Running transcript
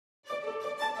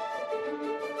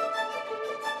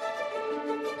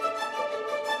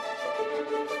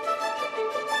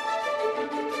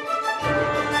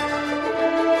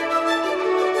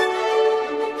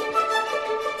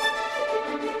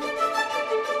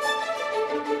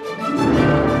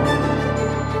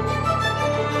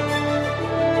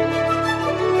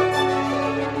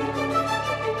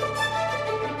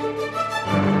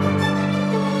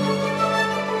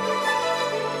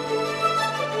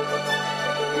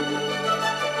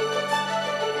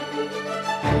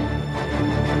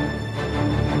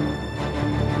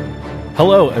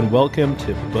Hello and welcome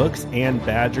to Books and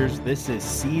Badgers. This is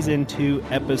Season 2,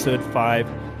 Episode 5.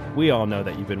 We all know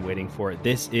that you've been waiting for it.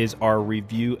 This is our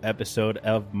review episode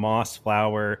of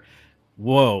Mossflower.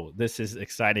 Whoa, this is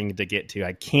exciting to get to.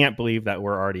 I can't believe that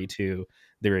we're already to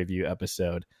the review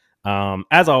episode.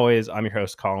 As always, I'm your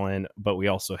host, Colin, but we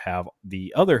also have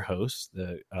the other hosts,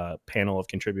 the panel of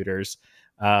contributors,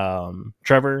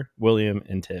 Trevor, William,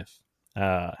 and Tiff.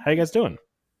 How you guys doing?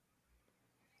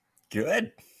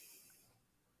 Good.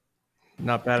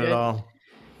 Not bad at all.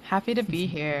 Happy to be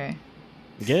here.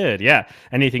 Good, yeah.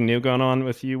 Anything new going on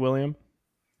with you, William?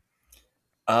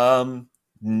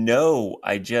 No,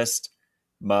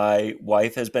 my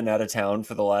wife has been out of town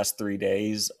for the last 3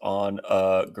 days on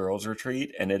a girls'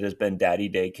 retreat, and it has been daddy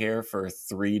daycare for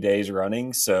 3 days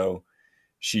running. So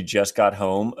she just got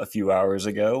home a few hours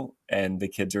ago, and the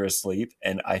kids are asleep,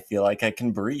 and I feel like I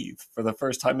can breathe for the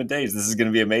first time in days. This is going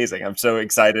to be amazing. I'm so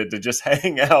excited to just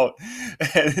hang out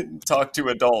and talk to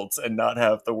adults and not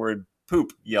have the word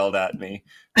poop yelled at me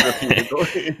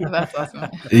repeatedly. That's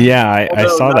awesome. Yeah, I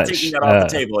saw that. Taking that off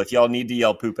the table. If y'all need to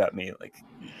yell poop at me, like,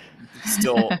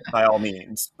 still by all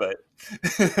means. But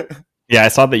yeah, I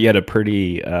saw that you had a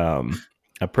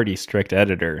pretty strict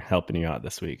editor helping you out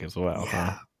this week as well. Yeah.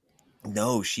 Huh?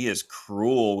 No, she is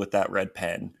cruel with that red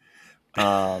pen.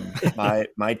 My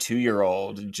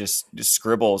 2-year-old just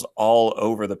scribbles all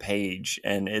over the page,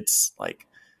 and it's like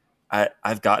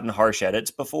I've gotten harsh edits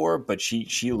before, but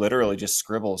she literally just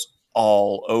scribbles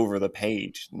all over the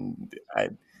page.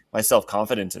 My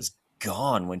self-confidence is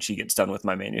gone when she gets done with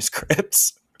my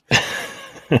manuscripts.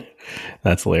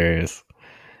 That's hilarious.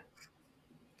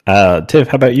 Tiff,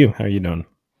 how about you? How are you doing?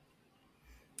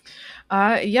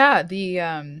 Yeah,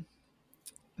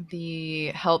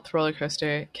 the health roller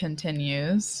coaster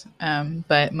continues,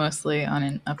 but mostly on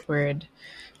an upward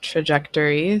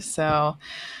trajectory. So,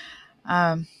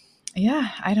 yeah,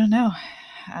 I don't know.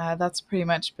 That's pretty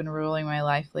much been ruling my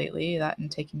life lately, that and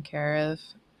taking care of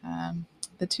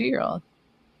the 2-year-old.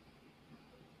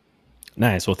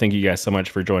 Nice. Well, thank you guys so much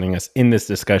for joining us in this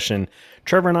discussion.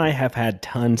 Trevor and I have had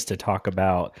tons to talk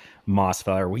about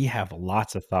Mossflower. We have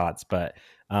lots of thoughts, but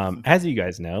as you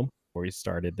guys know, before we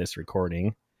started this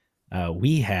recording,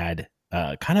 we had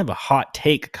kind of a hot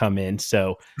take come in.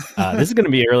 So this is going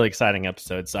to be a really exciting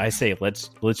episode. So I say let's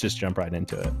just jump right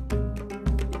into it.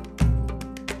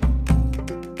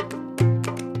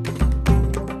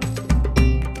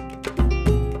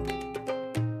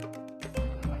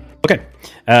 Okay,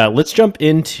 let's jump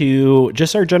into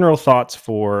just our general thoughts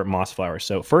for Mossflower.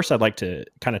 So first, I'd like to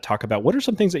kind of talk about what are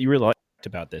some things that you really liked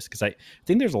about this, because I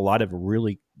think there's a lot of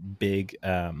really big,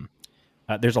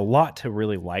 there's a lot to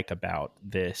really like about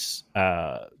this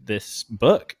this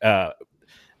book. I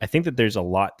think that there's a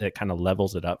lot that kind of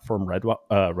levels it up from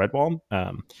Redwall.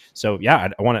 So yeah,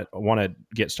 I want to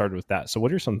get started with that. So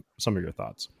what are some of your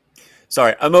thoughts?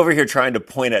 Sorry, I'm over here trying to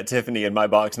point at Tiffany in my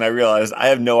box, and I realized I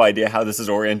have no idea how this is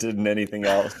oriented in anything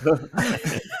else.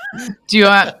 Do you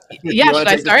want? Yeah, should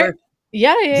I start?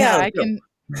 Yeah, I can.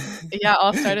 Yeah,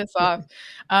 I'll start us off.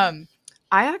 I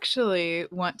actually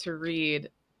want to read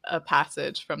a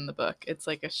passage from the book. It's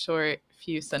like a short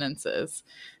few sentences.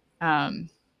 Ah,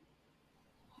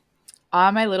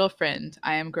 my little friend,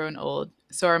 I am grown old.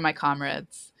 So are my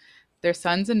comrades. Their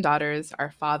sons and daughters are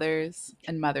fathers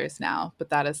and mothers now, but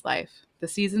that is life. The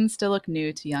seasons still look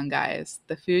new to young guys.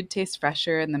 The food tastes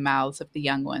fresher in the mouths of the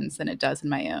young ones than it does in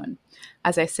my own.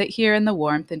 As I sit here in the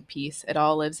warmth and peace, it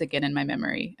all lives again in my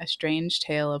memory, a strange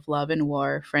tale of love and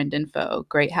war, friend and foe,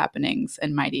 great happenings,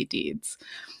 and mighty deeds.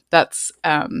 That's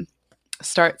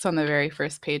starts on the very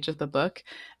first page of the book,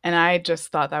 and I just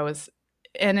thought that was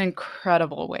an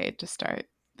incredible way to start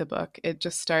the book. It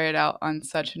just started out on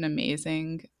such an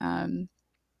amazing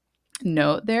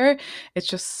note there. It's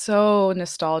just so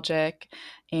nostalgic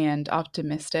and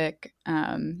optimistic,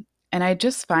 and I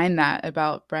just find that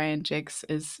about Brian Jiggs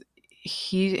is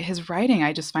his writing.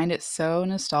 I just find it so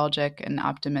nostalgic and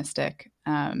optimistic,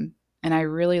 and I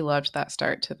really loved that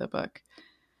start to the book.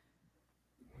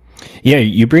 Yeah,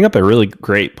 you bring up a really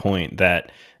great point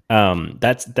that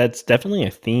that's definitely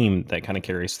a theme that kind of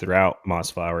carries throughout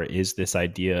Mossflower, is this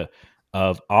idea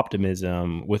of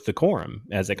optimism with the quorum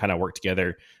as they kind of work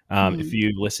together. If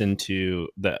you listen to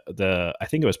the I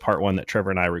think it was part 1 that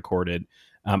Trevor and I recorded,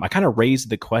 I kind of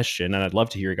raised the question, and I'd love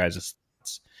to hear your guys'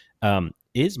 thoughts.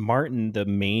 Is Martin the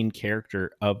main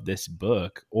character of this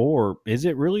book, or is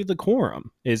it really the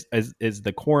quorum? Is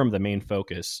the quorum the main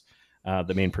focus,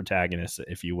 the main protagonist,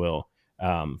 if you will,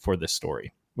 for this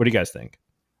story? What do you guys think?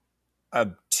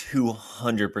 I'm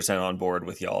 200% on board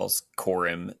with y'all's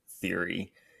quorum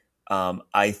theory.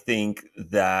 I think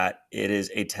that it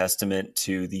is a testament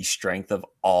to the strength of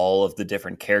all of the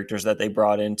different characters that they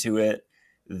brought into it.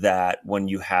 That when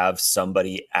you have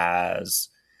somebody as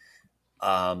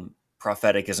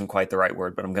prophetic isn't quite the right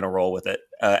word, but I'm going to roll with it,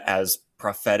 as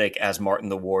prophetic as Martin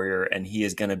the Warrior, and he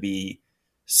is going to be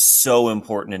so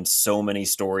important in so many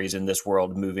stories in this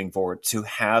world moving forward. To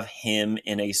have him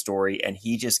in a story and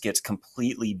he just gets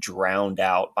completely drowned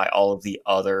out by all of the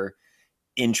other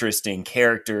interesting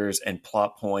characters and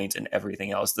plot points and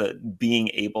everything else, that being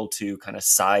able to kind of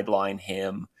sideline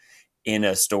him in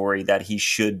a story that he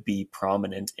should be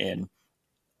prominent in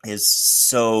is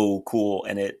so cool,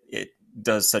 and it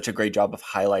does such a great job of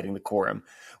highlighting the quorum.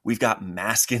 We've got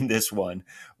Mask in this one.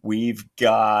 We've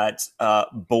got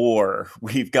Boar.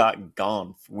 We've got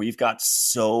Gomph. We've got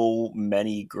so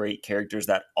many great characters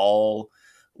that all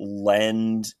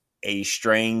lend a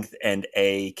strength and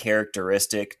a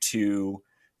characteristic to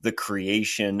the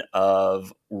creation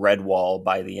of Redwall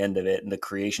by the end of it, and the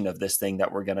creation of this thing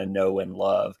that we're going to know and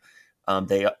love.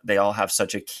 They all have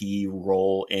such a key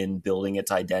role in building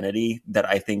its identity that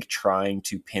I think trying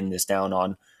to pin this down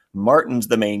on Martin's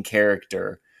the main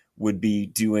character would be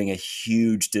doing a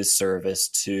huge disservice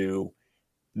to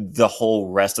the whole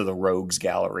rest of the rogues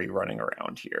gallery running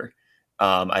around here.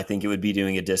 I think it would be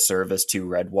doing a disservice to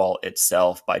Redwall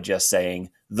itself by just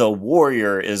saying the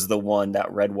warrior is the one that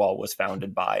Redwall was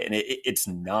founded by, and it's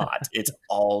not. It's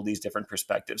all these different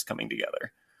perspectives coming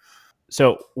together.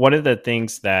 So one of the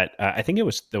things that I think it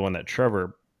was the one that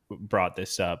Trevor brought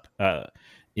this up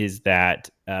is that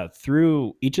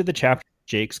through each of the chapters,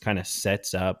 Jake's kind of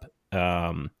sets up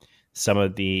some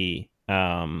of the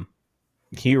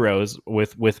heroes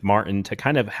with Martin to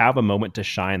kind of have a moment to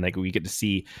shine. Like we get to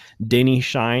see Denny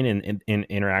shine in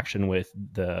interaction with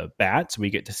the bats. We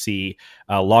get to see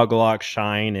Logalock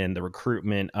shine in the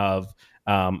recruitment of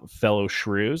fellow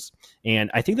shrews.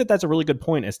 And I think that that's a really good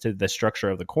point as to the structure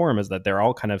of the quorum, is that they're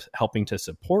all kind of helping to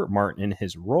support Martin in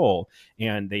his role,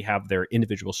 and they have their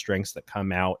individual strengths that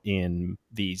come out in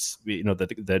these, the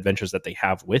adventures that they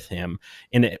have with him,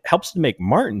 and it helps to make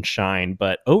Martin shine.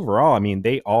 But overall, I mean,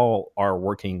 they all are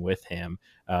working with him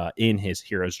in his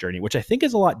hero's journey, which I think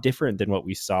is a lot different than what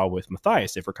we saw with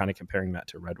Matthias, if we're kind of comparing that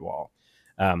to Redwall.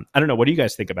 I don't know. What do you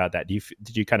guys think about that?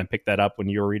 Did you kind of pick that up when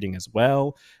you were reading as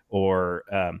well, or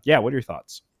yeah? What are your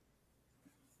thoughts?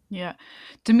 Yeah,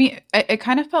 to me, it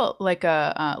kind of felt like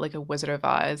a Wizard of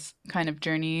Oz kind of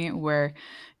journey where,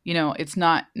 it's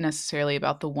not necessarily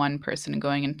about the one person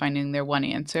going and finding their one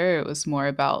answer. It was more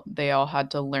about they all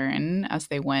had to learn as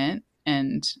they went,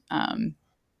 and and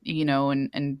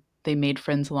they made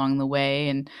friends along the way,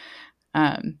 and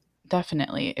um,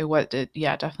 definitely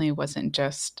yeah, definitely wasn't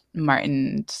just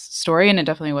Martin's story, and it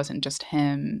definitely wasn't just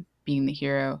him being the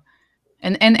hero.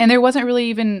 And there wasn't really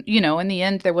even, in the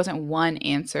end, there wasn't one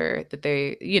answer that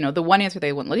the one answer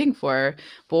they went looking for,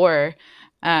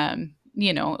 it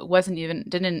wasn't even,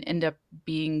 didn't end up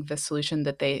being the solution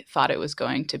that they thought it was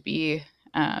going to be.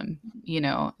 And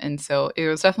so it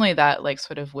was definitely that like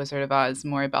sort of Wizard of Oz,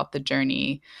 more about the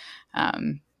journey,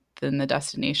 um, than the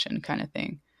destination kind of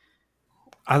thing.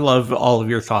 I love all of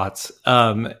your thoughts.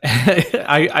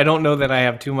 I don't know that I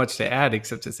have too much to add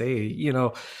except to say,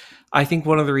 I think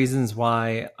one of the reasons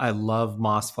why I love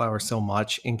Mossflower so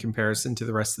much in comparison to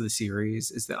the rest of the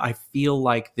series is that I feel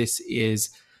like this is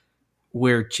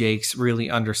where Jake's really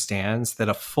understands that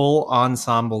a full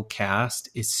ensemble cast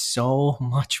is so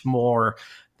much more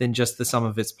than just the sum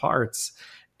of its parts.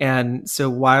 And so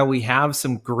while we have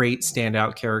some great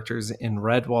standout characters in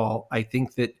Redwall, I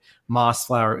think that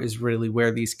Mossflower is really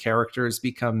where these characters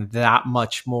become that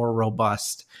much more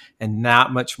robust and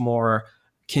that much more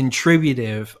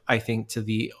contributive, I think, to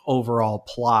the overall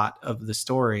plot of the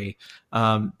story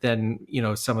than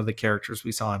some of the characters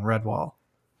we saw in Redwall.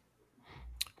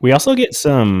 We also get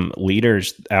some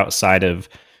leaders outside of,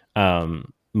 kind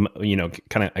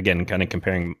of again, kind of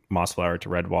comparing Mossflower to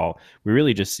Redwall. We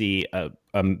really just see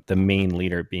the main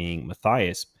leader being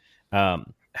Matthias.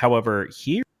 However,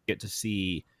 here we get to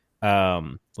see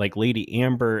like Lady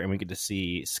Amber, and we get to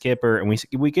see Skipper, and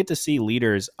we get to see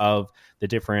leaders of the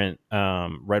different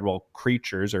Redwall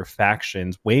creatures or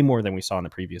factions way more than we saw in the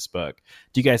previous book.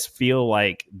 Do you guys feel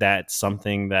like that's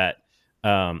something that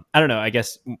I don't know, I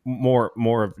guess more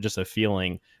of just a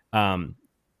feeling.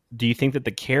 Do you think that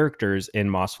the characters in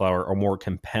Mossflower are more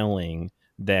compelling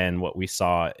than what we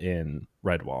saw in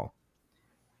Redwall?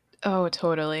 Oh,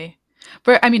 totally.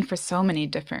 For I mean, for so many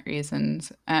different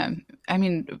reasons. I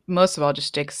mean, most of all,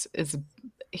 just Jake's is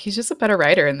he's just a better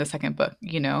writer in the second book.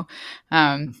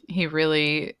 He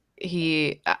really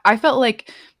he. I felt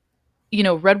like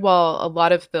Redwall, a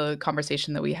lot of the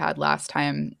conversation that we had last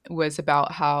time was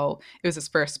about how it was his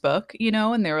first book,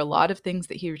 and there were a lot of things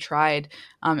that he tried.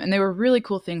 And they were really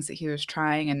cool things that he was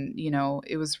trying. And,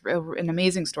 it was an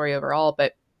amazing story overall.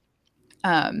 But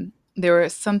there were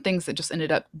some things that just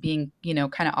ended up being,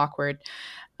 kind of awkward.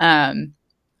 Um,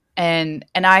 and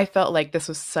I felt like this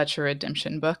was such a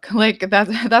redemption book. Like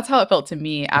that's how it felt to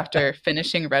me after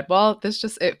finishing Redwall.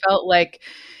 It felt like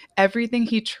everything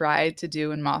he tried to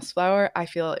do in Mossflower, I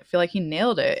feel like he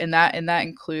nailed it. And that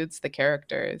includes the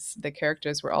characters. The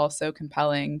characters were all so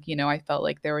compelling. I felt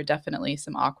like there were definitely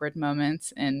some awkward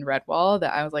moments in Redwall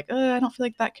that I was like, I don't feel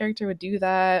like that character would do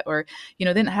that, or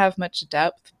didn't have much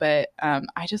depth. But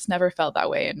I just never felt that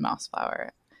way in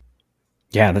Mossflower.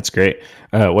 Yeah, that's great.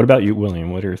 What about you,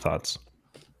 William? What are your thoughts?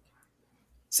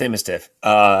 Same as Tiff.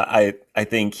 I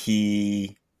think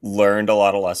he learned a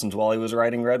lot of lessons while he was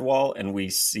writing Redwall, and we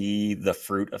see the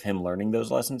fruit of him learning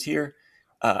those lessons here.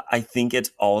 I think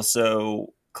it's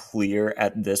also clear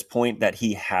at this point that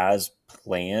he has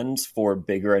plans for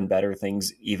bigger and better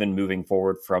things, even moving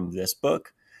forward from this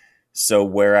book. So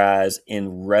whereas in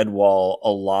Redwall,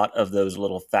 a lot of those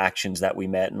little factions that we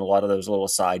met and a lot of those little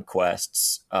side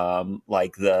quests,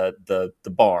 like the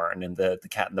barn and the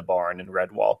cat in the barn in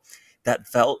Redwall, that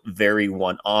felt very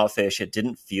one offish. It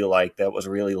didn't feel like that was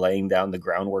really laying down the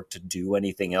groundwork to do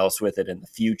anything else with it in the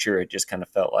future. It just kind of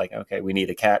felt like, okay, we need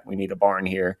a cat, we need a barn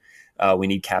here, we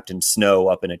need Captain Snow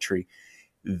up in a tree.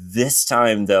 This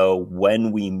time, though,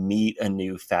 when we meet a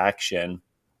new faction,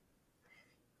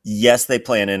 yes, they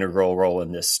play an integral role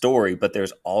in this story, but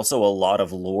there's also a lot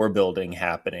of lore building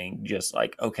happening. Just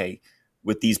like, okay,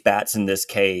 with these bats in this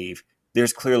cave,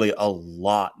 there's clearly a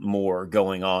lot more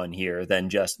going on here than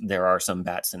just there are some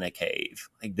bats in a cave.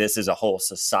 Like, this is a whole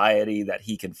society that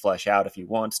he can flesh out if he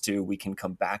wants to. We can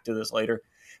come back to this later.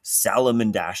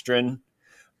 Salamandastron,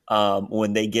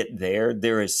 when they get there,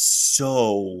 there is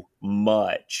so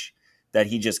much that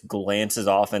he just glances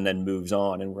off and then moves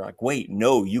on. And we're like, wait,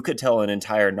 no, you could tell an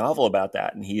entire novel about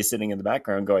that. And he is sitting in the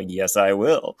background going, yes, I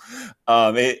will.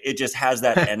 It just has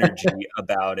that energy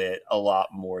about it a lot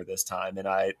more this time. And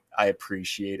I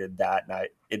appreciated that. And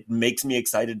it makes me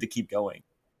excited to keep going.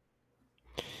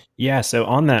 Yeah, so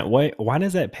on that, why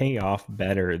does that pay off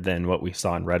better than what we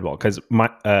saw in Redwall? Because my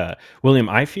William,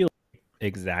 I feel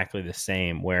exactly the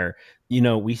same. Where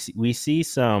we see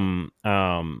some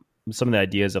of the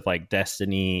ideas of like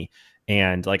destiny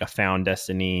and like a found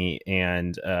destiny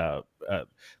and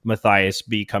Matthias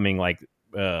becoming like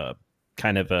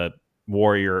kind of a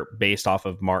warrior based off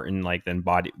of Martin, like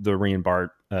the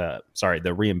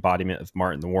re-embodiment of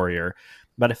Martin the warrior.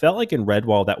 But I felt like in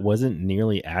Redwall that wasn't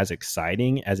nearly as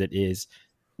exciting as it is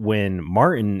when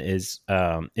Martin is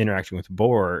interacting with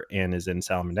Boar and is in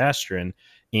Salamandastron,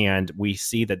 and we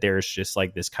see that there's just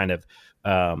like this kind of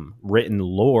written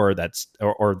lore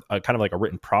or kind of like a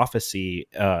written prophecy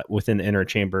within the inner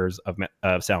chambers of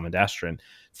Salamandastron.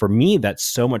 For me, that's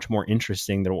so much more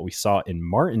interesting than what we saw in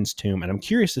Martin's tomb, and I'm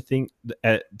curious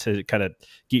to kind of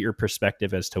get your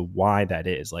perspective as to why that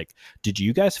is. Like, did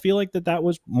you guys feel like that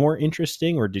was more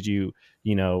interesting, or did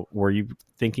were you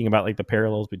thinking about like the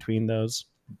parallels between those?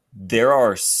 There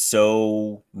are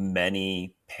so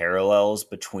many parallels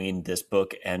between this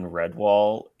book and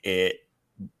Redwall. It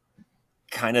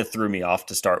kind of threw me off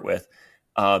to start with.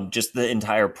 Just the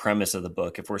entire premise of the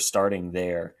book, if we're starting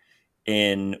there,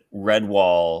 in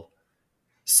Redwall,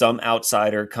 some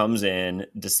outsider comes in,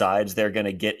 decides they're going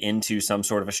to get into some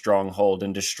sort of a stronghold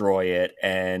and destroy it.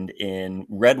 And in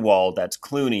Redwall, that's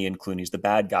Clooney, and Clooney's the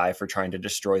bad guy for trying to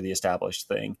destroy the established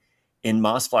thing. In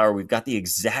Mossflower, we've got the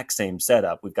exact same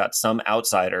setup. We've got some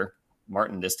outsider,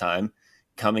 Martin this time,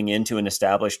 coming into an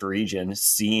established region,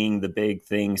 seeing the big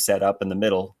thing set up in the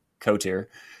middle, Kotir,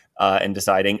 and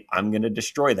deciding I'm going to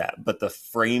destroy that. But the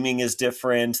framing is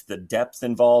different, the depth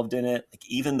involved in it. Like,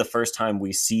 even the first time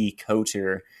we see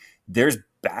Kotir, there's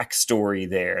backstory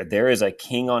there. There is a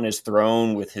king on his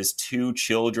throne with his two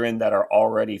children that are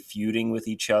already feuding with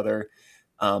each other.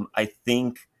 I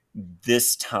think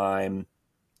this time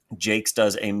Jakes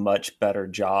does a much better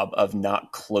job of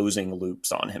not closing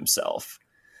loops on himself.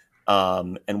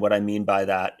 And what I mean by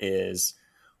that is,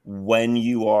 when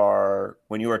you are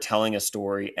telling a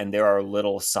story and there are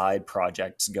little side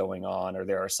projects going on, or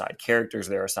there are side characters,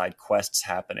 there are side quests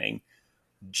happening,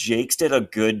 Jakes did a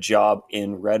good job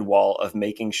in Redwall of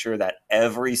making sure that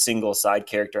every single side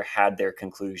character had their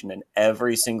conclusion and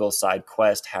every single side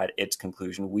quest had its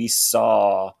conclusion. We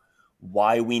saw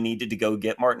why we needed to go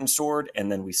get Martin's sword,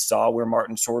 and then we saw where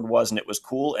Martin's sword was, and it was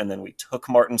cool, and then we took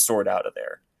Martin's sword out of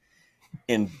there.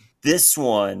 In this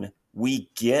one, we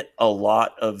get a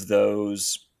lot of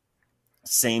those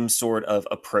same sort of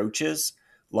approaches.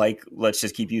 Like, let's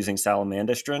just keep using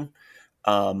Salamandastron.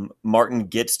 Martin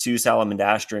gets to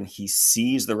Salamandastron. He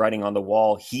sees the writing on the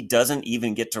wall. He doesn't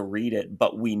even get to read it,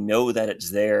 but we know that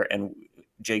it's there. And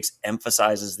Jakes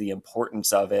emphasizes the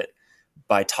importance of it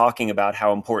by talking about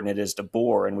how important it is to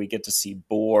Boar. And we get to see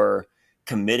Boar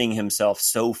committing himself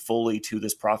so fully to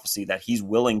this prophecy that he's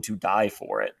willing to die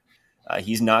for it.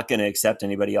 He's not going to accept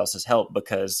anybody else's help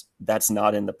because that's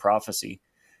not in the prophecy.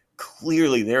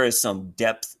 Clearly, there is some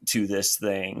depth to this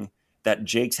thing that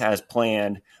Jakes has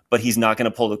planned, but he's not going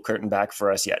to pull the curtain back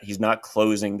for us yet. He's not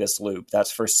closing this loop.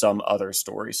 That's for some other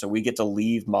story. So we get to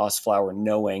leave Mossflower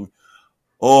knowing,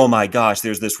 oh my gosh,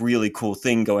 there's this really cool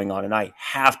thing going on, and I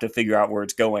have to figure out where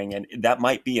it's going. And that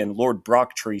might be in Lord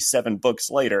Brocktree 7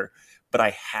 books later, but I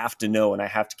have to know and I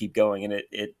have to keep going. And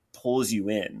it pulls you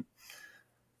in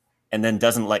and then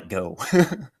doesn't let go.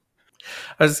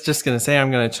 I was just going to say, I'm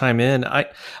going to chime in.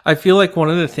 I feel like one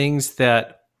of the things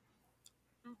that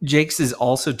Jakes is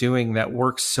also doing that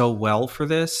works so well for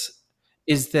this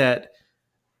is that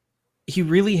he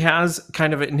really has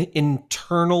kind of an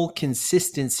internal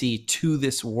consistency to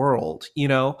this world. You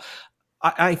know,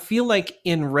 I feel like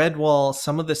in Redwall,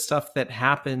 some of the stuff that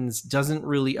happens doesn't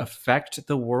really affect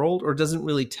the world or doesn't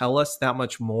really tell us that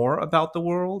much more about the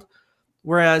world.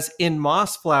 Whereas in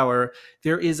Mossflower,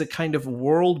 there is a kind of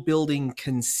world building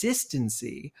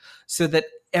consistency so that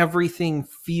everything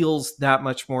feels that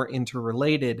much more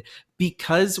interrelated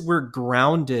because we're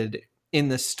grounded in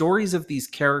the stories of these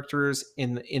characters,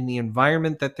 in the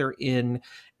environment that they're in,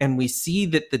 and we see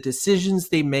that the decisions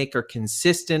they make are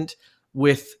consistent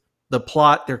with the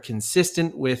plot, they're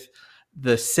consistent with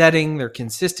the setting, they're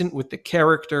consistent with the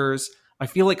characters. I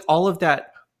feel like all of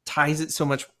that ties it so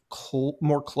much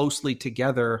more closely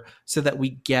together so that we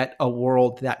get a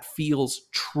world that feels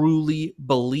truly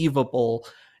believable.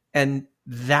 And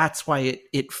that's why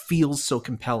it feels so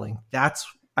compelling. That's,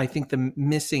 I think, the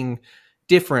missing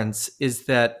difference is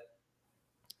that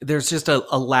there's just a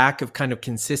lack of kind of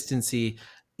consistency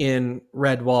in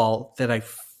Redwall that I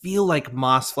feel like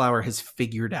Mossflower has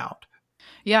figured out.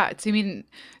 Yeah, to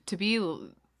be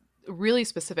really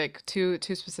specific, two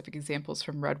specific examples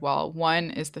from Redwall.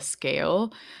 One is the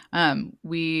scale.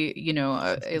 We,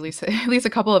 at least at least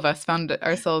a couple of us found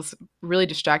ourselves really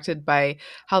distracted by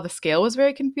how the scale was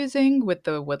very confusing with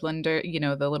the woodlander,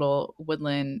 the little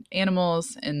woodland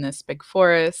animals in this big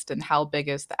forest, and how big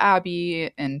is the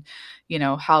abbey, and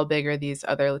how big are these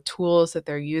other tools that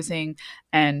they're using,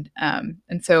 and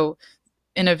so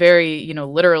in a very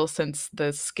literal sense,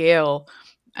 the scale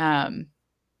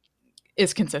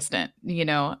is consistent,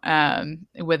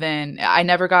 within.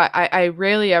 I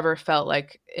rarely ever felt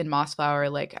like in Mossflower,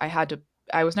 like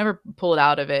I was never pulled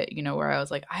out of it, where I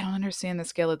was like, I don't understand the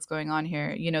scale that's going on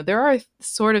here. There are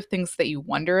sort of things that you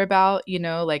wonder about,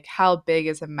 like how big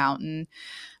is a mountain,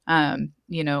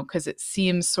 because it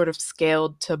seems sort of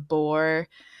scaled to bore.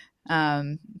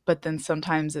 But then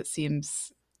sometimes it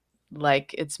seems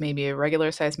like it's maybe a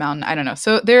regular sized mountain. I don't know.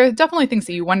 So there are definitely things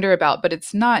that you wonder about, but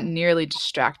it's not nearly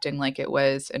distracting like it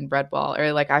was in Redwall,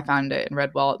 or like I found it in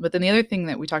Redwall. But then the other thing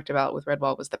that we talked about with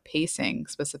Redwall was the pacing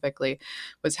specifically,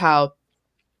 was how,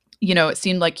 it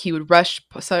seemed like he would rush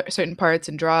certain parts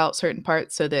and draw out certain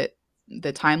parts so that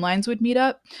the timelines would meet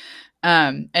up.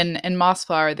 And in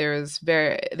Mossflower, there was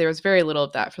very little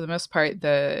of that. For the most part,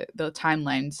 the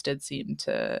timelines did seem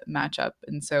to match up,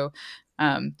 and so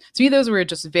to me, those were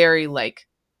just very like,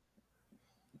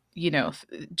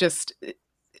 just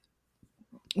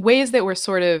ways that were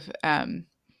sort of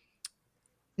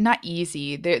not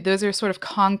easy. Those are sort of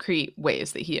concrete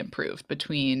ways that he improved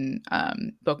between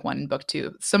book one and book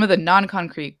two. Some of the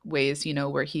non-concrete ways,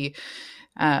 where he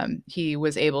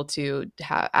was able to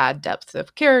add depth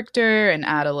of character and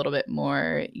add a little bit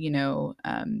more,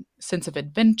 sense of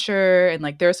adventure. And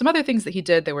like, there are some other things that he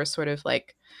did that were sort of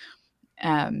like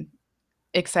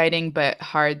exciting, but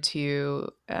hard to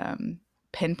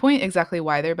pinpoint exactly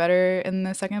why they're better in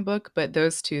the second book. But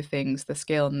those two things, the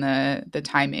scale and the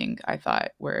timing, I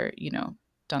thought were,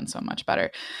 done so much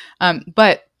better.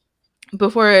 But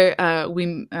before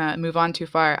we move on too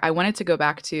far, I wanted to go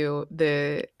back to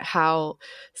how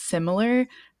similar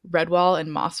Redwall and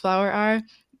Mossflower are,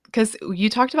 because you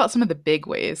talked about some of the big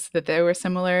ways that they were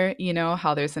similar.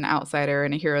 How there's an outsider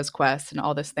and a hero's quest and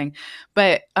all this thing,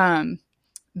 but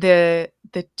the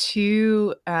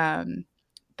two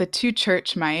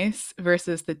church mice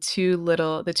versus the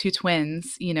two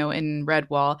twins, in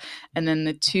Redwall, and then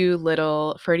the two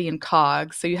little Ferdy and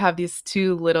Cog. So you have these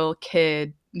two little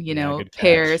kid, Yeah, good catch.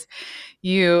 pairs.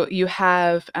 You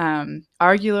have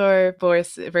Argulor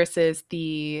versus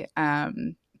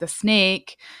the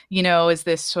snake, is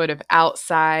this sort of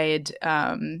outside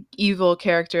evil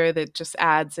character that just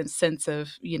adds a sense of,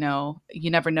 you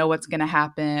never know what's going to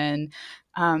happen.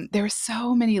 There were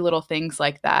so many little things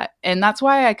like that. And that's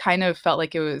why I kind of felt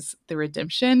like it was the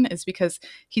redemption, is because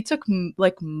he took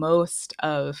like most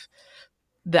of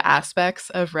the aspects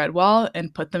of Redwall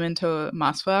and put them into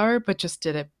Mossflower, but just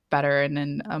did it better and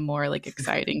in a more like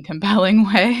exciting, compelling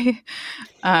way.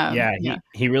 Yeah, Yeah.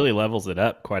 he really levels it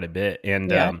up quite a bit. And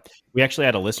Yeah. we actually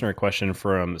had a listener question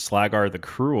from Slagar the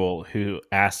Cruel, who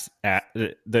asked,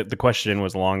 the question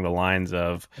was along the lines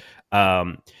of,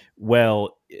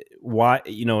 well, why,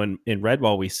 in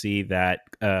Redwall, we see that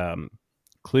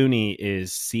Clooney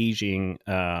is sieging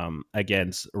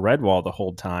against Redwall the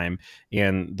whole time,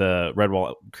 and the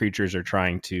Redwall creatures are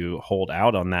trying to hold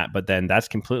out on that. But then that's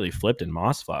completely flipped in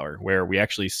Mossflower, where we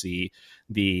actually see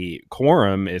the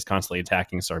Quorum is constantly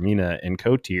attacking Sarmina and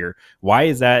Kotir. Why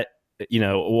is that?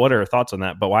 What are our thoughts on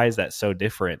that? But why is that so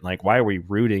different? Like, why are we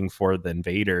rooting for the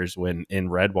invaders when in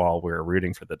Redwall we're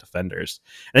rooting for the defenders?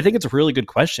 And I think it's a really good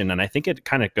question, and I think it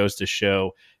kind of goes to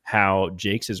show how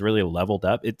Jake's is really leveled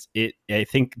up. I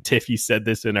think Tiff, you said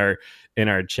this in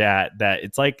our chat, that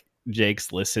it's like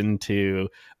Jake's listened to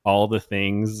all the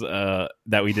things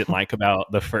that we didn't like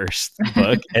about the first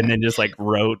book, and then just like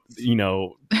wrote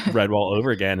Redwall over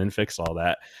again and fixed all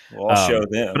that. Well, I'll show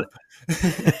them.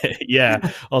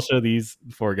 Yeah, I'll show these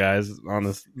four guys on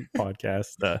this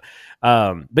podcast.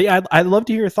 But yeah, I'd love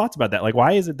to hear your thoughts about that. Like,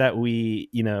 why is it that we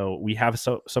have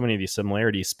so many of these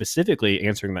similarities, specifically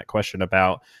answering that question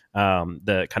about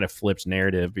the kind of flipped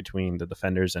narrative between the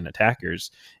defenders and attackers?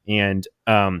 And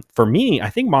for me, I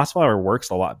think Mossflower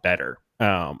works a lot better.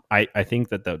 I think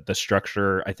that the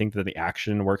structure, I think that the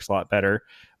action works a lot better.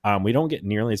 We don't get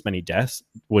nearly as many deaths,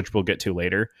 which we'll get to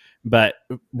later. But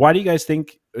why do you guys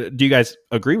think? Do you guys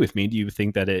agree with me? Do you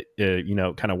think that it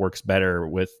kind of works better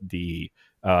with the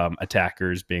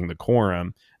attackers being the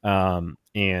Quorum?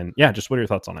 And yeah, just what are your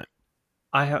thoughts on it?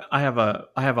 I have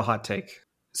a hot take.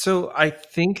 So I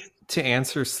think, to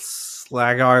answer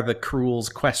Slagar the Cruel's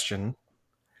question,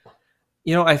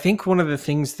 I think one of the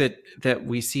things that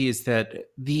we see is that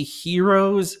the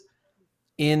heroes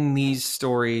in these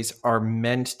stories are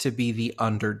meant to be the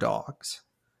underdogs.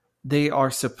 They are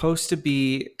supposed to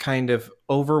be kind of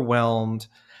overwhelmed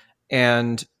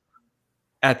and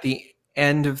at the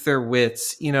end of their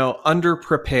wits,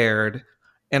 underprepared.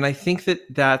 And I think that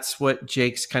that's what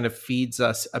Jake's kind of feeds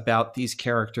us about these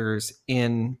characters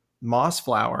in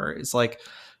Mossflower, is like,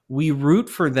 we root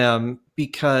for them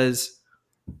because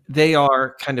they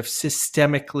are kind of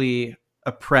systemically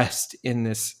oppressed in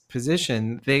this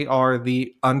position. They are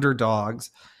the underdogs,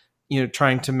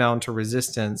 trying to mount a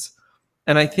resistance.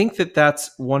 And I think that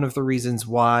that's one of the reasons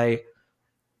why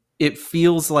it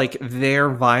feels like their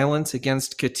violence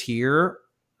against Katir,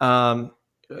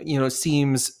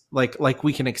 seems like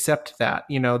we can accept that.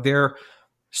 They're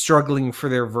struggling for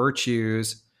their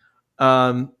virtues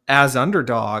as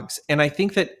underdogs. And I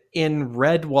think that in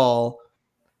Redwall,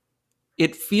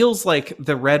 it feels like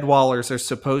the Redwallers are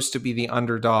supposed to be the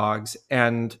underdogs,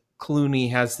 and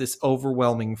Clooney has this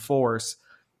overwhelming force.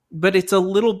 But it's a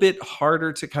little bit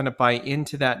harder to kind of buy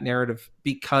into that narrative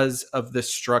because of the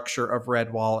structure of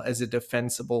Redwall as a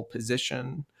defensible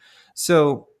position.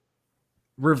 So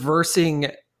reversing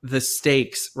the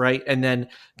stakes, right? And then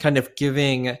kind of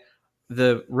giving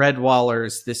the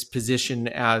Redwallers this position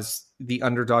as the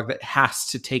underdog that has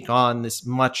to take on this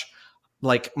much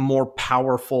like more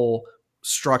powerful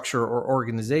structure or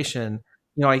organization.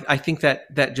 I think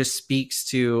that just speaks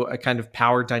to a kind of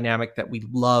power dynamic that we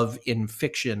love in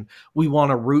fiction. We want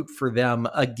to root for them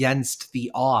against the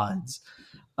odds.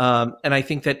 And I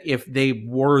think that if they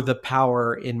were the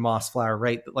power in Mossflower,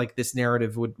 right, like this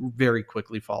narrative would very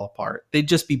quickly fall apart. They'd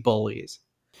just be bullies.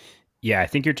 Yeah, I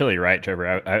think you're totally right,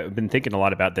 Trevor. I've been thinking a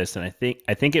lot about this, and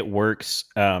I think it works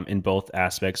in both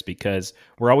aspects, because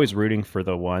we're always rooting for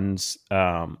the ones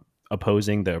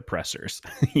opposing the oppressors.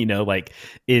 Like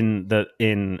in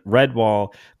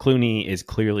Redwall, Clooney is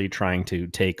clearly trying to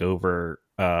take over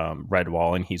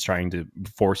Redwall, and he's trying to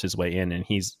force his way in, and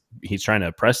he's trying to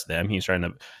oppress them. He's trying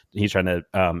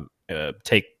to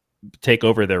take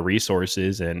over their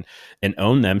resources and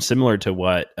own them, similar to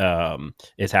what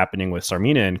is happening with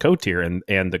Sarmina and Kotir,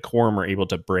 and the Quorum are able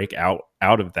to break out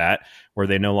of that, where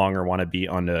they no longer want to be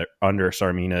under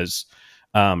Sarmina's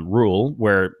rule,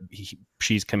 where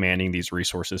she's commanding these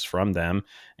resources from them,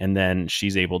 and then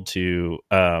she's able to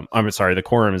the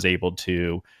Quorum is able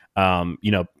to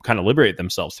kind of liberate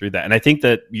themselves through that. And I think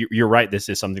that you're right. This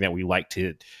is something that we like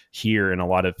to hear in a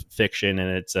lot of fiction,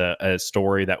 and it's a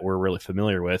story that we're really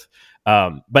familiar with.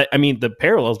 But I mean, the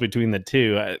parallels between the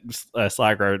two,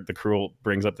 Slacker the Cruel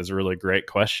brings up this really great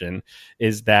question: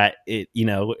 is that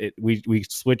we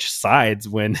switch sides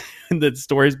when the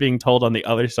story is being told on the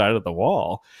other side of the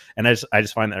wall, and I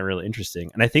just find that really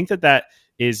interesting, and I think that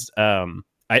is.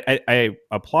 I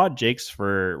applaud Jakes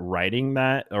for writing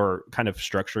that or kind of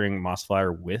structuring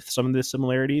Mossflower with some of the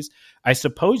similarities. I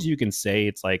suppose you can say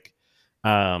it's like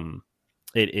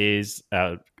it is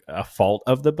a fault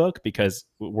of the book because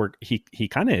he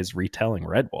kind of is retelling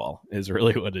Redwall is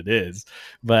really what it is.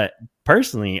 But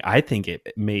personally, I think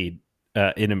it made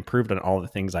it improved on all the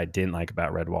things I didn't like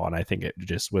about Redwall, and I think it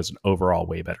just was an overall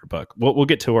way better book. We'll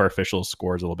get to our official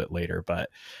scores a little bit later, but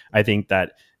I think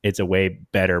that it's a way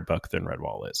better book than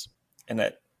Redwall is. And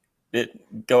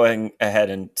it going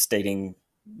ahead and stating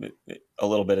a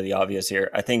little bit of the obvious here,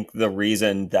 I think the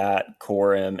reason that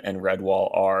Coram and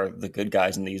Redwall are the good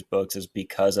guys in these books is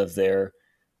because of their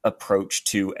approach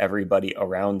to everybody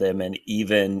around them, and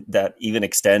even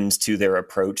extends to their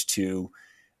approach to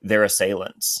their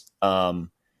assailants.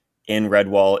 In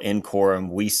Redwall, in Coram,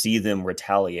 we see them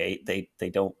retaliate. They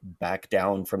don't back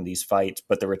down from these fights,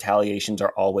 but the retaliations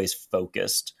are always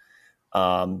focused.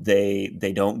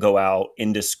 They don't go out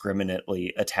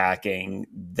indiscriminately attacking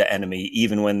the enemy,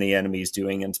 even when the enemy is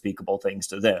doing unspeakable things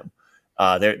to them.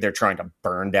 They're trying to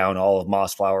burn down all of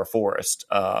Mossflower Forest.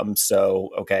 So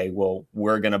okay, well,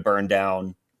 we're going to burn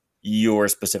down your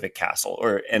specific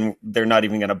castle, and they're not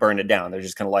even going to burn it down. They're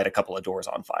just going to light a couple of doors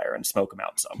on fire and smoke them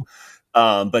out some.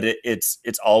 But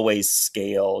it's always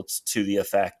scaled to the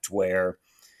effect where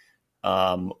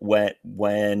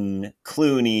when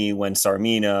Clooney, when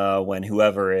Sarmina, when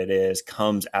whoever it is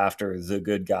comes after the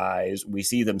good guys, we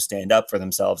see them stand up for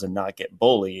themselves and not get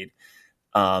bullied.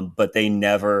 But they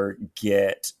never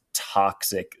get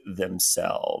toxic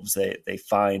themselves. They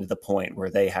find the point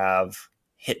where they have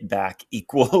hit back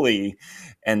equally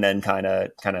and then kind of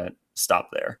stop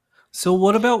there. So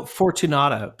what about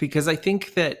Fortunata? Because I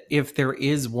think that if there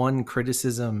is one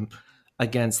criticism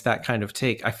against that kind of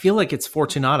take, I feel like it's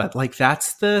Fortunata. Like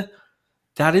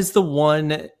that is the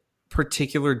one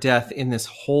particular death in this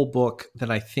whole book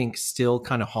that I think still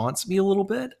kind of haunts me a little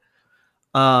bit.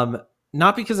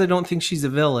 Not because I don't think she's a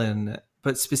villain,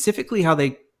 but specifically how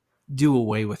they do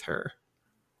away with her.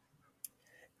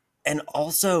 And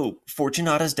also,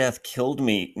 Fortunata's death killed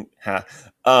me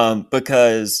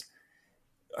because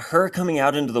her coming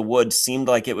out into the woods seemed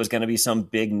like it was going to be some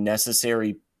big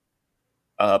necessary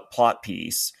plot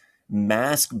piece.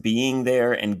 Mask being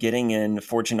there and getting in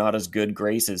Fortunata's good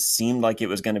graces seemed like it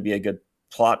was going to be a good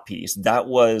plot piece. That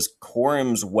was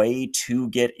Coram's way to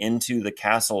get into the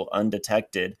castle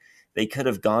undetected. They could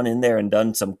have gone in there and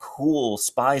done some cool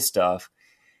spy stuff.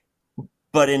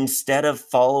 But instead of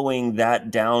following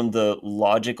that down the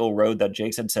logical road that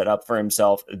Jakes had set up for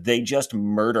himself, they just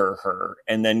murder her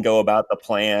and then go about the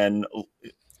plan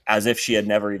as if she had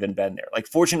never even been there. Like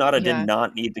Fortunata did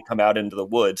not need to come out into the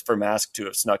woods for Mask to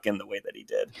have snuck in the way that he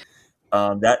did.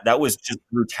 That was just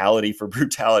brutality for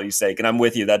brutality's sake. And I'm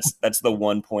with you. That's the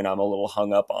one point I'm a little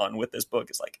hung up on with this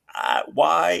book is like,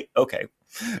 why? Okay.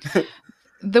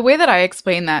 The way that I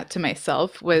explained that to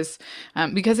myself was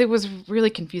because it was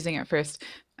really confusing at first.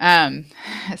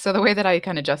 So the way that I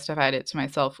kind of justified it to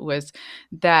myself was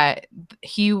that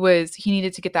he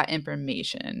needed to get that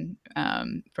information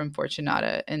from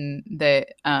Fortunata, and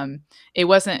that it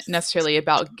wasn't necessarily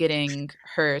about getting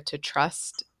her to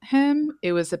trust him.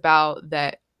 It was about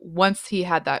that once he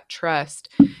had that trust,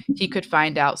 he could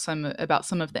find out about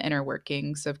some of the inner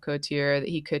workings of Cotier, that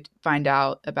he could find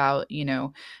out about,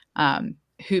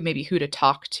 who to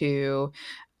talk to,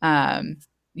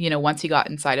 once he got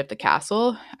inside of the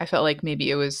castle. I felt like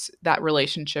maybe it was that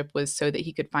relationship was so that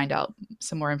he could find out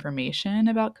some more information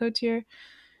about Cotier.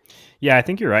 Yeah, I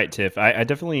think you're right, Tiff. I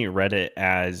definitely read it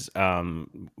as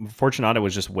Fortunata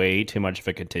was just way too much of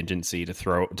a contingency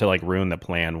to like ruin the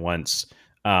plan once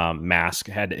Mask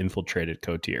had infiltrated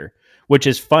Cotier. Which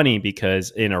is funny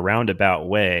because in a roundabout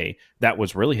way, that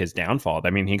was really his downfall. I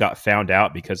mean, he got found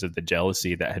out because of the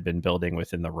jealousy that had been building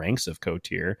within the ranks of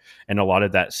Cotier. And a lot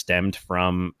of that stemmed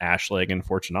from Ashleg and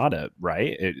Fortunata,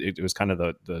 right? It was kind of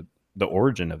the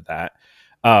origin of that.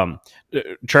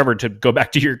 Trevor, to go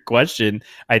back to your question,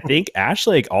 I think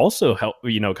Ashleg also helped,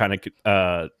 kind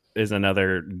of is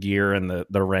another gear in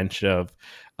the wrench of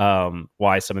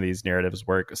why some of these narratives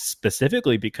work,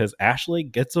 specifically because Ashley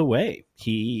gets away.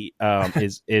 He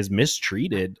is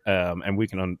mistreated, and we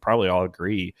can probably all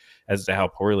agree as to how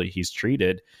poorly he's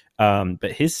treated.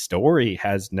 But his story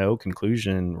has no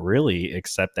conclusion really,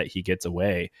 except that he gets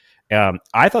away.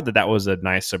 I thought that was a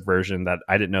nice subversion that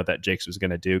I didn't know that Jakes was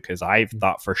going to do, because I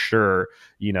thought for sure,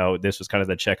 this was kind of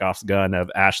the Chekhov's gun of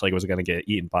Ashley was going to get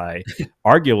eaten by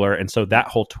Argular. And so that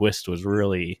whole twist was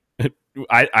really,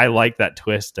 I like that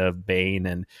twist of Bane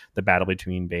and the battle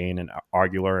between Bane and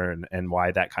Argular, and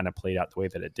why that kind of played out the way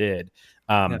that it did.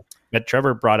 But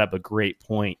Trevor brought up a great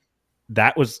point.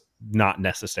 That was not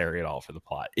necessary at all for the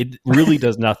plot. It really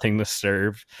does nothing to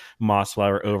serve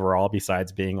Mossflower overall,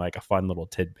 besides being like a fun little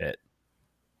tidbit.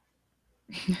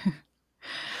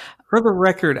 For the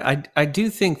record, I do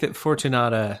think that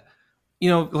Fortunata,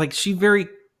 like, she very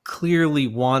clearly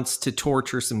wants to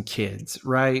torture some kids,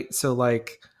 right? So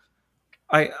like,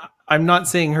 I'm not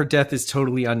saying her death is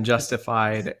totally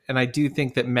unjustified, and I do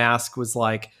think that Mask was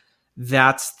like,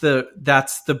 that's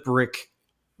the brick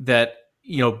that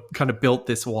kind of built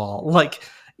this wall. Like,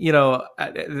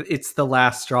 it's the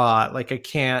last straw. Like, I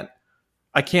can't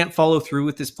follow through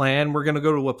with this plan. We're gonna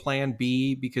go to a plan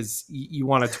B because you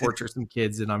want to torture some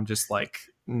kids, and I'm just like,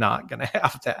 not gonna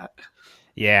have that.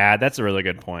 Yeah, that's a really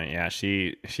good point. Yeah,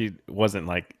 she wasn't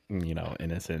like,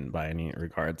 innocent by any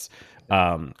regards.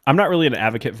 I'm not really an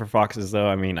advocate for foxes, though.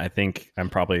 I mean, I think I'm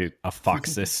probably a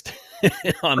foxist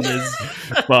on this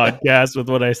podcast with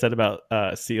what I said about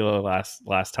Sela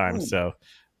last time. So,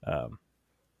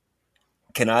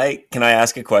 can I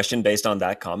ask a question based on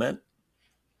that comment?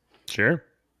 Sure.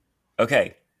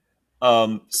 Okay.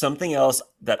 Something else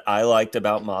that I liked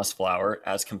about Mossflower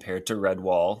as compared to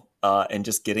Redwall, and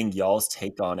just getting y'all's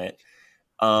take on it,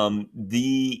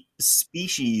 the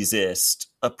speciesist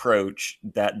approach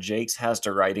that Jakes has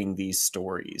to writing these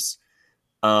stories.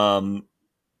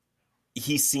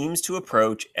 He seems to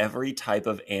approach every type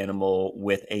of animal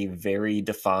with a very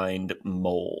defined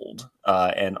mold,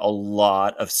 and a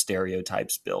lot of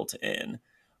stereotypes built in.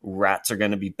 Rats are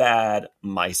going to be bad,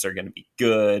 mice are going to be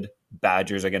good,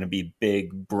 badgers are going to be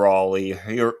big, brawly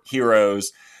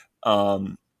heroes,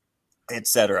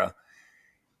 etc.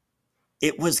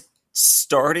 It was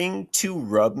starting to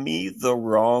rub me the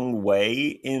wrong way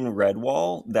in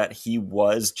Redwall that he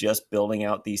was just building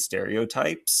out these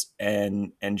stereotypes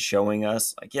and showing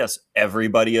us, like, yes,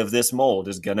 everybody of this mold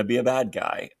is going to be a bad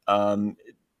guy.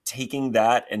 Taking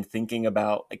that and thinking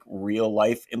about like real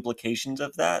life implications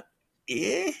of that,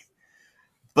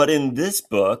 But in this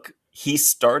book, he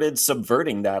started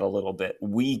subverting that a little bit.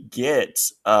 We get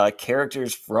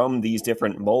characters from these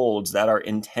different molds that are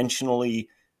intentionally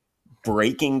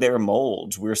breaking their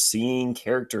molds. We're seeing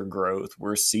character growth.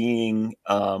 We're seeing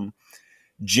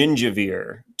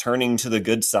Gingivier turning to the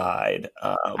good side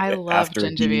I love after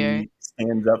Gingivier. he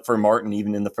stands up for Martin,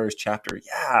 even in the first chapter.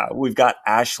 Yeah, we've got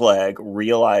Ashleg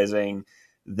realizing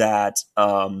that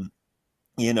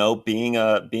being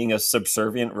a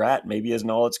subservient rat maybe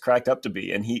isn't all it's cracked up to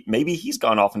be, and he's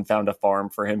gone off and found a farm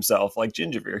for himself like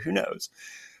Gingivier. Who knows?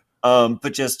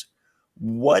 But just,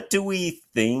 what do we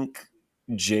think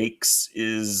Jake's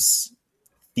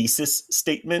thesis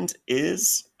statement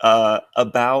is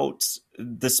about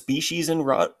the species in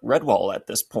Redwall at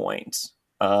this point?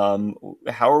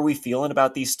 How are we feeling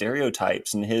about these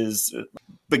stereotypes and his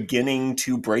beginning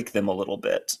to break them a little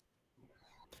bit?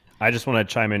 I just want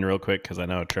to chime in real quick because I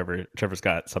know Trevor's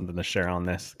got something to share on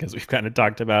this because we've kind of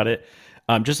talked about it.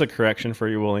 Just a correction for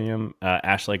you, William.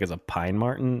 Ashleg is a pine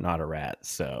marten, not a rat.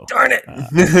 So darn it.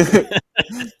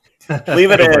 Leave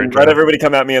it in. Let everybody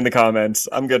come at me in the comments.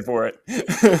 I'm good for it.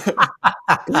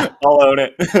 I'll own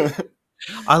it.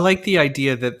 I like the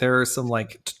idea that there are some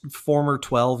like former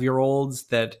 12-year-olds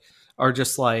that are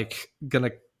just like gonna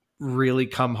really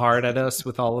come hard at us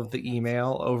with all of the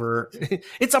email over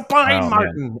it's a pine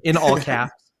marten in all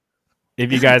caps.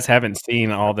 If you guys haven't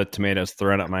seen all the tomatoes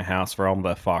thrown at my house for all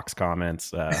the Fox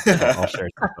comments, I'll share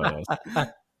some photos.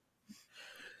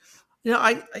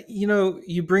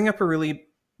 You bring up a really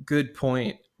good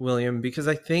point, William, because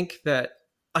I think that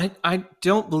I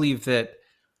don't believe that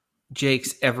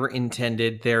Jake's ever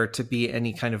intended there to be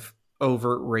any kind of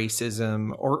overt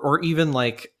racism or even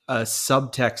like a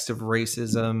subtext of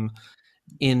racism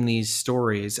in these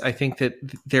stories. I think that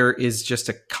there is just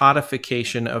a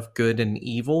codification of good and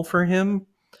evil for him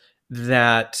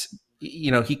that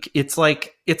it's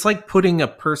like putting a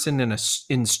person in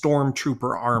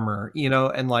stormtrooper armor,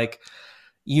 and like,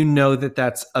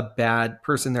 that's a bad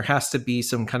person. There has to be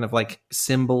some kind of like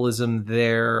symbolism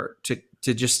there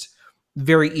to just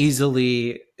very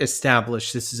easily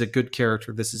establish this is a good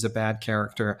character, this is a bad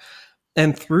character.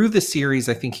 And through the series,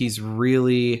 I think he's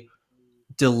really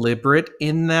deliberate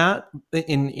in that,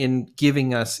 in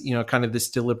giving us, kind of this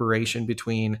deliberation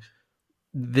between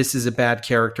this is a bad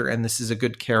character and this is a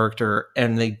good character,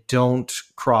 and they don't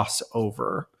cross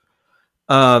over.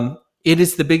 It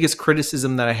is the biggest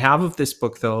criticism that I have of this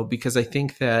book, though, because I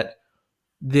think that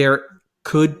there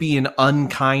could be an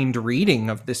unkind reading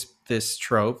of this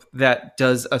trope that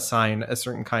does assign a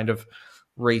certain kind of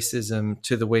racism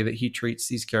to the way that he treats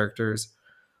these characters.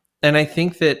 And I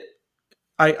think that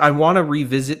I want to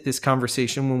revisit this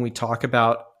conversation when we talk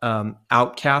about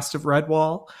Outcast of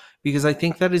Redwall, because I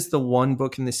think that is the one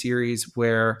book in the series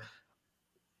where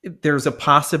there's a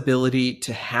possibility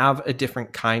to have a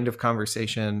different kind of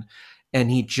conversation,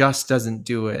 and he just doesn't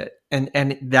do it.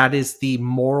 And that is the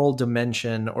moral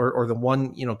dimension, or the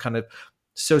one, kind of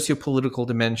sociopolitical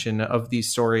dimension of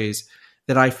these stories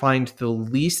that I find the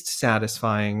least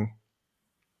satisfying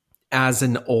as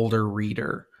an older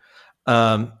reader.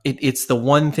 It's the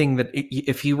one thing that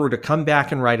if he were to come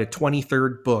back and write a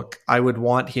 23rd book, I would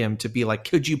want him to be like,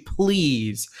 could you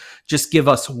please just give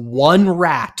us one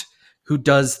rat who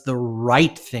does the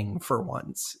right thing for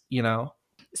once,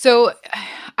 So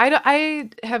I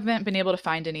haven't been able to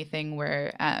find anything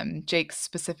where Jake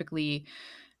specifically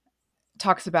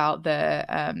talks about the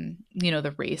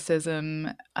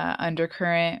racism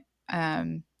undercurrent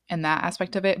and that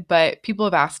aspect of it, but people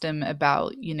have asked him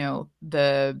about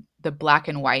the black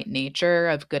and white nature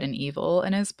of good and evil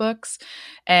in his books,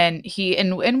 and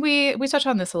we touched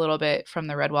on this a little bit from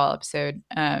the Redwall episode,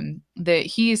 that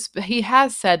he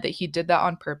has said that he did that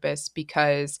on purpose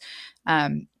because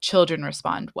children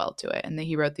respond well to it, and that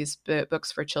he wrote these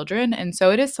books for children. And so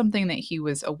it is something that he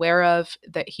was aware of,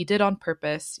 that he did on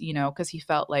purpose, because he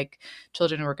felt like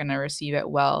children were going to receive it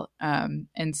well.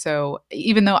 And so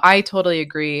even though I totally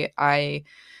agree, I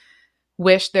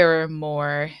wish there were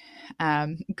more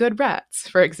good rats,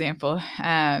 for example.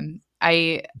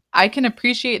 I can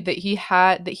appreciate that he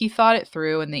thought it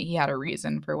through and that he had a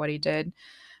reason for what he did.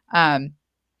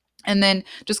 And then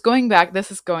just going back,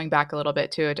 this is going back a little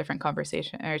bit to a different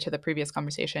conversation, or to the previous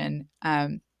conversation.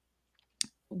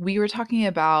 We were talking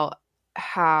about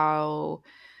how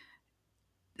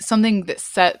something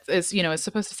that is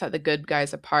supposed to set the good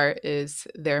guys apart is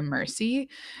their mercy,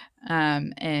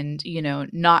 and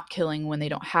not killing when they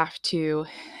don't have to.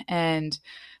 And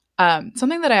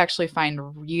something that I actually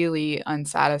find really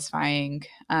unsatisfying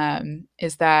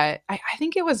is that I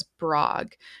think it was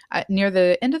Brog near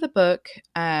the end of the book.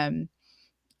 I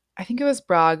think it was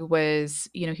Brog was,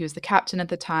 he was the captain at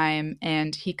the time,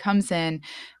 and he comes in,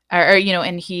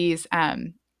 and he's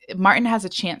Martin has a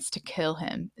chance to kill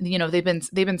him. They've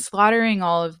been slaughtering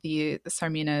all of the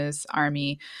Sarmina's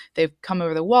army. They've come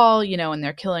over the wall, and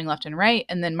they're killing left and right.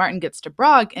 And then Martin gets to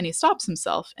Brog and he stops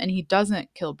himself and he doesn't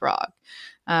kill Brog.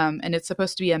 And it's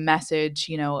supposed to be a message,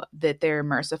 that they're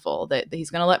merciful, that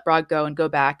he's going to let Brog go and go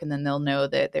back, and then they'll know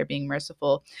that they're being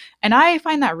merciful. And I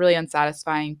find that really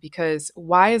unsatisfying, because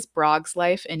why is Brog's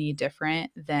life any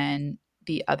different than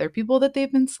the other people that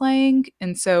they've been slaying?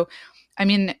 And so, I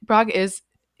mean, Brog is,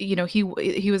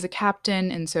 he was a captain,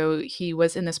 and so he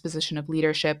was in this position of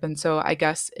leadership. And so I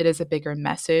guess it is a bigger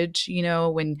message,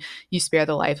 when you spare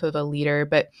the life of a leader.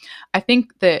 But I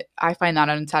think that I find that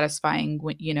unsatisfying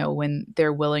when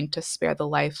they're willing to spare the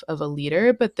life of a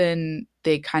leader, but then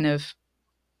they kind of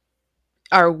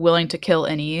are willing to kill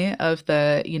any of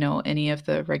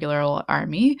the regular old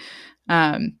army.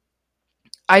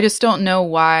 I just don't know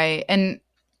why. And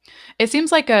it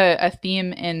seems like a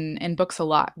theme in books a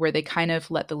lot, where they kind of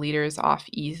let the leaders off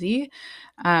easy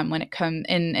when it comes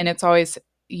in, and it's always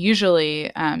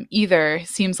usually either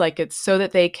seems like it's so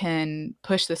that they can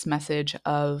push this message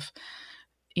of,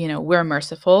 we're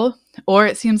merciful, or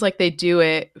it seems like they do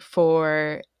it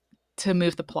to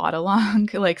move the plot along,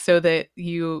 like so that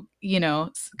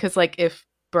because like if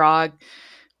Brog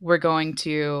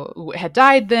had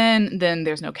died, then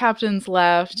there's no captains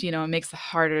left, it makes it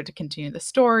harder to continue the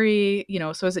story,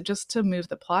 so is it just to move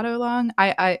the plot along?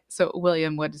 So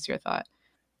William, what is your thought?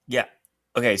 Yeah.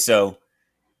 Okay, so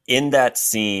in that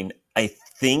scene, I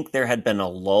think there had been a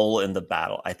lull in the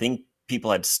battle. I think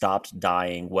people had stopped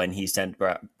dying when he sent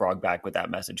Brog back with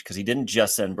that message, because he didn't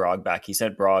just send Brog back. He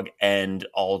sent Brog and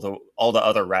all the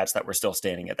other rats that were still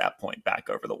standing at that point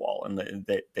back over the wall, and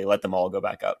they let them all go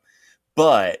back up.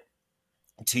 But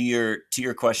to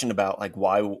your question about like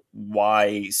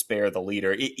why spare the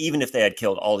leader, even if they had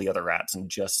killed all the other rats and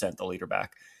just sent the leader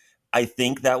back, I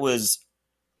think that was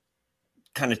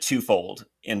kind of twofold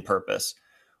in purpose.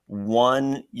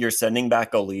 one, you're sending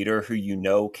back a leader who you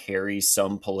know carries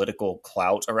some political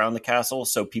clout around the castle,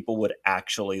 so people would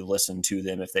actually listen to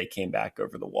them if they came back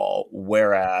over the wall.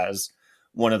 Whereas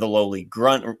one of the lowly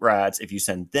grunt rats, if you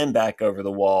send them back over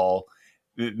the wall,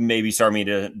 maybe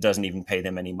Sarmina doesn't even pay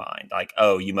them any mind. Like,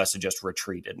 oh, you must have just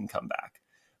retreated and come back.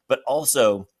 But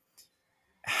also,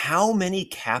 how many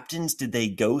captains did they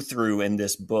go through in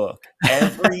this book?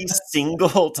 Every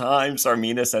single time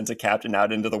Sarmina sends a captain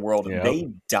out into the world, Yep. they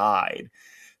died.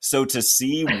 So to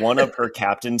see one of her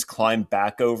captains climb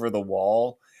back over the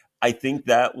wall, I think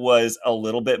that was a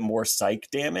little bit more psych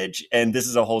damage. And this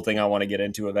is a whole thing I want to get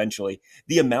into eventually.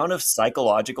 The amount of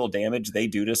psychological damage they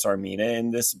do to Sarmina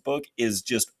in this book is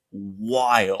just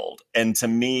wild. And to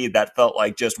me, that felt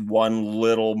like just one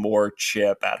little more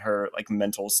chip at her like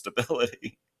mental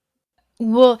stability.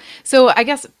 Well, so I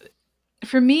guess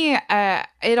for me,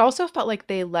 it also felt like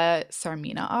they let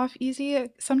Sarmina off easy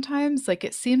sometimes. Like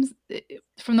it seems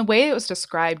from the way it was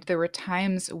described, there were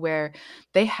times where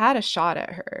they had a shot at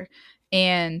her,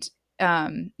 and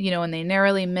and they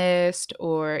narrowly missed,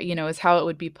 or is how it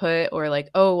would be put, or like,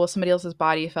 oh, well, somebody else's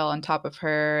body fell on top of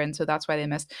her, and so that's why they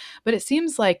missed. But it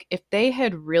seems like if they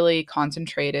had really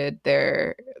concentrated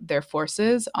their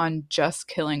forces on just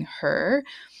killing her,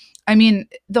 I mean,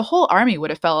 the whole army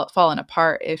would have fallen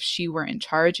apart if she weren't in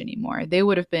charge anymore. They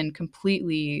would have been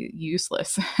completely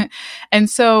useless. And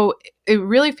so it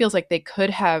really feels like they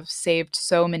could have saved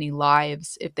so many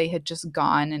lives if they had just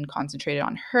gone and concentrated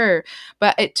on her.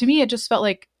 But to me, it just felt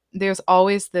like there's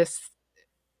always this,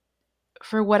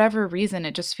 for whatever reason,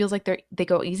 it just feels like they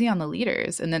go easy on the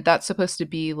leaders, and that's supposed to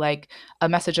be like a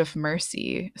message of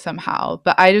mercy somehow.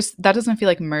 But that doesn't feel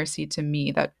like mercy to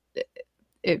me. That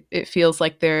it feels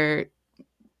like they're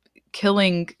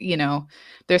killing,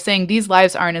 they're saying these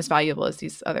lives aren't as valuable as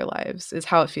these other lives, is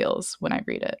how it feels when I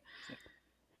read it.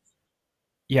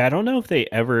 Yeah, I don't know if they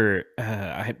ever.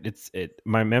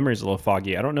 My memory's a little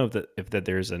foggy. I don't know if that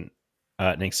there's an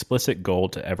explicit goal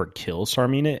to ever kill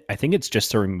Sarmina. I think it's just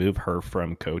to remove her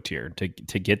from Kotir,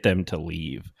 to get them to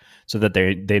leave, so that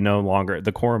they no longer,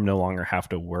 the quorum no longer have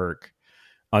to work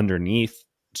underneath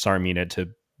Sarmina to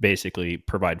basically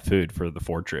provide food for the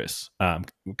fortress,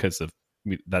 because of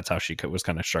that's how she was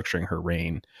kind of structuring her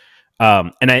reign.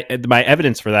 And my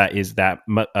evidence for that is that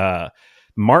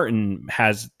Martin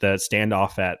has the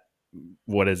standoff at,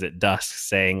 what is it, dusk,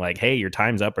 saying like, hey, your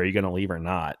time's up, are you going to leave or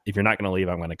not? If you're not going to leave,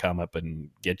 I'm going to come up and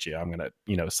get you, I'm going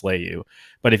to slay you.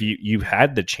 But if you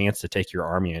had the chance to take your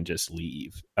army and just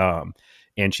leave,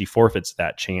 and she forfeits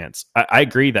that chance. I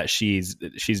agree that she's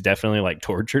definitely like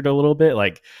tortured a little bit.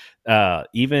 Like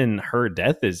even her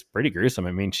death is pretty gruesome.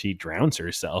 I mean, she drowns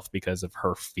herself because of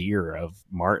her fear of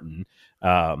Martin,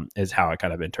 is how I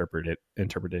kind of interpreted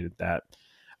that.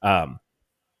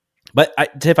 But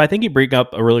Tiff, I think you bring up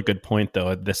a really good point,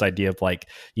 though. This idea of like,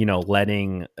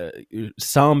 letting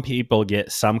some people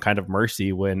get some kind of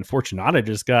mercy when Fortunata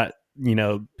just got,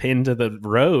 pinned to the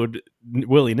road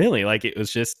willy nilly. Like it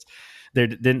was just, there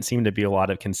didn't seem to be a lot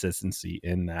of consistency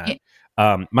in that.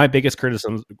 My biggest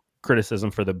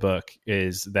criticism for the book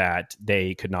is that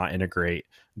they could not integrate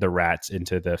the rats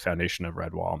into the foundation of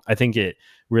Redwall. I think it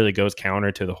really goes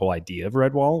counter to the whole idea of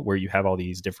Redwall, where you have all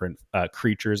these different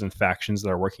creatures and factions that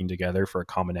are working together for a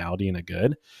commonality and a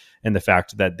good. And the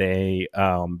fact that they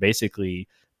basically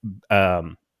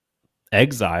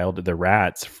exiled the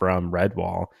rats from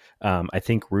Redwall, I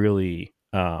think really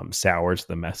sours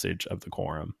the message of the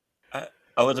quorum.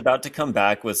 I was about to come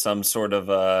back with some sort of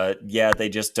they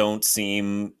just don't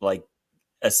seem like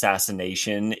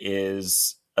assassination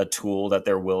is a tool that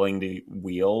they're willing to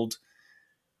wield.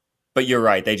 But you're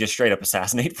right, they just straight up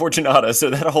assassinate Fortunata, so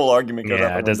that whole argument goes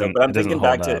out the window. But I'm thinking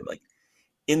back to like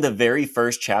in the very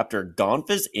first chapter, Gonf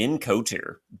is in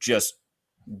Kotir, just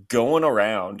going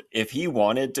around. If he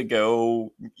wanted to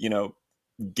go,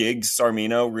 gig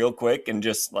Sarmino real quick and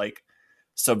just like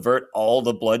subvert all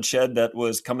the bloodshed that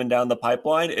was coming down the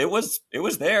pipeline, it was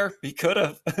there. He could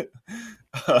have. It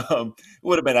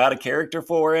would have been out of character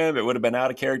for him. It would have been out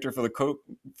of character for the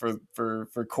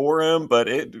for Corum, but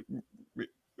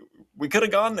we could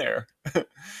have gone there.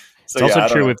 So it's also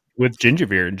true with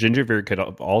Gingerveer. Gingerveer could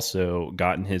have also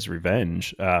gotten his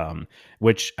revenge,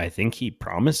 which I think he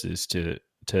promises to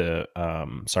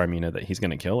Sarmina that he's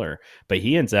going to kill her, but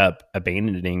he ends up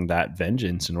abandoning that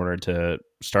vengeance in order to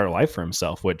start a life for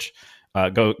himself, which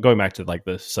going back to like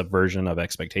the subversion of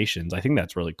expectations, I think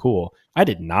that's really cool. I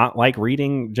did not like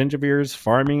reading Gingerveer's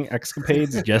farming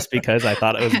escapades just because I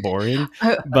thought it was boring.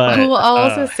 But I'll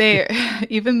also say,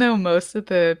 even though most of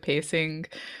the pacing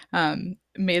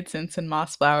made sense in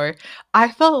Mossflower. I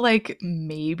felt like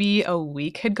maybe a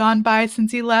week had gone by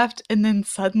since he left, and then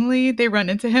suddenly they run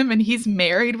into him and he's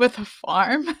married with a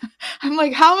farm. I'm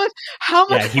like, how Yeah,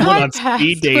 much he went time on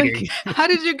speed passed? Like, dating. how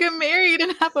did you get married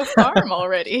and have a farm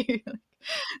already?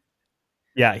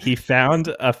 Yeah, he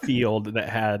found a field that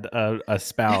had a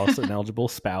spouse, an eligible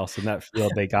spouse in that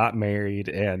field. They got married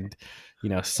and,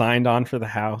 signed on for the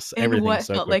house, In everything what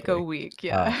so felt like a quickly. week,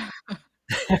 Uh,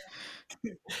 yeah.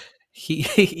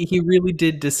 He really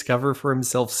did discover for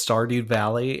himself Stardew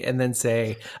Valley and then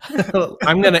say,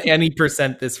 "I'm going to any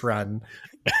percent this run."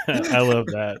 I love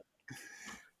that.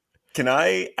 Can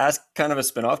I ask kind of a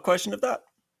spin-off question of that?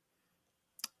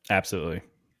 Absolutely.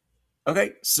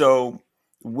 Okay, so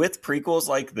with prequels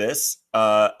like this,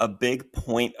 a big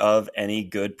point of any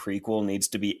good prequel needs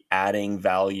to be adding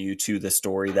value to the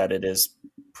story that it is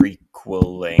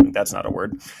prequeling. That's not a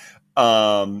word.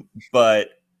 But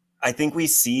I think we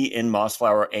see in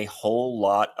Mossflower a whole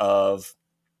lot of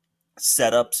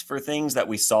setups for things that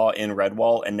we saw in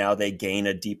Redwall, and now they gain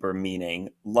a deeper meaning.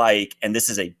 Like, and this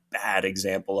is a bad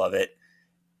example of it,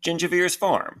 Gingivir's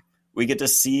farm. We get to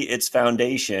see its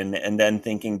foundation, and then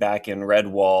thinking back in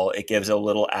Redwall, it gives a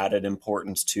little added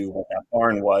importance to what that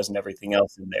barn was and everything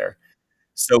else in there.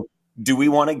 So, do we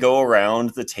want to go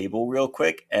around the table real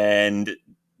quick and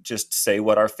just say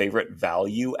what our favorite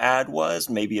value add was?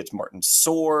 Maybe it's Martin's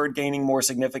sword gaining more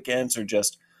significance, or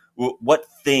just what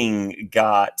thing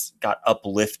got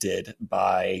uplifted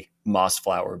by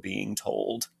Mossflower being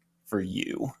told for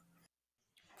you?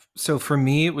 So for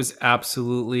me, it was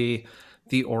absolutely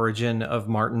the origin of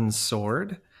Martin's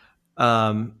sword.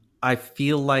 I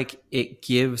feel like it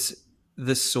gives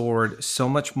the sword so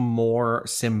much more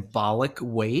symbolic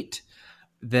weight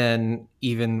than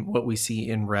even what we see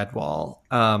in Redwall.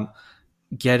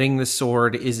 Getting the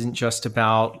sword isn't just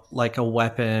about like a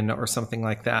weapon or something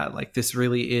like that. Like this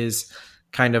really is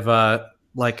kind of a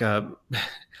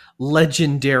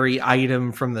legendary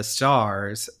item from the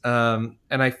stars. And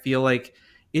I feel like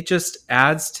it just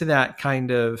adds to that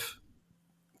kind of,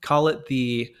 call it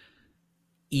the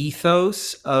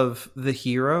ethos of the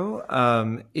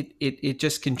hero. It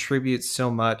just contributes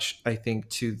so much, I think,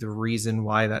 to the reason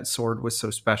why that sword was so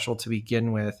special to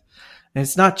begin with. And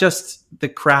it's not just the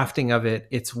crafting of it,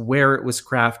 it's where it was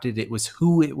crafted, it was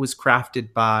who it was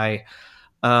crafted by.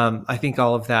 I think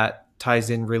all of that ties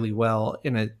in really well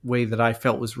in a way that I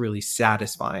felt was really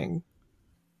satisfying.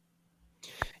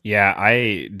 Yeah,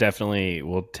 I definitely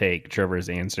will take Trevor's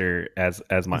answer as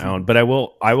my own, but I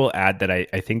will add that I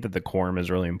think that the quorum is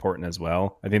really important as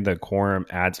well. I think the quorum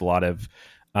adds a lot of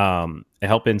it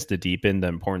helps to deepen the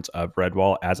importance of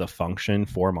Redwall as a function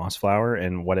for Mossflower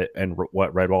and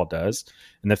what Redwall does,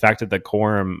 and the fact that the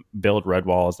quorum build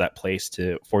Redwall as that place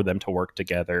for them to work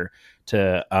together,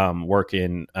 to work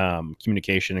in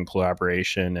communication and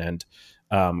collaboration and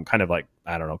kind of like,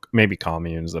 I don't know, maybe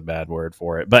commune is a bad word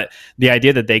for it, but the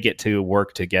idea that they get to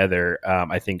work together,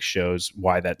 I think shows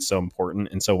why that's so important.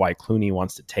 And so why Clooney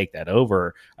wants to take that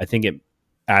over, I think it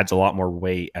adds a lot more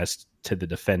weight as to the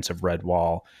defense of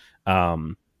Redwall.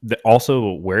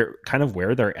 Also where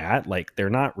they're at, like they're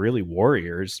not really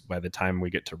warriors by the time we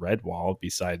get to Redwall,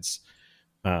 besides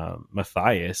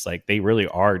Matthias. Like they really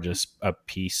are just a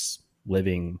peace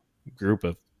living group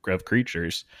of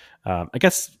creatures. I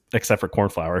guess except for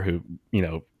Cornflower, who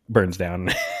burns down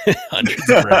hundreds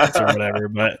of bridges or whatever.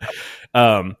 But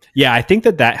yeah, I think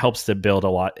that helps to build a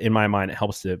lot. In my mind, it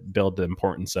helps to build the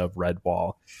importance of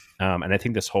Redwall. And I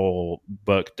think this whole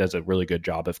book does a really good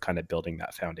job of kind of building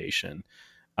that foundation.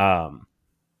 I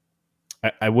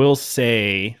will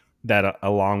say that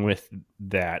along with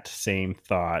that same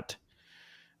thought,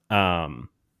 um,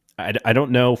 I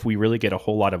don't know if we really get a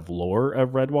whole lot of lore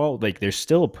of Redwall. Like, there's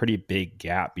still a pretty big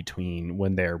gap between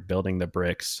when they're building the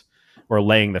bricks or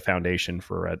laying the foundation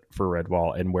for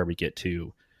Redwall and where we get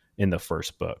to in the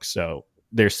first book. So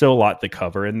there's still a lot to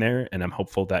cover in there, and I'm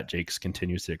hopeful that Jakes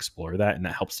continues to explore that, and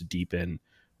that helps to deepen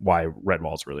why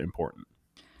Redwall is really important.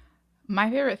 My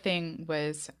favorite thing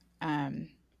was um,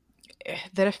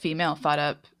 that a female thought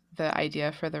up the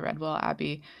idea for the Redwall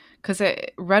Abbey, because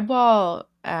Redwall,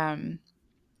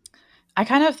 I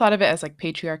kind of thought of it as like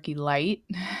patriarchy light.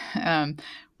 um,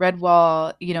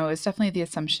 Redwall, is definitely the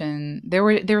assumption there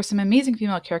were some amazing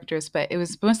female characters, but it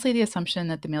was mostly the assumption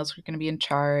that the males were going to be in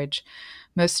charge.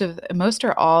 Most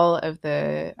or all of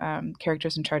the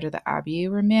characters in charge of the Abbey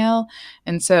were male,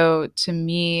 and so to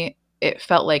me, it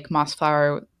felt like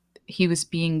Mossflower. He was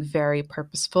being very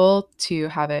purposeful to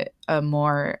have it a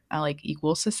more like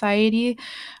equal society,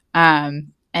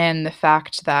 and the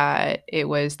fact that it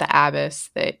was the abbess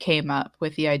that came up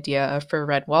with the idea for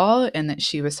Redwall and that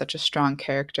she was such a strong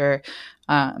character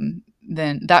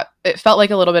then that it felt like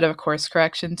a little bit of a course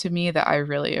correction to me that I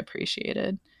really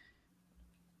appreciated.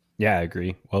 Yeah, I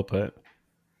agree. Well put.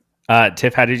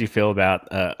 Tiff, how did you feel about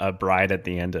a bride at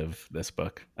the end of this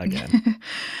book again?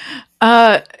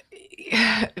 uh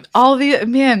all the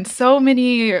man, so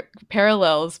many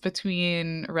parallels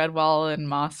between Redwall and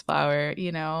Mossflower.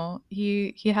 You know,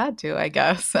 he had to, I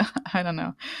guess. I don't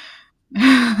know.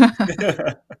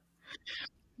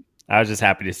 I was just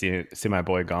happy to see my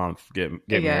boy Gomph get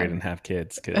Yeah. married and have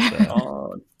kids because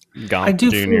Oh, I Gomph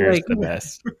do feel Jr. is like the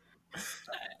best.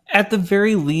 at the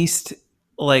very least,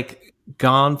 like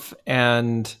Gonf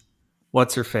and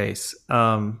what's her face?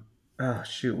 Oh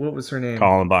shoot, what was her name?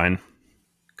 Columbine.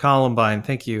 Columbine.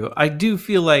 Thank you. I do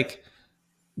feel like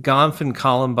Gonf and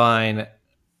Columbine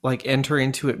like enter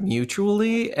into it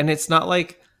mutually, and it's not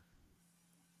like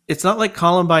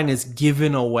Columbine is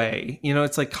given away. You know,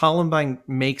 it's like Columbine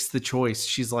makes the choice.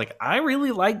 She's like, I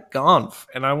really like Gonf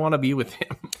and I want to be with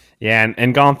him. Yeah,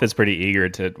 and Gomph is pretty eager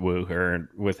to woo her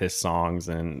with his songs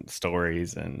and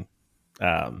stories, and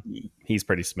he's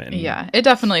pretty smitten. Yeah, it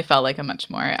definitely felt like a much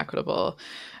more equitable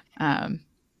um,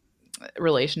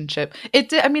 relationship. It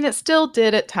did. I mean, it still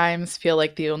did at times feel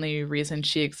like the only reason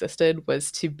she existed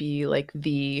was to be like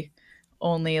the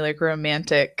only like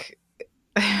romantic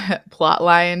plot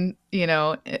line, you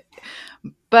know.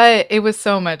 But it was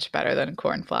so much better than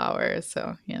Cornflowers,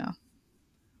 so you know,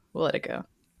 we'll let it go.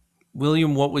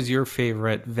 William, what was your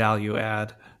favorite value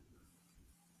add?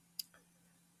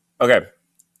 okay.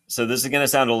 So this is going to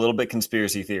sound a little bit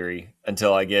conspiracy theory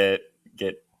until I get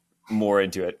more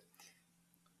into it.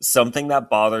 Something that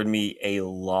bothered me a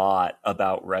lot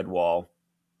about Redwall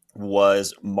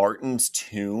was Martin's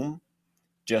tomb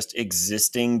just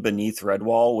existing beneath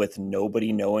Redwall with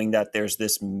nobody knowing that there's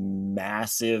this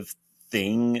massive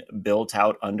thing built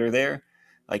out under there.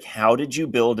 Like, how did you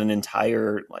build an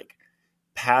entire like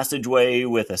passageway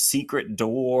with a secret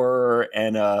door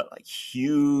and a like,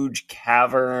 huge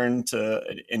cavern to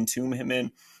entomb him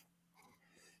in?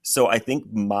 So I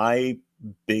think my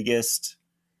biggest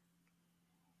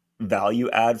value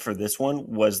add for this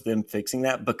one was them fixing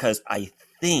that, because I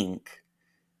think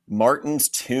Martin's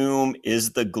tomb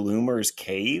is the Gloomer's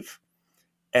cave.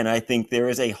 And I think there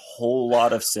is a whole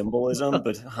lot of symbolism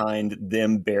behind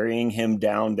them burying him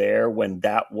down there when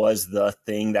that was the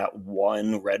thing that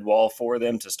won Redwall for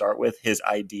them to start with. His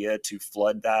idea to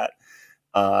flood that,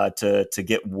 to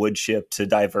get woodship to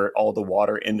divert all the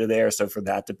water into there. So for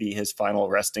that to be his final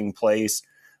resting place,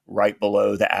 right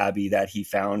below the abbey that he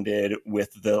founded,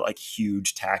 with the like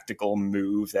huge tactical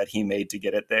move that he made to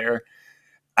get it there.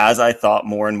 As I thought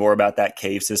more and more about that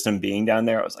cave system being down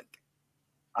there, I was like,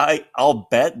 I'll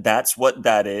bet that's what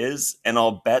that is, and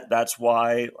I'll bet that's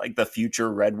why like the future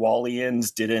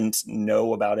Redwallians didn't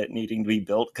know about it needing to be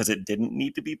built, because it didn't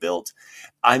need to be built.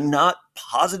 I'm not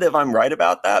positive I'm right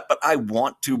about that, but I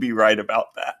want to be right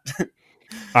about that.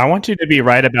 I want you to be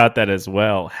right about that as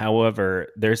well. However,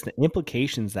 there's the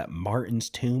implications that Martin's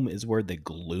tomb is where the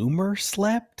Gloomer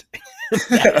slept.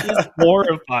 That is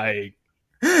horrifying.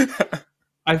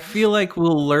 I feel like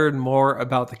we'll learn more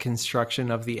about the construction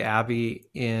of the abbey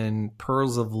in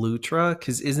Pearls of Lutra,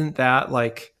 because isn't that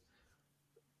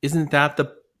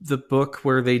the book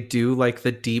where they do like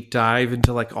the deep dive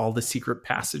into like all the secret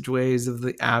passageways of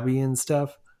the abbey and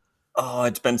stuff? Oh,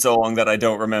 it's been so long that I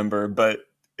don't remember, but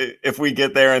if we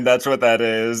get there and that's what that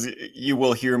is, you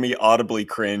will hear me audibly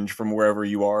cringe from wherever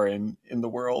you are in the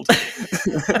world.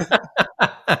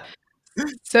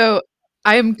 So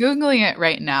I am Googling it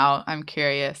right now. I'm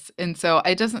curious. And so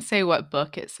it doesn't say what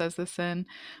book it says this in,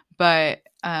 but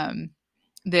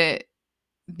the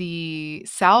the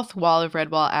south wall of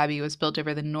Redwall Abbey was built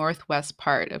over the northwest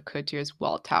part of Cotier's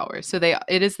wall tower. So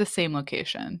it is the same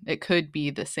location. It could be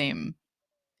the same.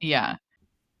 Yeah.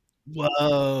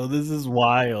 Whoa, this is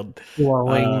wild.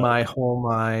 Blowing my whole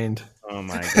mind. Oh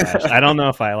my gosh. I don't know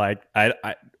if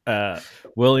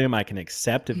William, I can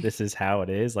accept if this is how it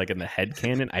is, like in the head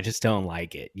canon. I just don't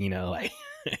like it, you know, like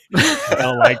I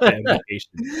don't like the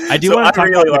implications. I do So want to talk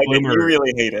really about like the Gloomer. it. You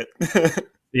really hate it.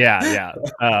 Yeah.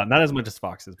 Not as much as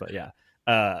Fox's, but yeah.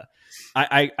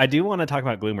 I do want to talk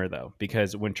about Gloomer though,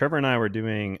 because when Trevor and I were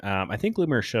doing, I think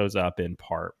Gloomer shows up in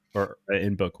part or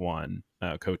in book one,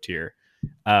 Cotier.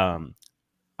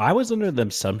 I was under the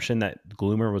assumption that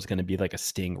Gloomer was going to be like a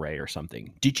stingray or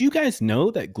something. Did you guys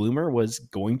know that Gloomer was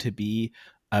going to be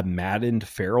a maddened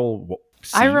feral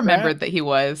sea I remembered rat? that he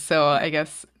was. So I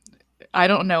guess I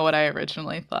don't know what I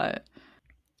originally thought.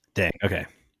 Dang. Okay.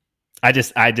 I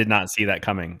did not see that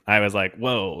coming. I was like,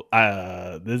 whoa,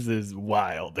 this is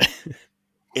wild.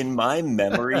 In my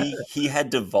memory, he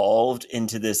had devolved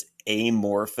into this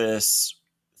amorphous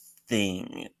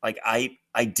thing. Like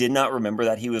I did not remember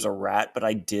that he was a rat, but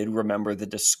I did remember the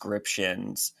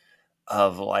descriptions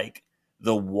of like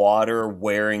the water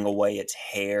wearing away its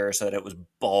hair so that it was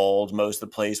bald most of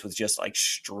the place with just like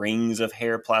strings of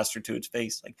hair plastered to its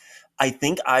face. Like I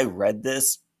think I read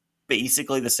this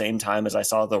basically the same time as I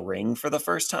saw The Ring for the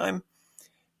first time.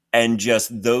 And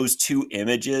just those two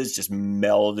images just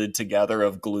melded together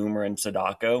of Gloomer and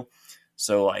Sadako.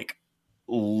 So like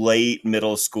late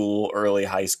middle school, early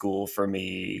high school for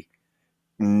me,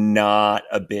 not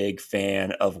a big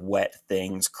fan of wet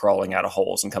things crawling out of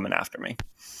holes and coming after me.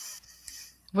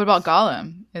 What about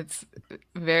Gollum? It's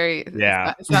very,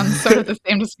 Yeah. it sounds sort of the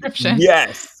same description.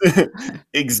 Yes,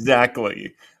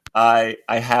 exactly. I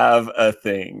have a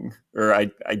thing, or I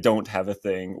don't have a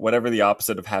thing, whatever the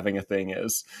opposite of having a thing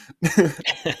is.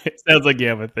 It sounds like you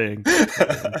have a thing.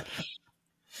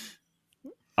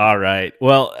 All right.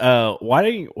 Well, what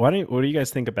do you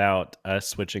guys think about us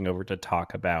switching over to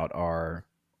talk about our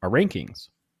rankings?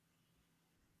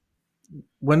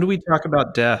 When do we talk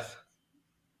about death?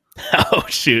 Oh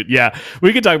shoot. Yeah.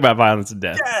 We could talk about violence and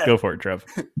death. Yeah. Go for it, Trev.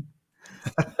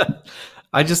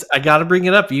 I got to bring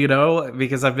it up,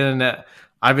 because I've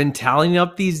been tallying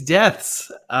up these deaths.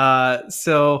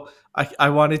 So I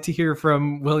wanted to hear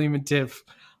from William and Tiff.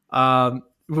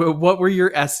 What were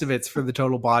your estimates for the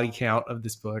total body count of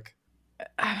this book?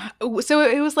 So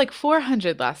it was like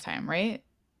 400 last time, right?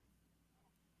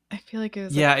 I feel like it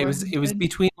was like it was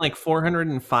between like 400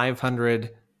 and 500,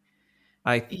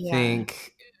 I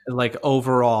think, like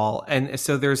overall. And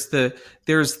so there's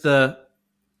the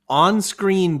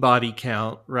on-screen body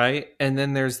count, right? And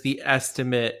then there's the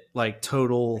estimate, like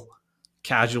total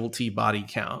casualty body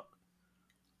count.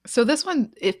 So this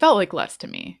one, it felt like less to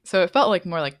me. So it felt like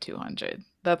more like 200.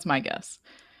 That's my guess.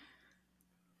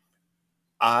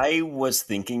 I was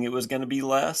thinking it was going to be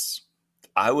less.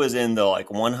 I was in the like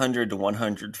 100 to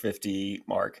 150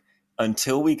 mark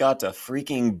until we got to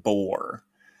freaking Boar.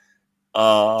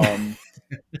 And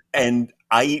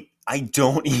I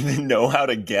don't even know how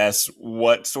to guess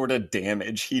what sort of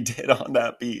damage he did on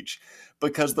that beach,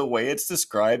 because the way it's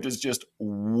described is just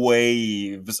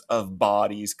waves of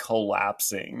bodies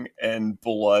collapsing and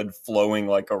blood flowing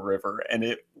like a river, and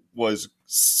it was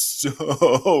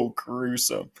so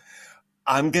gruesome.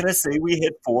 I'm gonna say we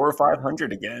hit 400 or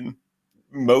 500 again,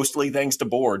 mostly thanks to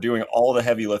Boar doing all the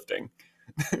heavy lifting.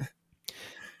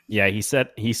 Yeah, he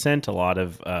sent a lot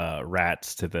of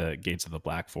rats to the gates of the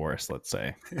Black Forest, let's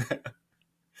say.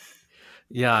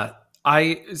 Yeah.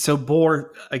 So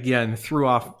Boar again threw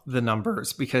off the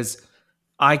numbers because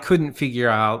I couldn't figure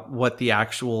out what the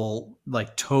actual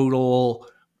like total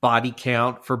body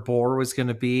count for Boar was going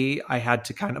to be. I had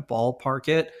to kind of ballpark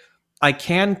it. I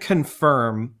can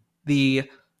confirm the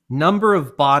number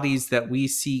of bodies that we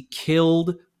see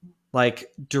killed like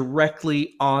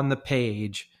directly on the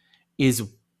page is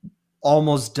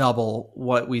almost double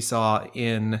what we saw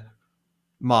in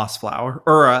Mossflower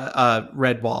or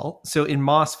Redwall. So in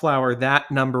Mossflower, that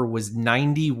number was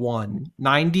 91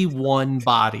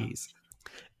 bodies.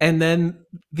 And then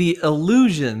the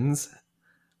illusions,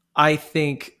 I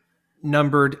think,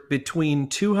 numbered between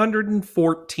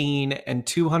 214 and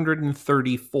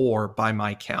 234 by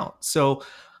my count. So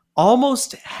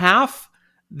almost half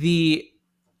the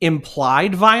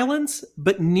implied violence,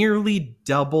 but nearly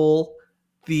double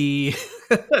the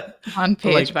On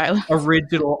page violence.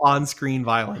 Original on-screen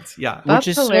violence. Yeah. That's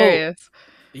Which is hilarious.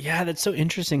 Yeah, that's so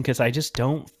interesting because I just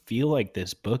don't feel like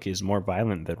this book is more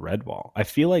violent than Redwall. I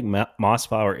feel like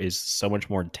Mossflower is so much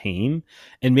more tame,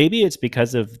 and maybe it's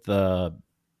because of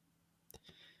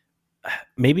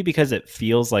maybe because it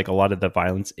feels like a lot of the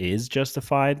violence is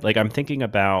justified. Like I'm thinking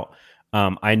about,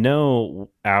 I know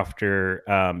after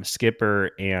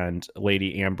Skipper and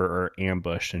Lady Amber are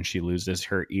ambushed and she loses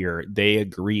her ear, they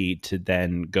agree to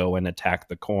then go and attack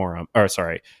the quorum, or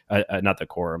sorry, not the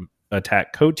quorum,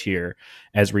 attack Cotier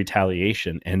as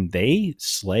retaliation, and they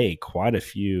slay quite a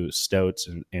few stoats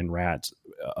and rats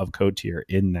of Cotier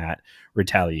in that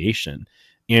retaliation.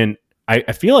 And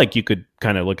I feel like you could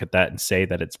kind of look at that and say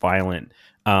that it's violent,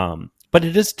 but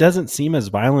it just doesn't seem as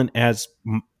violent as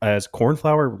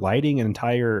Cornflower lighting an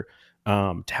entire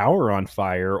tower on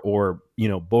fire, or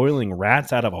boiling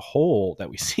rats out of a hole that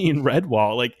we see in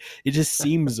Redwall. Like it just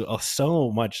seems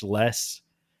so much less.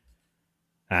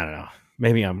 I don't know.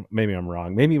 Maybe I'm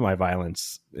wrong. Maybe my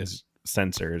violence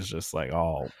sensor is just like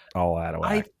all out of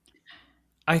whack.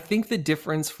 I think the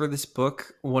difference for this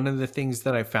book, one of the things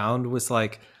that I found was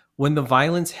like when the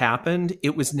violence happened,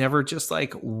 it was never just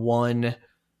like one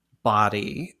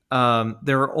body.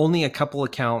 There are only a couple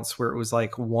accounts where it was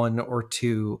like 1 or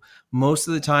 2. Most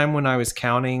of the time when I was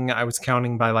counting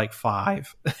by like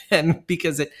 5. And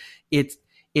because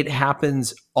it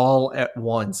happens all at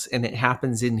once, and it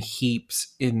happens in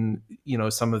heaps in,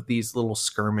 some of these little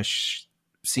skirmish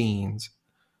scenes.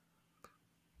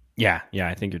 Yeah,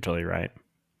 I think you're totally right.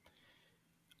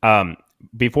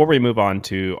 Before we move on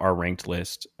to our ranked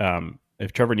list,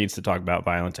 if Trevor needs to talk about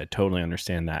violence, I totally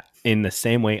understand that. In the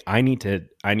same way, I need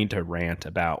to rant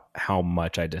about how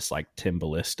much I dislike Tim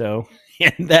Ballisto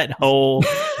and that whole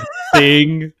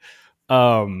thing.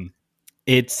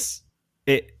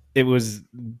 It was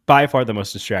by far the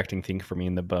most distracting thing for me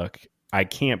in the book. I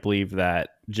can't believe that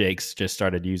Jake's just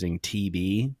started using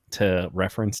TB to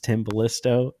reference Tim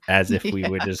Ballisto as if we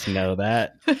would just know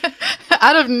that.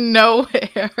 Out of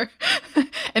nowhere.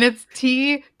 And it's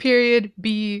T period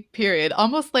B period.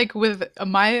 Almost like with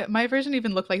my version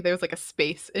even looked like there was like a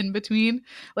space in between.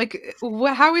 Like,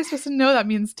 how are we supposed to know that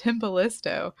means Tim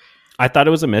Ballisto? I thought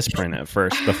it was a misprint at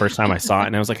first, the first time I saw it,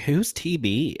 and I was like, "Who's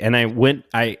TB?" And I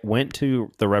went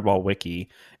to the Redwall wiki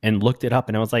and looked it up,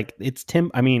 and I was like, "It's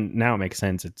Tim." I mean, now it makes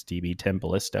sense. It's TB, Tim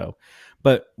Ballisto.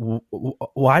 But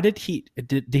why did he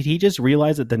just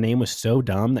realize that the name was so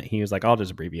dumb that he was like, "I'll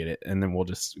just abbreviate it, and then we'll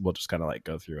just kind of like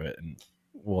go through it, and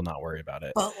we'll not worry about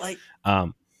it." But like,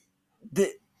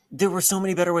 there were so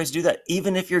many better ways to do that.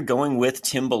 Even if you're going with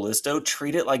Tim Ballisto,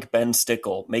 treat it like Ben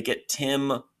Stickle. Make it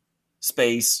Tim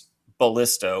space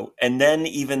Ballisto, and then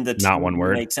even the not one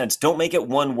word makes sense. Don't make it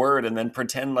one word and then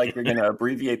pretend like you're going to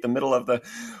abbreviate the middle of the.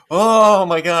 Oh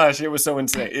my gosh, it was so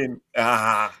insane.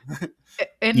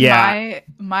 And yeah,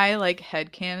 my like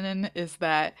headcanon is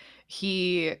that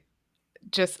he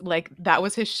just like that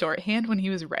was his shorthand when he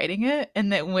was writing it,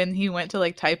 and that when he went to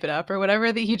like type it up or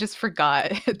whatever, that he just forgot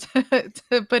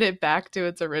to put it back to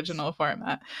its original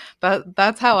format.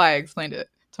 That's how I explained it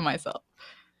to myself.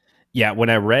 Yeah, when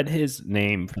I read his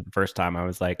name for the first time, I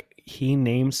was like, he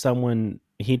named someone.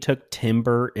 He took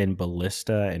Timber and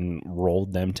Ballista and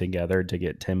rolled them together to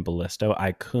get Tim Ballisto.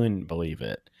 I couldn't believe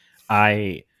it.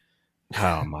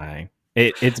 Oh my,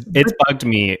 it's bugged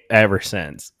me ever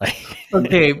since.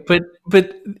 Okay, but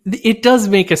it does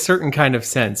make a certain kind of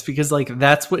sense, because like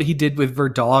that's what he did with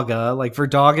Verdaga. Like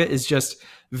Verdaga is just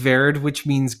Verd, which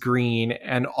means green,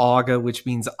 and Auga, which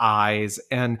means eyes,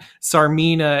 and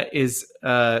Sarmina is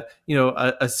a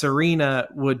Serena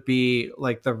would be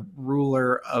like the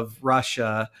ruler of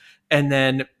Russia, and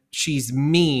then she's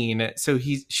mean, so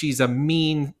she's a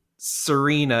mean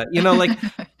Serena. Like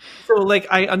so like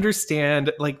I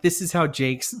understand, like this is how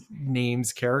Jake's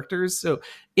names characters. So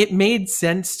it made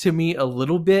sense to me a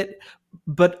little bit,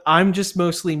 but I'm just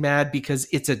mostly mad because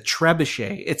it's a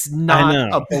trebuchet. It's not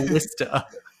a ballista.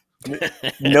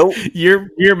 Nope.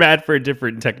 You're mad for a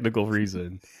different technical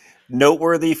reason.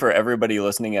 Noteworthy for everybody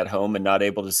listening at home and not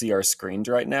able to see our screens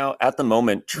right now. At the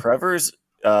moment, Trevor's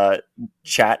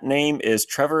chat name is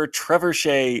Trevor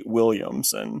Shea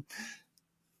Williamson.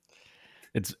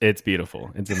 It's beautiful.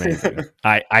 It's amazing.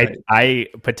 I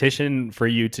petition for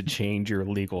you to change your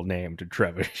legal name to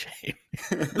Trevor Shea.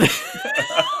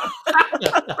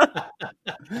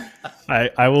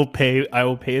 I will pay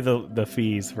the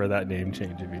fees for that name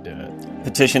change if you do it.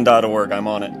 Petition.org. I'm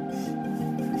on it.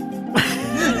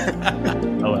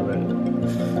 I love it.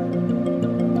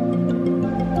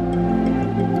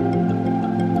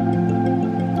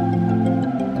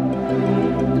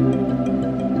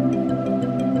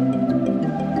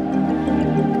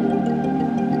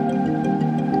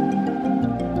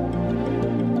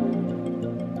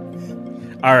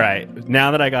 All right. Now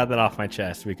that I got that off my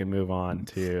chest, we can move on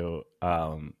to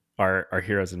our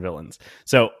heroes and villains.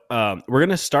 So we're going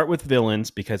to start with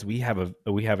villains because we have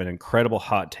an incredible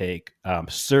hot take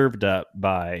served up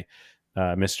by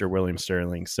Mr. William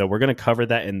Sterling. So we're going to cover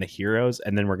that in the heroes,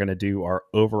 and then we're going to do our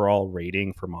overall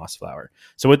rating for Mossflower.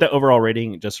 So with the overall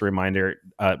rating, just a reminder,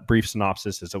 brief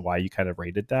synopsis as to why you kind of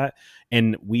rated that.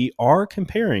 And we are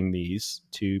comparing these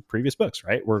to previous books,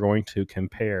 right? We're going to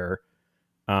compare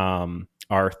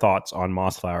our thoughts on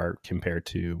Mossflower compared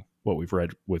to what we've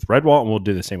read with Redwall, and we'll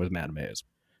do the same with Madame Maze.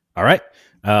 All right,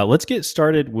 let's get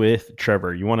started with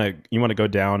Trevor. You want to go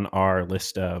down our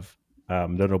list of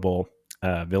notable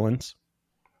villains?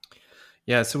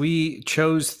 Yeah, so we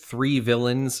chose 3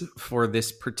 villains for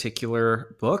this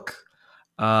particular book.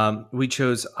 We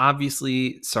chose,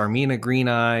 obviously, Sarmina Green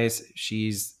Eyes.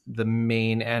 She's the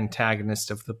main antagonist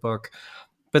of the book.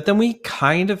 But then we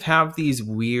kind of have these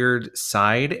weird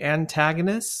side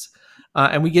antagonists,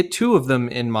 and we get 2 of them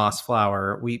in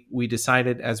Mossflower. We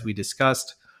decided, as we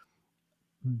discussed,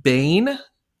 Bane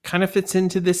kind of fits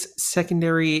into this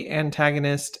secondary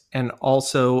antagonist, and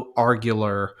also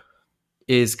Argular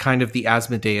is kind of the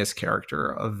Asmodeus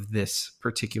character of this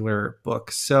particular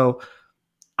book. So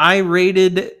I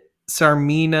rated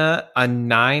Sarmina a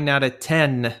 9 out of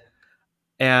 10,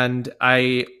 and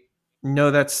I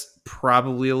know that's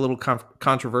probably a little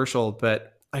controversial,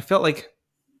 but I felt like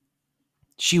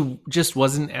she just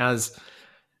wasn't as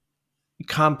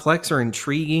complex or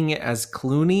intriguing as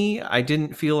Clooney. I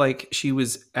didn't feel like she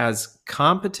was as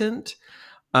competent.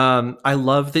 I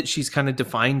love that she's kind of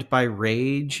defined by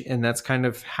rage, and that's kind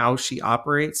of how she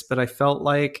operates. But I felt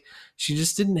like she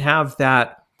just didn't have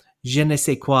that je ne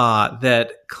sais quoi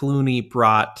that Clooney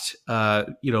brought,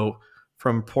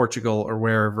 from Portugal or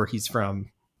wherever he's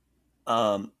from.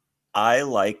 I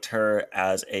liked her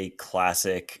as a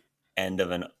classic end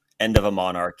of a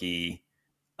monarchy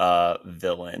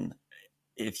villain.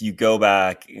 If you go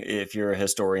back, if you're a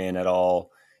historian at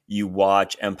all, you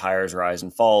watch empires rise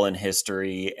and fall in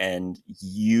history, and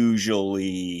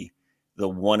usually the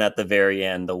one at the very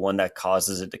end, the one that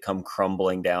causes it to come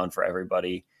crumbling down for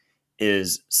everybody,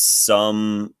 is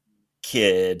some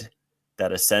kid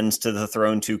that ascends to the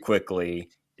throne too quickly,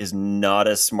 is not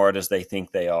as smart as they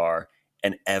think they are,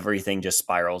 and everything just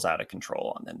spirals out of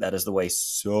control on them. That is the way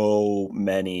so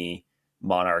many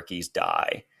monarchies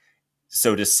die.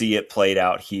 So to see it played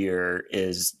out here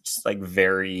is just like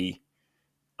very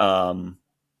honest.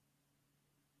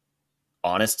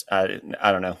 I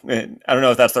don't know. I don't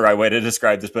know if that's the right way to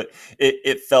describe this, but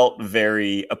it felt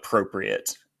very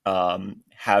appropriate.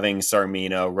 Having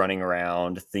Sarmina running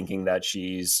around thinking that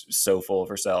she's so full of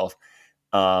herself,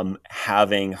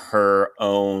 having her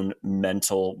own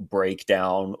mental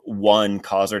breakdown, one,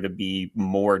 cause her to be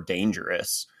more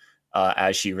dangerous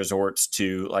as she resorts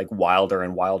to like wilder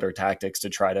and wilder tactics to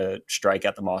try to strike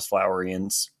at the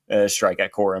Mossflowerians, strike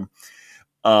at Coram.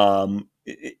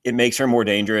 It makes her more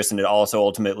dangerous, and it also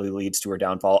ultimately leads to her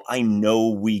downfall. I know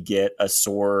we get a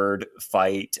sword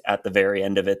fight at the very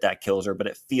end of it that kills her, but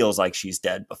it feels like she's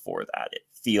dead before that. It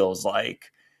feels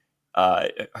like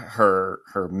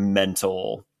her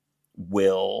mental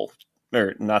will,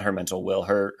 or not her mental will,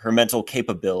 her mental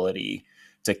capability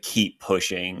to keep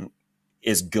pushing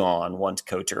is gone once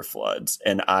Kotir floods.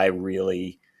 And I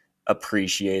really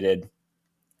appreciated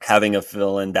having a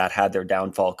villain that had their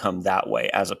downfall come that way,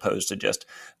 as opposed to just,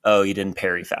 oh, you didn't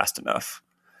parry fast enough.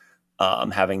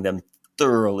 Having them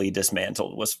thoroughly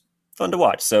dismantled was fun to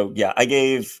watch. So yeah, I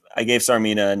gave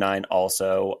Sarmina a 9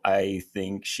 also. I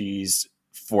think she's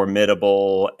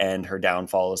formidable, and her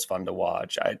downfall is fun to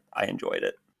watch. I enjoyed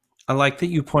it. I like that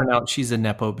you point out she's a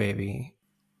Nepo baby.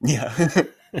 Yeah.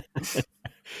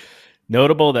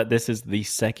 Notable that this is the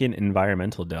second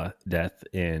environmental death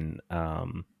in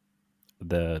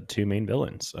the two main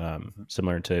villains,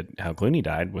 similar to how Clooney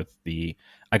died with the,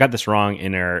 I got this wrong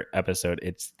in our episode,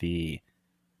 it's the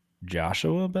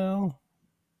Joseph Bell.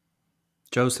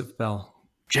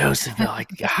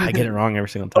 I get it wrong every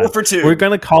single time. 0 for 2. We're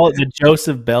going to call it the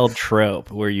Joseph Bell trope,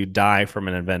 where you die from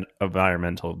an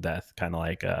environmental death, kind of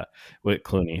like with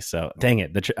Clooney. So dang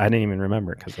it, I didn't even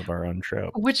remember because of our own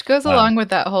trope. Which goes along with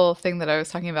that whole thing that I was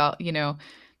talking about.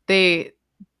 They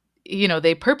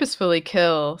they purposefully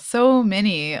kill so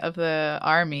many of the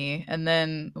army, and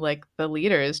then like the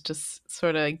leaders just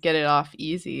sort of get it off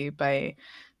easy by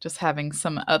just having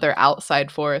some other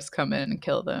outside force come in and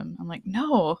kill them. I'm like,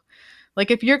 no.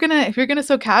 Like if you're gonna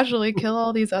so casually kill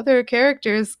all these other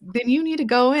characters, then you need to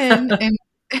go in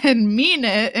and mean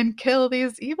it and kill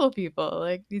these evil people,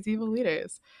 like these evil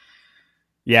leaders.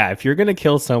 Yeah, if you're gonna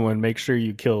kill someone, make sure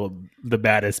you kill the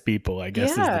baddest people, I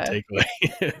guess, is the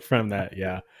takeaway from that.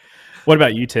 Yeah. What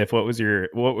about you, Tiff? What was your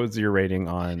rating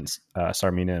on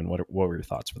Sarmina, and what were your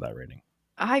thoughts for that rating?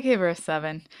 I gave her a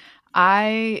 7.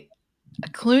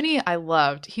 Clooney, I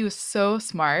loved. He was so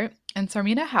smart, and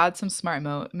Sarmina had some smart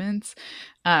moments.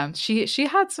 She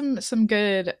had some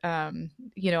good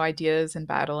ideas in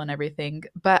battle and everything,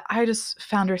 but I just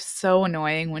found her so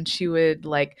annoying when she'd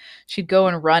go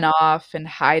and run off and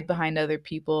hide behind other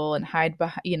people and hide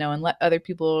behind and let other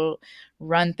people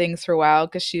run things for a while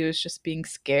because she was just being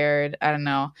scared. I don't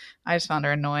know. I just found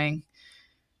her annoying.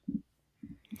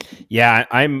 Yeah,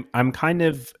 I'm kind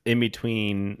of in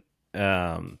between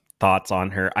thoughts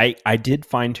on her. I did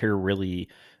find her really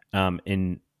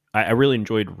I really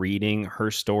enjoyed reading her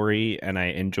story, and I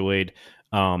enjoyed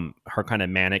her kind of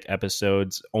manic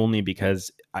episodes, only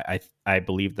because I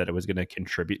believe that it was going to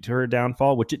contribute to her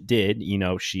downfall, which it did.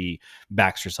 She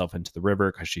backs herself into the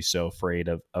river because she's so afraid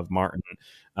of Martin,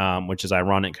 which is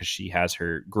ironic because she has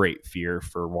her great fear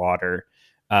for water.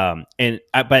 But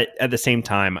at the same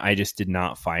time, I just did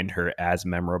not find her as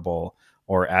memorable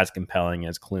or as compelling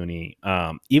as Clooney.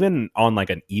 Even on like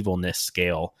an evilness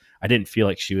scale, I didn't feel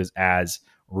like she was as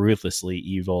ruthlessly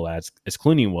evil as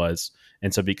Clooney was,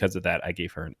 and so because of that, I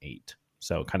gave her an 8.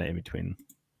 So kind of in between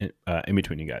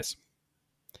you guys.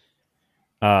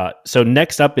 So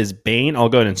next up is Bane. I'll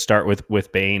go ahead and start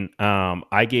with Bane.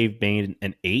 I gave Bane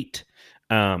an 8.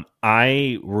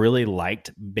 I really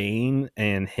liked Bane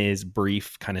and his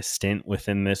brief kind of stint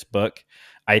within this book.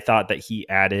 I thought that he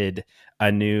added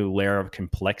a new layer of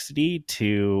complexity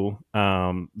to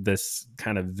this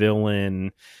kind of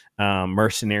villain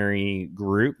mercenary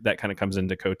group that kind of comes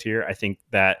into Cotir. I think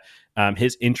that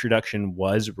his introduction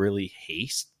was really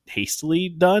hastily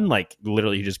done. Like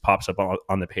literally, he just pops up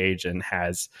on the page and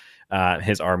has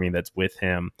his army that's with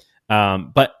him.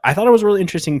 But I thought it was a really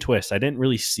interesting twist. I didn't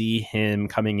really see him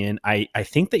coming in. I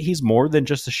think that he's more than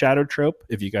just a shadow trope.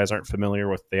 If you guys aren't familiar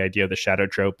with the idea of the shadow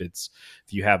trope, it's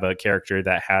if you have a character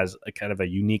that has a kind of a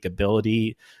unique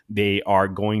ability, they are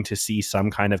going to see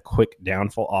some kind of quick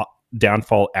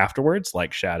downfall afterwards,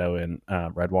 like Shadow and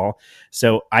Redwall.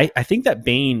 So I think that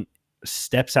Bane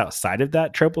steps outside of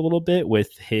that trope a little bit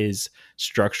with his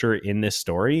structure in this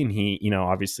story, and he,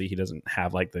 obviously he doesn't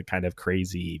have like the kind of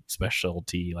crazy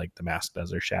specialty like the Mask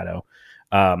does or Shadow.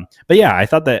 But yeah, I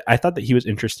thought that he was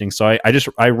interesting, so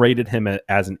I rated him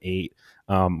as an 8,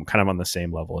 kind of on the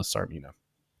same level as Sarmina.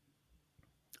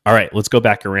 All right, let's go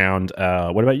back around.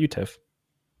 What about you, Tiff?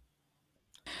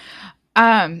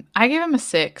 I gave him a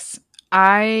 6.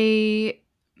 I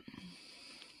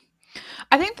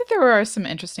I think that there are some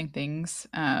interesting things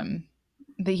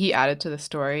that he added to the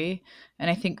story, and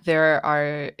I think there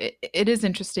are. It is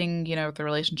interesting, the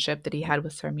relationship that he had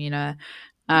with Sarmina.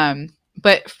 Um,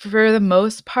 but for the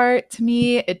most part, to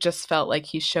me, it just felt like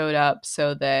he showed up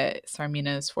so that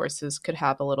Sarmina's forces could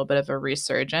have a little bit of a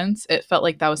resurgence. It felt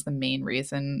like that was the main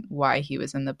reason why he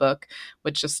was in the book,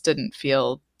 which just didn't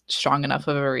feel strong enough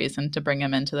of a reason to bring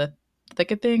him into the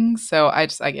thick of things. So I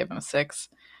gave him a 6.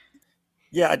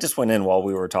 Yeah, I just went in while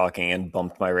we were talking and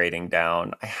bumped my rating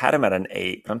down. I had him at an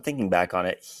 8, but I'm thinking back on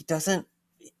it.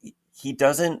 He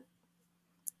doesn't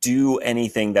do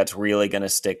anything that's really going to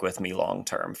stick with me long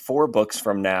term. 4 books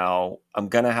from now, I'm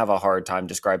going to have a hard time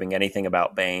describing anything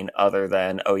about Bane other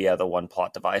than, oh yeah, the one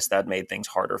plot device that made things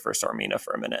harder for Sarmina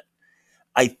for a minute.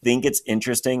 I think it's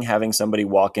interesting having somebody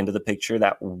walk into the picture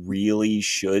that really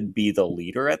should be the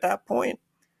leader at that point.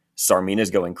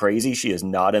 Sarmina's going crazy. She is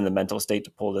not in the mental state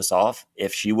to pull this off.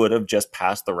 If she would have just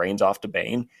passed the reins off to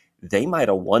Bane, they might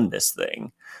have won this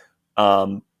thing.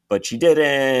 But she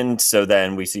didn't. So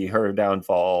then we see her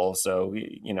downfall. So,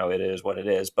 it is what it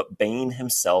is. But Bane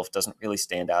himself doesn't really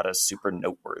stand out as super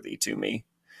noteworthy to me.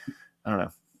 I don't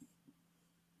know.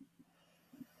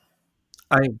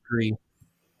 I agree.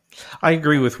 I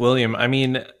agree with William. I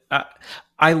mean,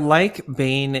 I like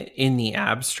Bane in the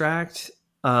abstract,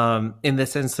 in the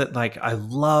sense that, like, I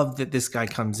love that this guy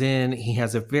comes in. He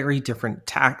has a very different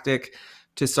tactic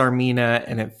to Sarmina,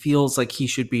 and it feels like he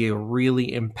should be really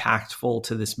impactful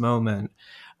to this moment.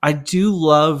 I do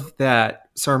love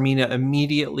that Sarmina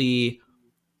immediately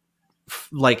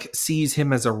like sees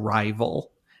him as a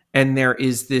rival, and there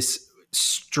is this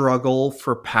struggle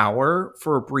for power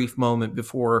for a brief moment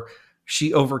before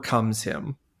she overcomes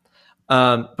him.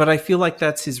 But I feel like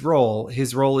that's his role.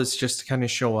 His role is just to kind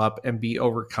of show up and be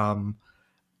overcome.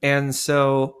 And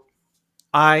so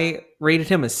I rated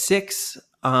him a 6.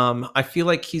 I feel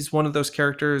like he's one of those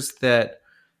characters that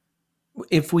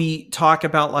if we talk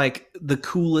about like the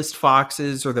coolest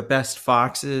foxes or the best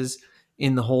foxes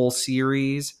in the whole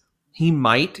series, he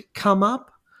might come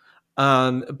up.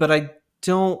 But I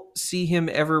don't see him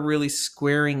ever really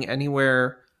squaring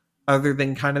anywhere other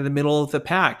than kind of the middle of the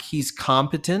pack. He's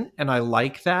competent, and I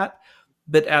like that.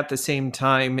 But at the same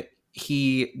time,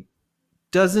 he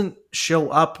doesn't show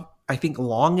up, I think,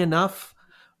 long enough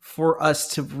for us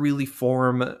to really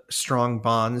form strong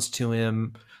bonds to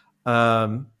him.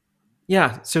 Um,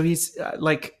 yeah, so he's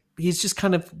just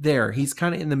kind of there. He's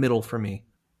kind of in the middle for me.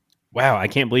 Wow, I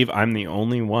can't believe I'm the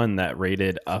only one that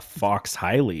rated a fox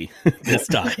highly this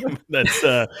time. That's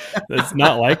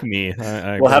not like me.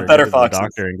 I We'll have better better get to the foxes.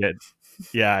 doctor and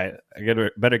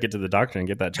get better get to the doctor and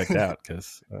get that checked out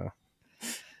because.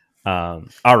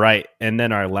 All right, and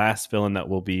then our last villain that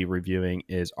we'll be reviewing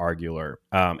is Argular.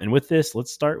 And with this,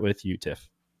 let's start with you, Tiff.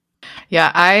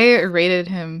 Yeah, I rated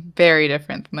him very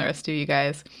different than the rest of you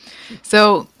guys.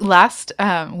 So last,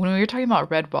 when we were talking about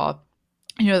Redwall,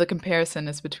 the comparison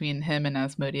is between him and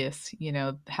Asmodeus,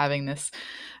 having this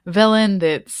villain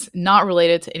that's not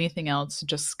related to anything else,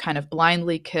 just kind of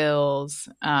blindly kills.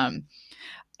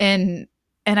 And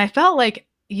I felt like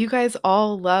you guys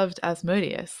all loved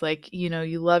Asmodeus. Like,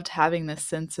 you loved having this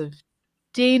sense of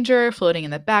danger floating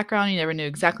in the background. You never knew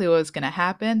exactly what was going to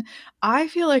happen. I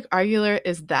feel like Argular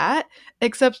is that,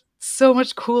 except so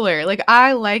much cooler. Like,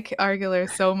 I like Argular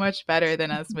so much better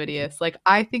than Asmodeus. Like,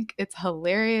 I think it's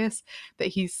hilarious that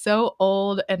he's so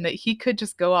old and that he could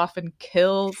just go off and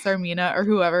kill Sarmina or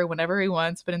whoever whenever he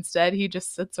wants, but instead he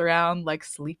just sits around like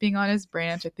sleeping on his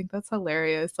branch. I think that's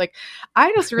hilarious. Like,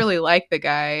 I just really like the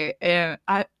guy, and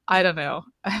I don't know.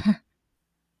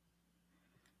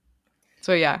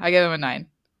 So yeah, I give him a 9.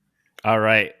 All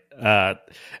right.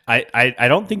 I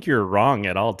don't think you're wrong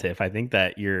at all, Tiff. I think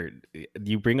that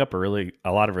you bring up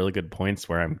a lot of really good points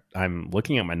where I'm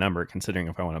looking at my number, considering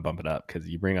if I want to bump it up, because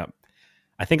you bring up,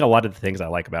 I think a lot of the things I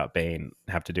like about Bane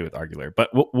have to do with Argular, but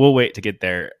we'll wait to get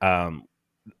there.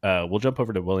 We'll jump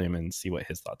over to William and see what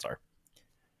his thoughts are.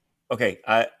 Okay,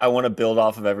 I want to build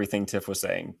off of everything Tiff was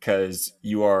saying because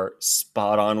you are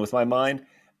spot on with my mind.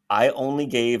 I only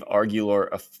gave Argular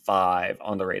a 5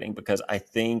 on the rating because I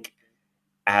think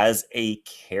as a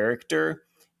character,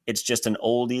 it's just an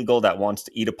old eagle that wants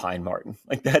to eat a pine marten.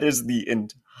 Like, that is the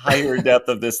entire depth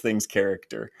of this thing's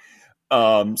character.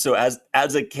 So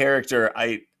as a character,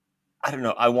 I don't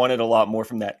know, I wanted a lot more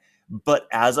from that. But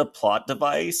as a plot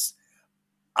device,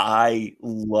 I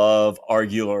love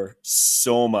Argular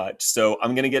so much. So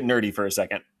I'm gonna get nerdy for a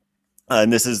second.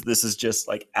 And this is just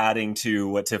like adding to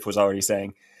what Tiff was already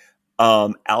saying.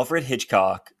 Alfred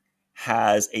Hitchcock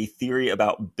has a theory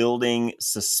about building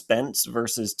suspense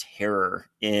versus terror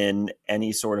in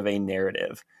any sort of a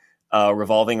narrative,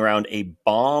 revolving around a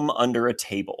bomb under a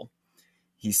table.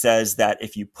 He says that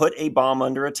if you put a bomb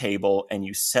under a table and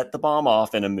you set the bomb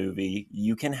off in a movie,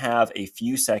 you can have a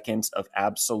few seconds of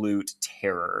absolute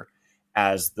terror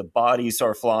as bodies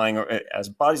are flying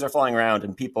around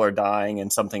and people are dying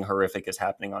and something horrific is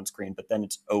happening on screen, but then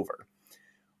it's over.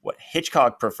 What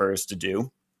Hitchcock prefers to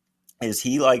do is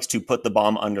he likes to put the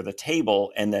bomb under the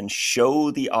table and then show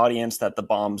the audience that the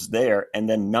bomb's there and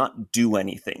then not do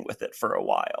anything with it for a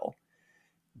while.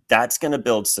 That's going to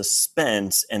build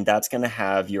suspense, and that's going to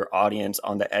have your audience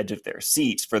on the edge of their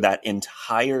seats for that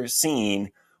entire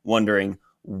scene, wondering,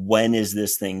 when is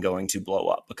this thing going to blow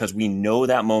up? Because we know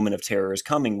that moment of terror is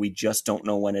coming. We just don't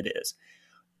know when it is.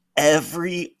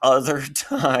 Every other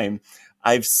time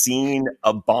I've seen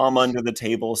a bomb under the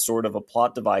table, sort of a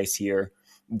plot device here,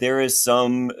 there is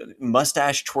some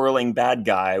mustache twirling bad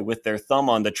guy with their thumb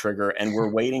on the trigger, and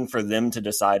we're waiting for them to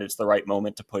decide it's the right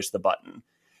moment to push the button.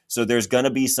 So there's going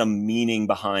to be some meaning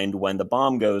behind when the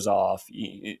bomb goes off,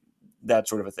 that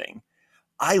sort of a thing.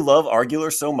 I love Argular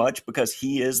so much because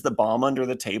he is the bomb under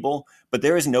the table, but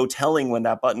there is no telling when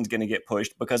that button's going to get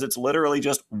pushed because it's literally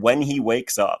just when he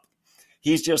wakes up.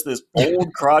 He's just this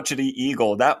old crotchety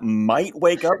eagle that might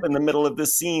wake up in the middle of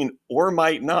this scene or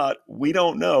might not. We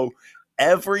don't know.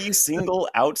 Every single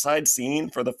outside scene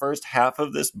for the first half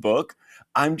of this book,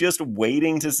 I'm just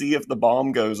waiting to see if the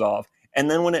bomb goes off. And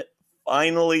then when it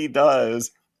finally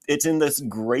does, it's in this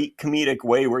great comedic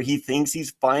way where he thinks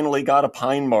he's finally got a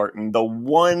pine marten, the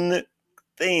one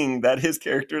thing that his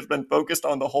character has been focused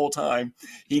on the whole time.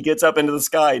 He gets up into the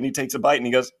sky and he takes a bite and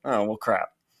he goes, oh, well, crap.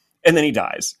 And then he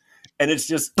dies. And it's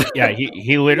just... Yeah,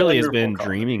 he literally has been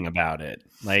dreaming about it.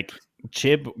 Like,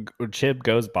 Chib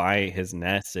goes by his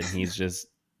nest and he's just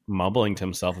mumbling to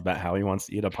himself about how he wants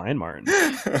to eat a pine marten.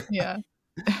 Yeah.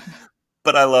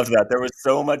 But I loved that. There was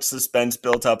so much suspense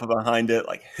built up behind it.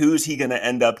 Like, who's he going to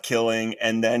end up killing?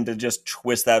 And then to just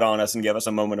twist that on us and give us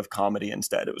a moment of comedy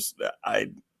instead. It was,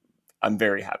 I'm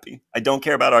very happy. I don't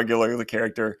care about Argular, the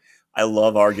character. I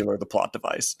love Argular, the plot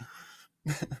device.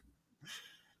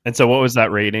 And so what was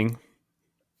that rating?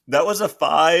 That was a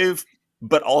 5,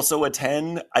 but also a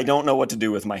 10. I don't know what to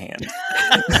do with my hand.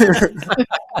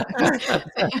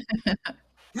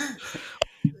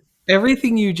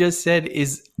 Everything you just said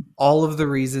is all of the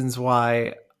reasons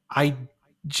why I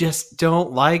just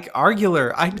don't like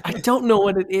Argular. I don't know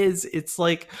what it is. It's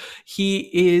like he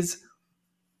is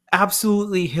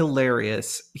absolutely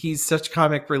hilarious. He's such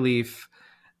comic relief.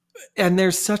 And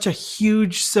there's such a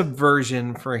huge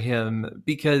subversion for him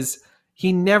because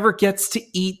he never gets to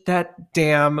eat that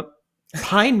damn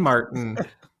pine marten.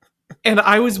 And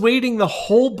I was waiting the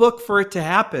whole book for it to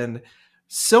happen.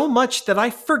 So much that I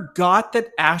forgot that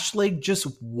Ashleg just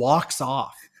walks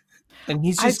off, and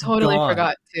he's just I totally gone.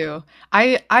 forgot too.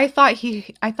 I thought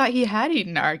he had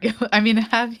eaten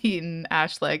had eaten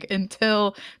Ashleg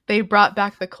until they brought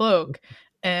back the cloak,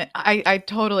 and I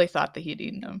totally thought that he'd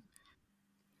eaten him.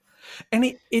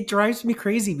 And it drives me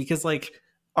crazy because like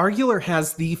Argular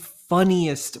has the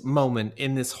funniest moment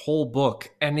in this whole book,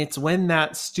 and it's when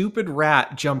that stupid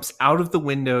rat jumps out of the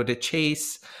window to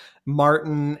chase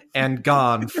Martin and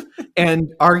Gonf,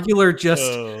 and Argular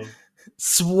just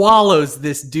swallows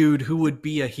this dude who would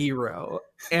be a hero.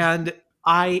 And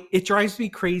it drives me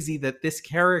crazy that this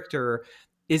character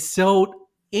is so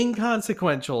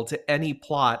inconsequential to any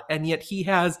plot, and yet he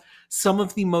has some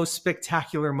of the most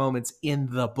spectacular moments in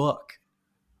the book.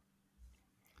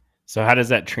 So how does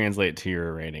that translate to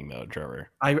your rating, though,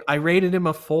 Trevor? I rated him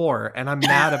a 4, and I'm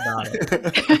mad about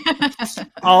it.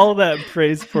 All that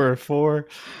praise for a 4.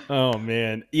 Oh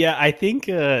man, yeah. I think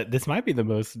this might be the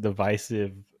most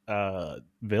divisive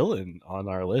villain on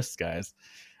our list, guys.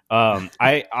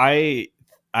 I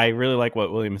really like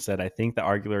what William said. I think the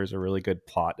Argular is a really good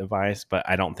plot device, but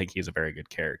I don't think he's a very good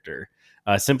character.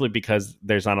 Simply because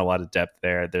there's not a lot of depth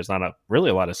there. There's not really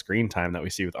a lot of screen time that we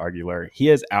see with Argular. He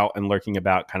is out and lurking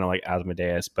about, kind of like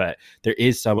Asmodeus, but there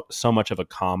is so much of a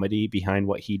comedy behind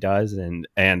what he does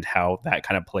and how that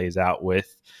kind of plays out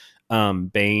with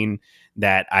Bane,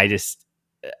 that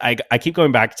I keep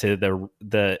going back to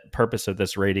the purpose of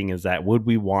this rating is that would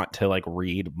we want to like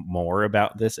read more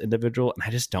about this individual? And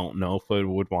I just don't know if we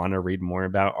would want to read more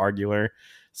about Argular.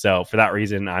 So for that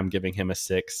reason, I'm giving him a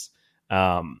 6.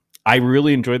 I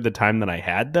really enjoyed the time that I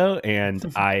had, though, and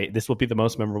this will be the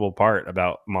most memorable part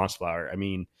about Mossflower. I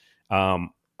mean,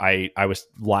 I was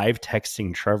live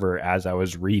texting Trevor as I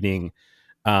was reading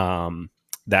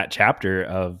that chapter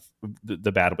of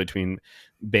the battle between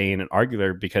Bane and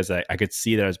Argular, because I could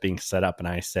see that I was being set up, and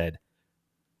I said,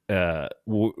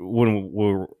 when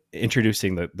we're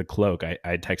introducing the cloak,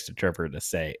 I texted Trevor to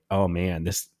say, "Oh man,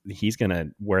 he's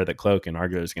gonna wear the cloak, and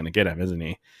Argular's gonna get him, isn't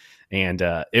he?" And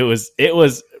it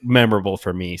was memorable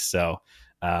for me. So,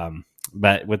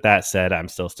 but with that said, I'm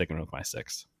still sticking with my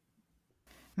 6.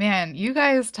 Man, you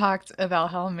guys talked about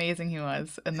how amazing he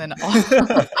was, and then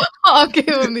I'll give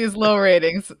him these low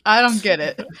ratings. I don't get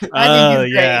it. I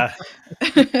think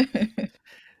he's great.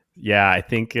 Yeah, I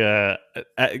think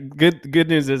good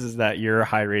news is that your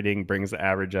high rating brings the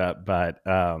average up, but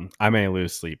I may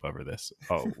lose sleep over this.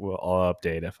 I'll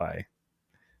update if I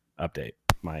update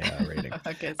my rating.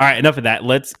 Okay, all right, enough of that.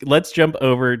 Let's jump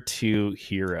over to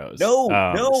heroes.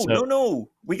 No.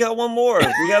 We got one more.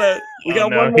 We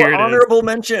got one more honorable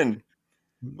mention.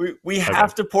 We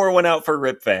have to pour one out for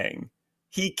Ripfang.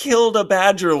 He killed a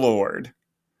Badger Lord.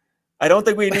 I don't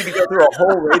think we need to go through a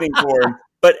whole rating for him,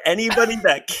 but anybody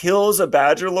that kills a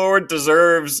Badger Lord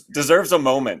deserves a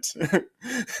moment.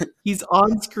 He's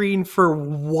on screen for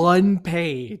one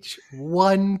page.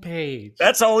 One page.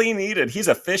 That's all he needed. He's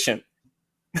efficient.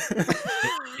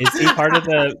 Is he part of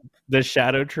the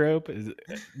shadow trope?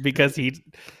 Because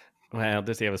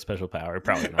does he have a special power?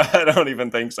 Probably not. I don't even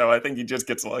think so. I think he just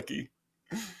gets lucky.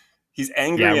 He's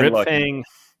angry and Ripfang,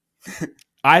 lucky.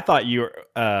 I thought you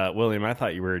were William. I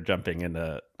thought you were jumping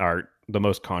into the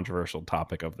most controversial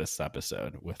topic of this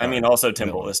episode. Also Tim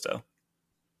Ballisto.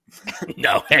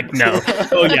 No, heck no.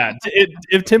 Oh yeah,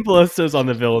 if Tim Ballisto's on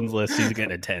the villains list, he's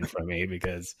getting a 10 from me,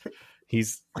 because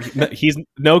he's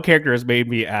no character has made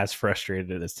me as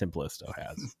frustrated as Tim Ballisto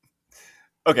has.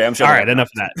 Okay, I'm sure. All right, enough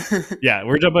of that. Yeah,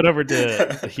 we're jumping over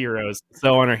to the heroes.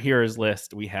 So on our heroes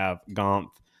list, we have Gomph,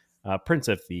 Prince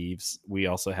of Thieves. We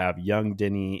also have Young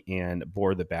Denny and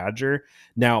Boar the Badger.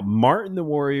 Now, Martin the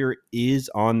Warrior is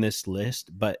on this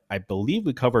list, but I believe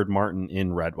we covered Martin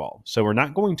in Redwall. So we're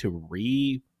not going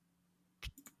to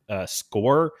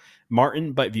score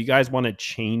Martin, but if you guys want to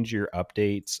change your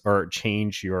updates or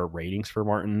change your ratings for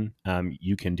Martin,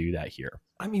 you can do that here.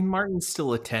 I mean, Martin's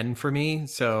still a 10 for me,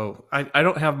 so I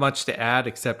don't have much to add,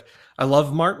 except I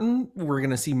love Martin. We're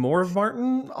going to see more of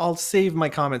Martin. I'll save my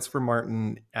comments for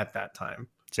Martin at that time.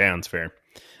 Sounds fair.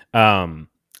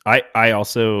 I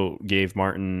also gave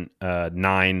Martin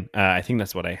 9. I think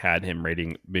that's what I had him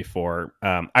rating before.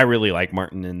 I really like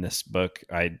Martin in this book.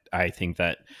 I think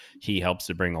that he helps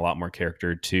to bring a lot more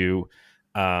character to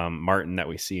Martin that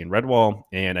we see in Redwall,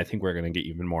 and I think we're going to get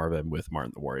even more of him with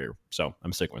Martin the Warrior. So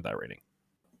I'm sticking with that rating.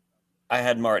 I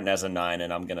had Martin as a 9,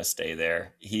 and I'm going to stay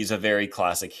there. He's a very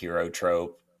classic hero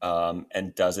trope,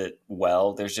 and does it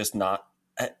well. There's just not,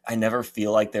 I never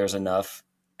feel like there's enough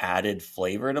added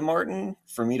flavor to Martin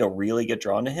for me to really get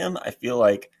drawn to him. I feel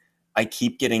like I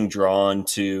keep getting drawn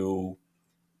to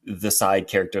the side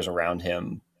characters around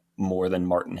him more than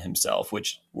Martin himself,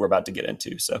 which we're about to get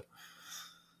into. So,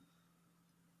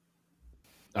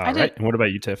 all right. And what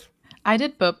about you, Tiff? I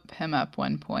did bump him up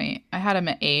 1 point. I had him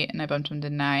at 8 and I bumped him to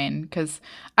 9 because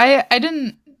I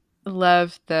didn't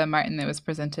love the Martin that was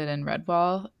presented in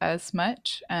Redwall as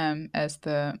much as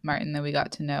the Martin that we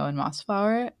got to know in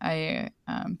Mossflower. I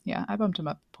bumped him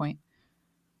up a point.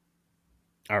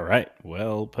 All right,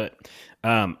 well put.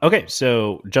 Okay,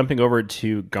 so jumping over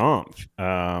to Gomph.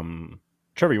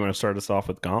 Trevor, you want to start us off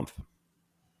with Gomph?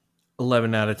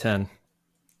 11 out of 10.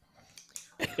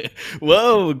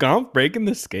 Whoa, Gomp breaking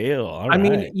the scale. All I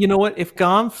mean, right. you know what? If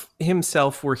Gomf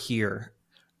himself were here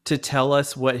to tell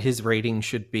us what his rating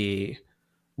should be,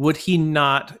 would he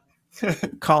not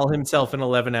call himself an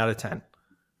 11 out of 10?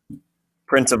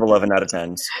 Prince of 11 out of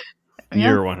 10s. Yeah,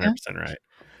 You're 100% right.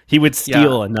 He would Yeah,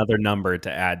 steal another number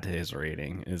to add to his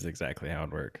rating, is exactly how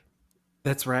it works.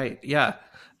 that's right. Yeah.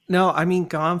 No, I mean,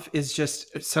 Gomf is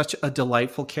just such a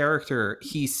delightful character.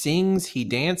 He sings, he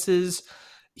dances,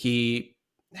 he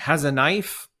has a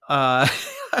knife. I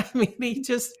mean,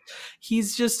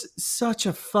 he's just such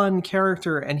a fun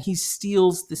character, and he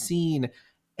steals the scene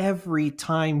every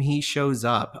time he shows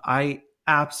up. I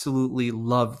absolutely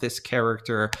love this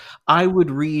character. I would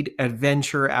read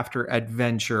adventure after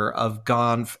adventure of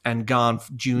Gonf and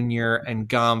Gonf Jr. and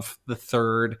Gonf the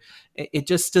Third. It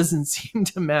just doesn't seem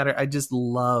to matter. I just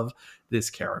love this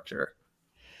character.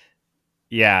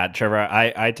 Yeah, Trevor,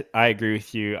 I agree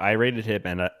with you. I rated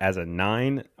him as a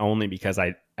 9 only because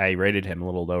I rated him a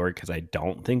little lower because I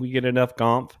don't think we get enough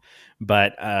Gomp.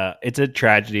 But it's a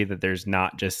tragedy that there's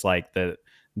not just like the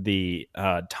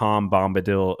Tom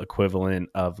Bombadil equivalent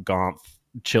of Gomp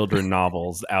children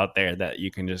novels out there that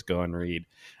you can just go and read.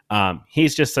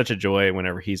 He's just such a joy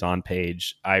whenever he's on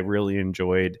page. I really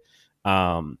enjoyed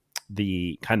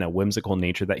the kind of whimsical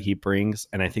nature that he brings,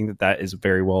 and I think that is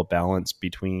very well balanced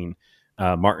between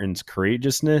Martin's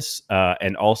courageousness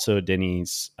and also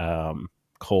Denny's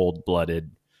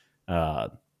cold-blooded. I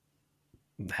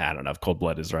don't know if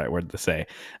cold-blood is the right word to say.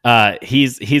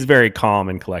 He's very calm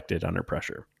and collected under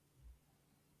pressure.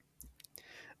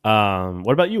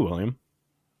 What about you, William?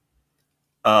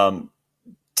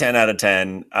 10 out of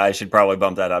 10. I should probably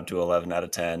bump that up to 11 out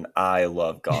of 10. I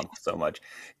love Gonf so much.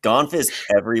 Gonf is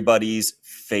everybody's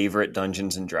favorite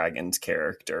Dungeons and Dragons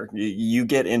character. You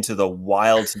get into the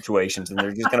wild situations and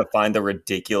they're just going to find the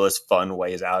ridiculous fun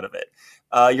ways out of it.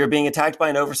 You're being attacked by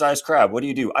an oversized crab. What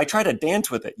do? I try to dance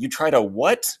with it. You try to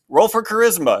what? Roll for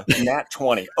charisma. Nat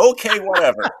 20. Okay,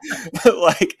 whatever.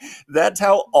 Like, that's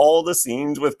how all the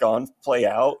scenes with Gonf play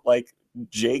out. Like,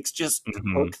 Jake's just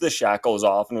took the shackles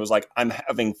off and was like, I'm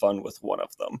having fun with one of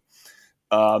them.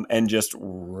 And just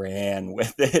ran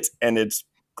with it. And it's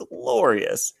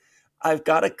glorious. I've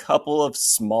got a couple of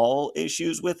small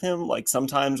issues with him. Like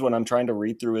sometimes when I'm trying to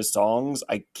read through his songs,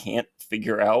 I can't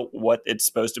figure out what it's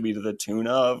supposed to be to the tune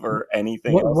of or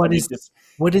anything else.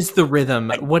 What is the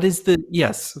rhythm? What is the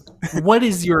yes? What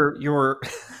is your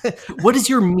what is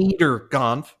your meter,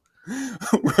 Gonf?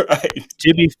 Right.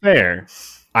 To be fair,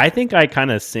 I think I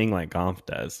kind of sing like Gomp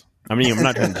does. I mean, I'm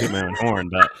not trying to toot my own horn,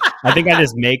 but I think I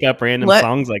just make up random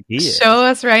songs like he is. Show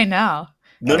us right now.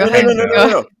 No.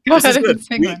 This is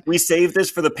good. We save this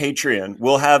for the Patreon.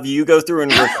 We'll have you go through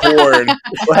and record.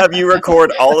 We'll have you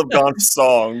record all of Gonf's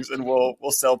songs, and we'll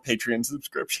sell Patreon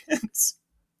subscriptions.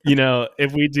 You know,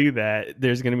 if we do that,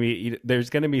 there's gonna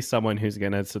be someone who's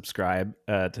gonna subscribe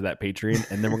to that Patreon,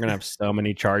 and then we're gonna have so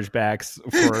many chargebacks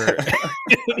for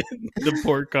the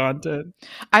poor content.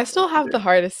 I still have the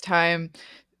hardest time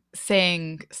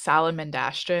saying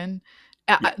Salamandastron.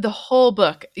 The whole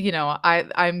book,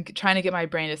 I'm trying to get my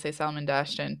brain to say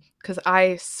Salamandastron because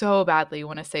I so badly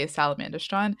want to say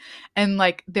Salamandastron. And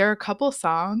like, there are a couple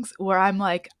songs where I'm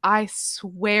like, I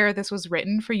swear this was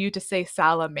written for you to say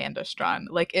Salamandastron.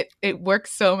 Like, it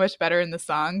works so much better in the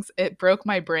songs. It broke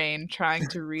my brain trying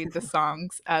to read the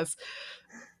songs as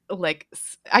like,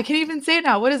 I can't even say it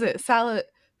now. What is it?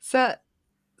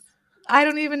 I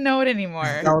don't even know it anymore.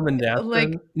 Salamandastron.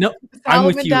 Like, no, I'm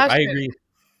with you. I agree.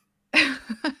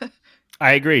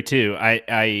 I agree too.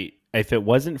 I if it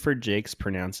wasn't for Jake's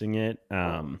pronouncing it,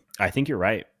 I think you're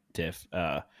right, Tiff.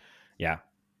 Yeah,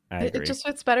 I agree. It just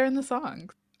fits better in the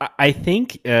songs. I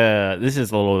think this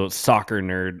is a little soccer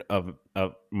nerd of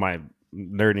my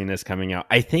nerdiness coming out.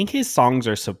 I think his songs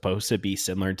are supposed to be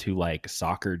similar to like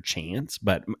soccer chants,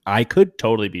 but I could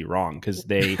totally be wrong because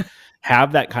they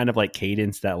have that kind of like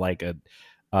cadence that like a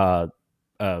chant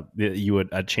that you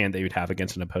would have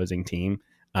against an opposing team.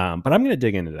 But I'm going to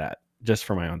dig into that just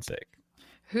for my own sake.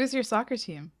 Who's your soccer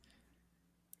team?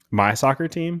 My soccer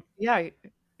team? Yeah. Who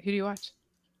do you watch?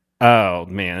 Oh,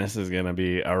 man, this is going to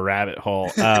be a rabbit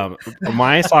hole.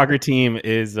 My soccer team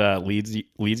is Leeds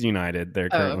United. They're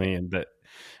currently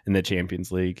in the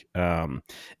Champions League. And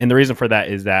the reason for that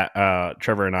is that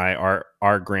Trevor and I,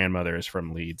 our grandmother is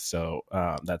from Leeds. So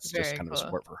that's Very just kind cool. of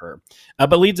support for her.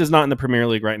 But Leeds is not in the Premier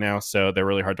League right now. So they're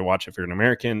really hard to watch if you're an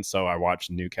American. So I watch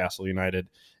Newcastle United.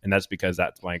 And that's because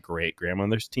that's my great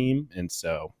grandmother's team. And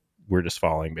so we're just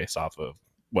following based off of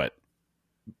what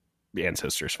the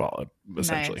ancestors followed,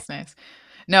 essentially. Nice.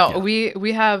 No, yeah.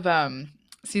 we have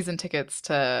season tickets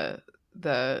to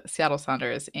the Seattle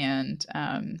Sounders, and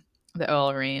the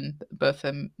OL Reign, both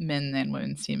the men and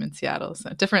women's team in Seattle.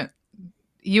 So different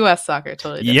U.S. soccer,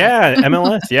 totally different. Yeah,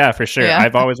 MLS. Yeah, for sure. Yeah.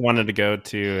 I've always wanted to go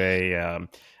to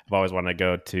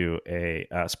a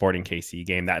Sporting KC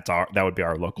game. That would be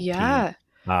our local team. Yeah.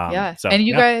 Yeah. So And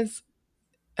you yeah, guys,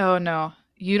 oh no,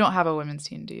 you don't have a women's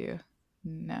team, do you?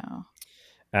 No.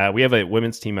 we have a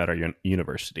women's team at our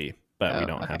university, but we Oh,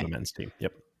 don't have a okay. men's team.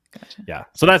 Yep. Gotcha. Yeah.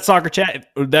 So that's soccer chat.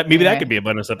 That could Anyway, be a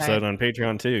bonus episode right. on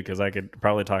Patreon too, because I could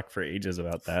probably talk for ages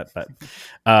about that. But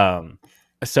I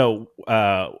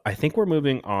think we're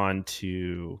moving on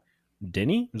to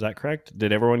Denny. Is that correct?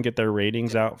 Did everyone get their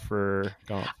ratings out for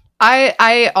golf?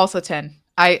 I also 10.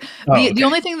 The Okay.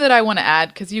 only thing that I want to add,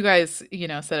 because you guys,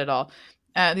 said it all.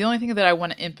 The only thing that I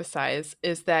want to emphasize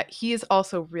is that he is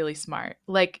also really smart.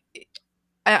 Like,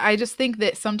 I just think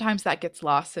that sometimes that gets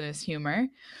lost in his humor.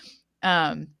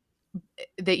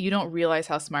 That you don't realize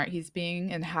how smart he's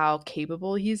being and how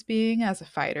capable he's being as a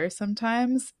fighter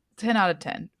sometimes. 10 out of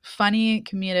 10. Funny,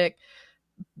 comedic,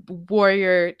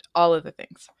 warrior, all of the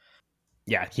things.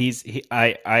 Yeah,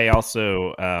 I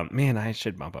also man, I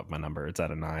should bump up my number. It's at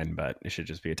a 9, but it should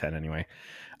just be a 10 anyway.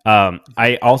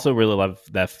 I also really love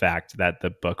the fact that the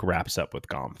book wraps up with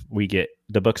Gomp.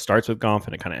 The book starts with Gomp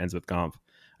and it kind of ends with Gomp.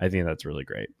 I think that's really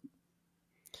great.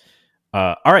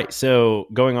 All right, so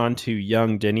going on to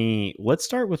young Denny, let's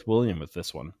start with William with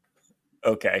this one.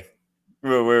 Okay,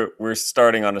 we're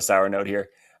starting on a sour note here.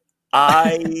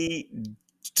 I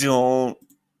don't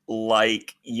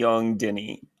like young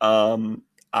Denny.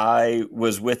 I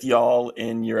was with y'all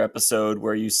in your episode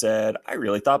where you said, I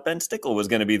really thought Ben Stickle was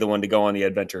going to be the one to go on the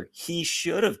adventure. He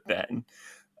should have been.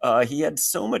 He had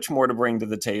so much more to bring to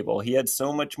the table. He had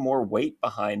so much more weight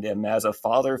behind him as a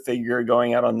father figure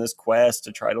going out on this quest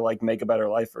to try to like make a better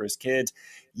life for his kids.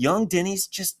 Young Denny's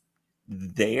just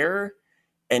there.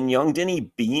 And young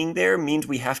Denny being there means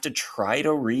we have to try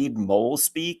to read mole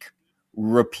speak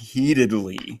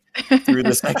repeatedly through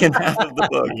the second half of the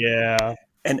book. Yeah,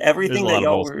 And there's everything a that lot of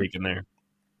y'all old were, speak in there.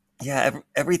 yeah,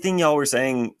 everything y'all were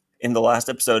saying in the last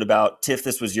episode about Tiff,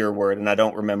 this was your word, and I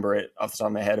don't remember it off the top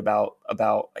of my head about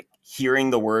like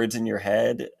hearing the words in your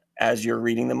head as you're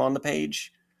reading them on the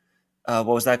page. What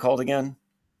was that called again?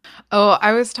 Oh,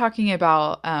 I was talking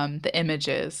about the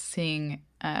images, seeing.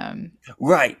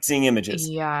 Right, seeing images.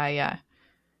 Yeah.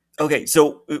 Okay,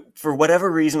 so for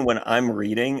whatever reason, when I'm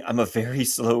reading, I'm a very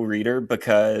slow reader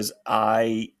because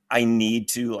I need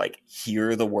to like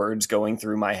hear the words going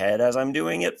through my head as I'm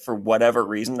doing it. For whatever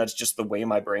reason, that's just the way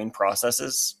my brain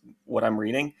processes what I'm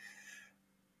reading.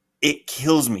 It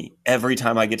kills me every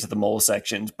time I get to the mole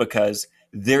sections because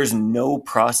there's no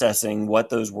processing what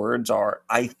those words are.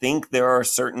 I think there are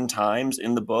certain times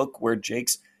in the book where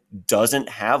Jake's doesn't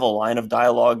have a line of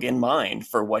dialogue in mind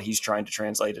for what he's trying to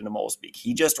translate into mole speak.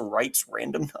 He just writes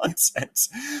random nonsense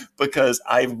because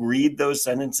I read those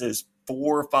sentences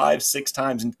 4, 5, 6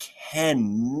 times and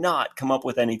cannot come up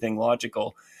with anything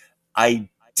logical. I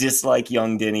dislike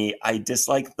young Denny. I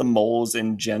dislike the moles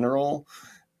in general.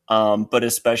 But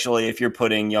especially if you're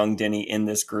putting young Denny in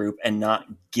this group and not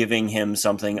giving him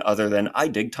something other than I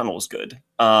dig tunnels good.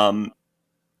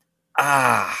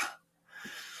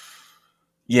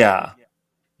 Yeah.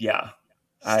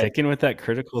 Sticking with that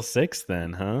critical 6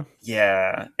 then, huh?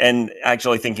 Yeah. And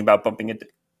actually thinking about bumping it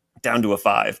down to a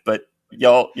 5, but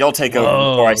y'all take over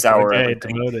before I sour okay,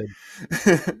 everything. Demoted.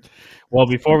 Well,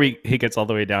 before he gets all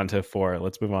the way down to 4,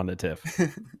 let's move on to Tiff.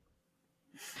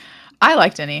 I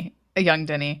like Denny, a young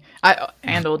Denny,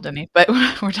 and old Denny, but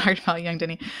we're talking about young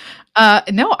Denny.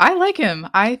 No, I like him.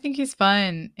 I think he's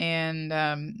fun, and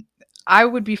I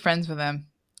would be friends with him.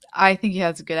 I think he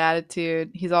has a good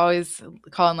attitude. He's always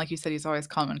Colin, like you said, he's always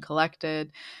calm and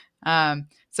collected.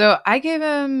 So I gave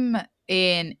him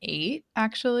an 8,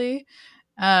 actually.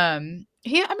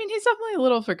 He's definitely a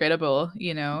little forgettable.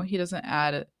 He doesn't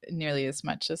add nearly as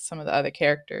much as some of the other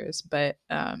characters, but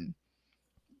I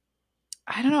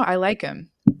don't know. I like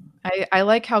him. I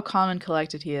like how calm and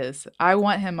collected he is. I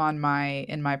want him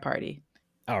in my party.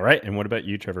 All right, and what about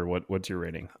you, Trevor? What's your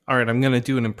rating? All right, I'm going to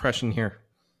do an impression here.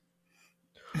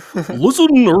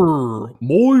 Listener,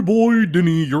 my boy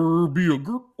Denny, yer be a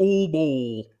good old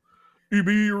bull. He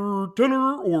be your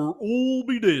tenor or all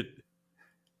be dead.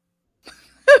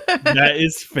 That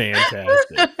is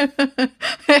fantastic.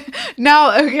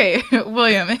 Now, okay,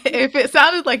 William, if it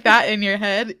sounded like that in your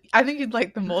head, I think you'd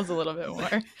like the moles a little bit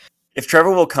more. If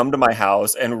Trevor will come to my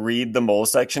house and read the mole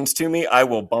sections to me, I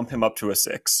will bump him up to a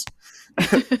 6.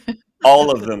 All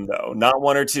of them, though. Not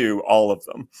 1 or 2, all of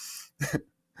them.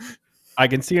 I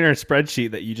can see in our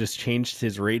spreadsheet that you just changed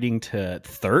his rating to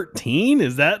 13.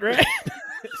 Is that right?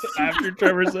 After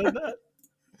Trevor said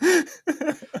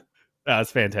that?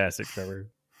 That's fantastic, Trevor.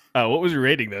 What was your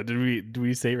rating though? Did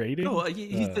we say rating? Oh,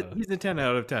 he's a 10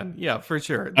 out of 10. Yeah, for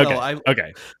sure. No, Okay.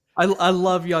 Okay. I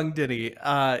love young Denny.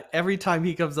 Every time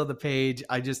he comes on the page,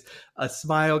 a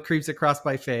smile creeps across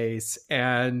my face,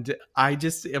 and I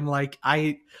just am like,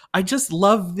 I just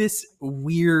love this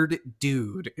weird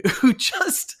dude who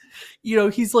just,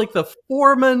 he's like the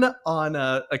foreman on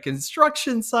a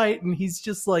construction site, and he's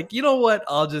just like, you know what?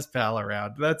 I'll just pal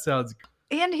around. That sounds good.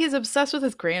 And he's obsessed with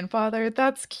his grandfather.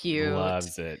 That's cute.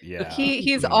 Loves it. Yeah.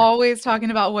 He's always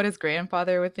talking about what his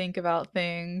grandfather would think about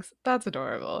things. That's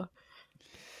adorable.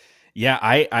 Yeah,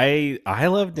 I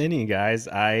love Denny, guys.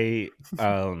 I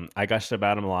gushed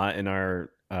about him a lot in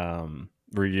our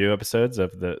review episodes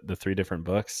of the three different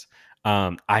books.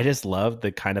 I just love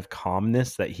the kind of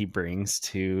calmness that he brings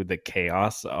to the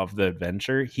chaos of the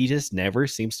adventure. He just never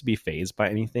seems to be fazed by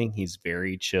anything. He's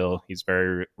very chill. He's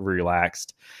very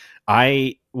relaxed.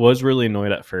 I was really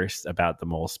annoyed at first about the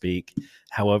mole speak.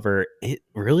 However, it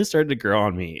really started to grow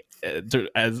on me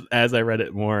as I read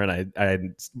it more,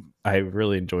 and I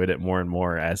really enjoyed it more and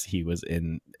more as he was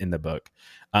in the book.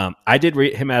 I did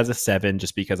rate him as a 7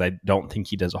 just because I don't think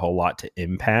he does a whole lot to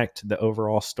impact the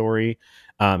overall story.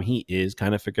 He is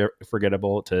kind of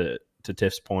forgettable to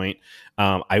Tiff's point.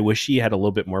 I wish he had a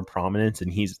little bit more prominence,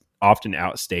 and he's often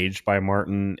outstaged by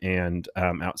Martin and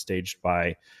outstaged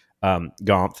by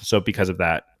Gaunt. So because of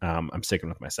that, I'm sticking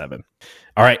with my 7.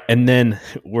 All right, and then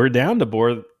we're down to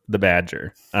Boar the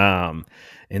Badger. And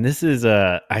this is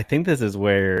I think this is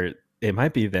where it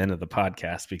might be the end of the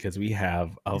podcast, because we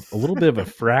have a little bit of a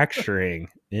fracturing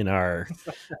in our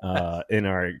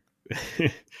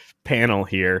panel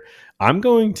here. I'm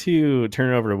going to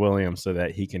turn it over to William so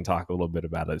that he can talk a little bit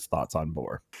about his thoughts on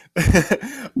Boar.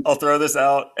 I'll throw this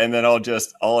out, and then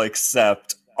I'll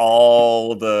accept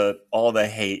all the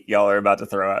hate y'all are about to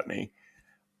throw at me.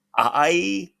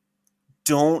 I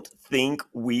don't think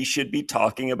we should be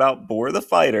talking about Boar the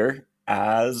Fighter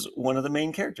as one of the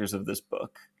main characters of this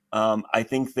book. I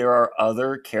think there are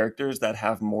other characters that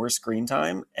have more screen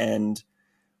time and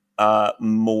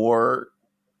more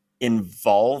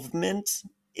involvement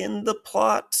in the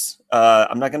plot.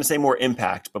 I'm not going to say more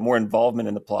impact, but more involvement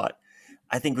in the plot.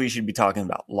 I think we should be talking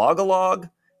about Log-a-Log.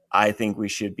 I think we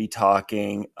should be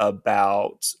talking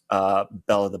about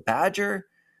Bella the Badger.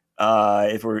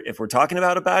 If we're talking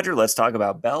about a badger, let's talk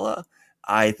about Bella.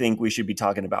 I think we should be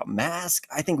talking about Mask.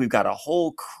 I think we've got a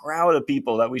whole crowd of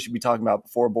people that we should be talking about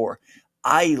before Boar.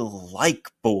 I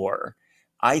like Boar.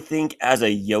 I think as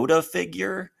a Yoda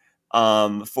figure,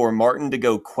 for Martin to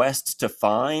go quest to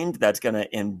find, that's going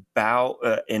to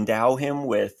endow him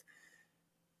with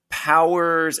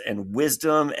powers and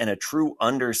wisdom and a true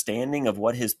understanding of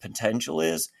what his potential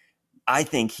is. I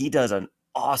think he does an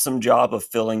awesome job of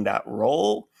filling that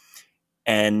role.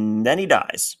 And then he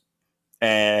dies.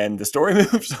 And the story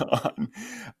moves on.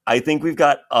 I think we've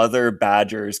got other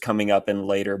badgers coming up in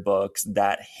later books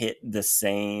that hit the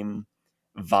same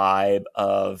vibe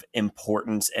of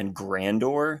importance and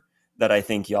grandeur that I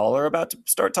think y'all are about to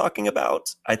start talking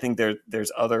about. I think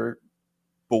there's other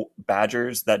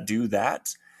badgers that do that.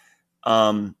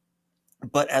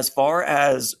 But as far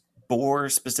as Boar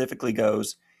specifically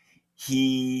goes,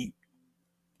 he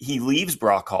leaves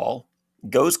Brock Hall,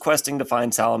 goes questing to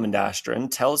find Salamandastron,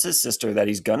 tells his sister that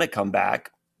he's going to come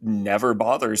back, never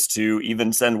bothers to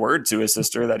even send word to his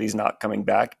sister that he's not coming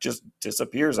back, just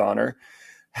disappears on her,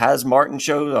 has Martin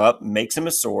show up, makes him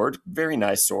a sword, very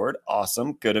nice sword,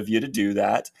 awesome, good of you to do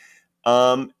that,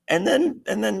 and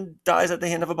then dies at the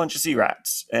hand of a bunch of sea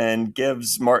rats and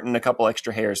gives Martin a couple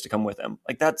extra hairs to come with him.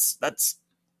 Like that's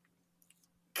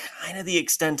kind of the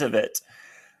extent of it.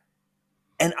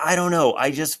 And I don't know, I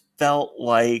just felt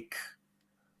like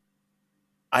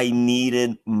I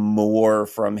needed more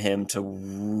from him to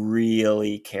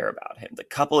really care about him. The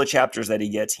couple of chapters that he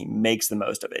gets, he makes the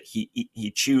most of it.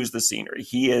 He chews the scenery.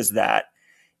 He is that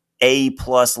A+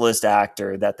 list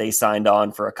actor that they signed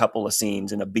on for a couple of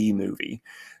scenes in a B movie.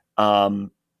 But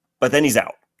then he's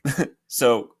out.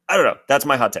 So I don't know. That's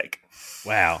my hot take.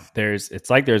 Wow. It's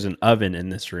like there's an oven in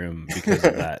this room because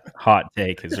of that hot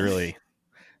take is really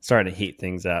starting to heat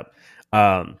things up.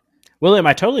 William,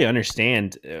 I totally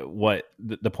understand what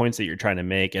the points that you're trying to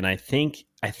make, and I think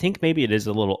maybe it is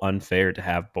a little unfair to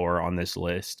have Boar on this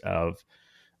list of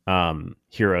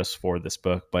heroes for this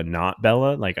book, but not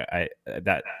Bella. Like I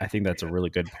think that's a really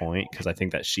good point, because I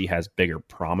think that she has bigger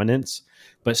prominence.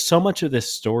 But so much of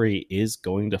this story is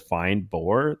going to find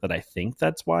Boar that I think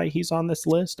that's why he's on this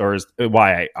list, or is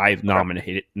why I've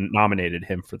nominated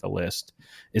him for the list,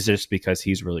 is just because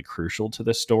he's really crucial to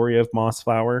the story of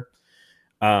Mossflower.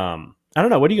 I don't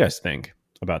know. What do you guys think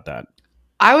about that?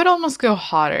 I would almost go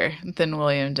hotter than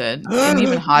William did, and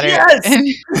even hotter, Yes!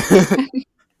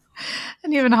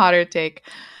 and even hotter take.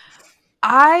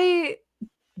 I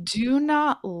do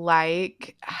not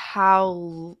like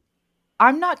how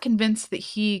I'm not convinced that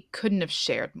he couldn't have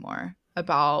shared more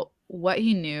about what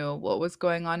he knew, what was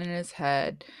going on in his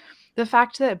head. The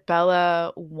fact that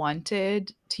Bella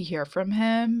wanted to hear from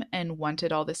him and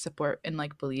wanted all this support and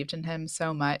like believed in him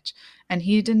so much, and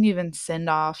he didn't even send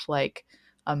off like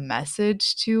a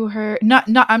message to her. Not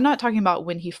I'm not talking about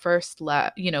when he first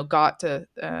left, got to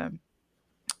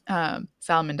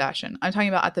Salamandashan. I'm talking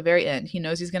about at the very end. He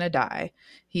knows he's gonna die.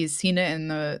 He's seen it in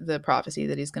the prophecy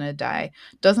that he's gonna die.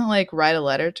 Doesn't like write a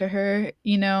letter to her.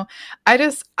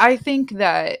 I think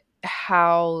that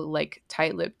how like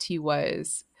tight-lipped he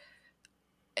was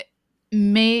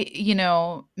maybe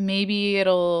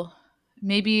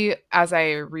as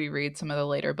I reread some of the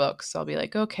later books, I'll be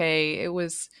like, okay,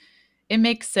 it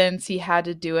makes sense. He had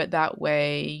to do it that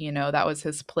way. That was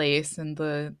his place and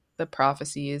the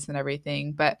prophecies and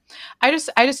everything. But I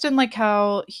just didn't like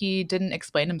how he didn't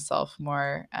explain himself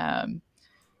more.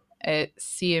 It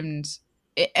seemed,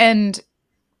 and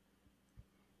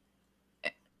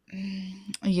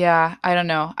yeah, I don't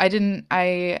know. I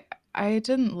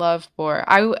didn't love Bor.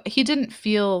 He didn't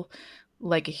feel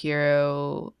like a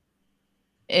hero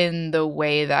in the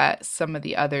way that some of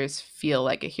the others feel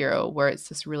like a hero, where it's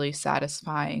this really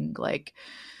satisfying, like,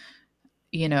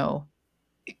 you know,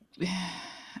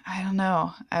 I don't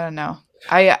know. I don't know.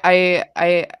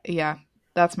 Yeah,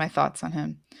 that's my thoughts on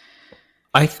him.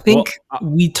 I Well, think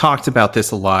we talked about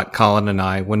this a lot, Colin and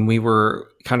I, when we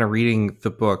were kind of reading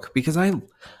the book, because I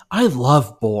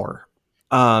love Boar.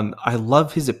 I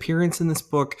love his appearance in this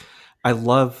book. I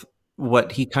love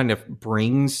what he kind of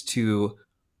brings to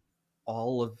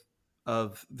all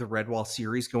of the Redwall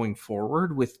series going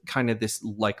forward with kind of this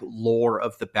like lore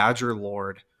of the Badger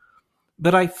Lord.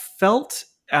 But I felt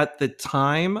at the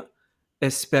time,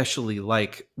 especially,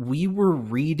 like we were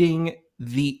reading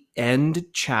the end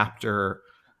chapter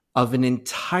of an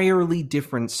entirely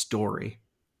different story.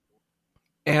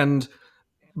 And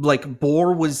like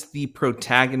Boar was the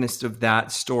protagonist of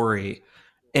that story.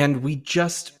 And we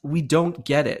don't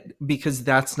get it because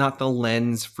that's not the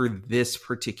lens for this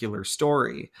particular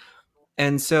story.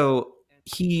 And so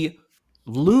he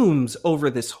looms over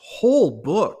this whole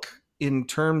book in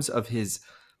terms of his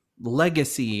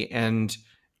legacy, and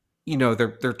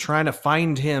they're trying to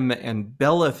find him, and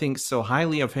Bella thinks so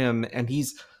highly of him, and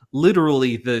he's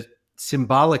literally the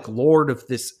symbolic lord of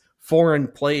this foreign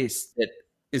place that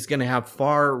is going to have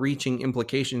far reaching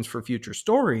implications for future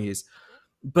stories.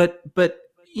 But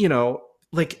you know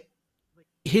like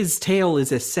his tale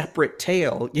is a separate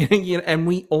tale, and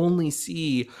we only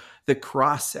see the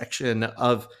cross section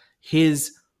of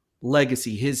his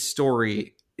legacy, his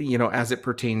story, as it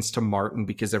pertains to Martin,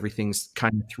 because everything's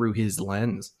kind of through his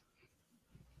lens.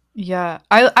 Yeah,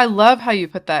 I love how you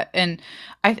put that. And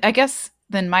I guess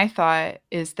then my thought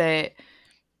is that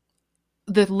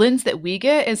the lens that we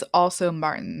get is also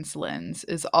Martin's lens,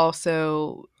 is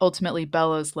also ultimately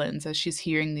Bella's lens as she's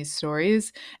hearing these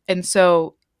stories. And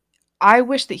so I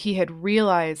wish that he had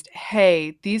realized,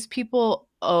 hey, these people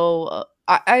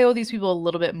I owe these people a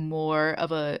little bit more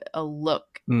of a look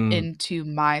Mm. into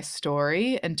my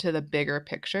story, into the bigger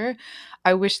picture.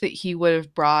 I wish that he would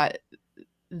have brought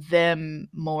them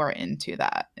more into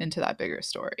that bigger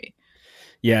story.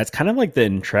 yeah, it's kind of like the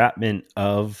entrapment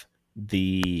of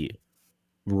the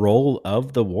role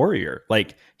of the warrior.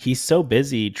 Like he's so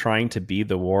busy trying to be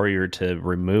the warrior to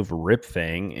remove Rip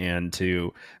Fang and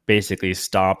to basically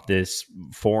stop this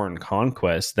foreign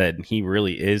conquest that he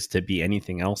really is to be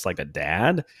anything else like a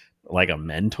dad, like a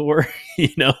mentor.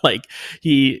 Like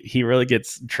he really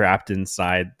gets trapped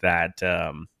inside that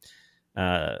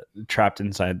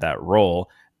role.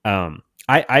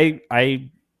 I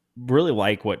really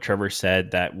like what Trevor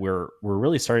said, that we're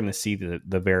really starting to see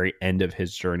the very end of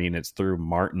his journey, and it's through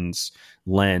Martin's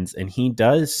lens. And he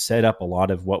does set up a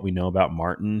lot of what we know about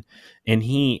Martin, and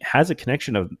he has a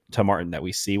connection to Martin that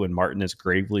we see when Martin is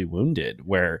gravely wounded,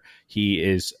 where he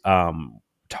is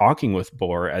talking with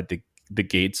Boar at the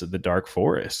gates of the dark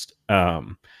forest,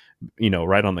 right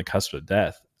on the cusp of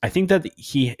death. I think that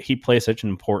he plays such an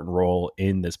important role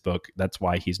in this book. That's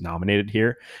why he's nominated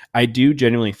here. I do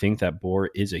genuinely think that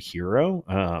Boar is a hero,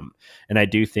 and I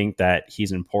do think that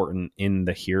he's important in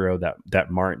the hero that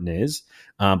Martin is.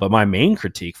 But my main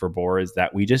critique for Boar is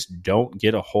that we just don't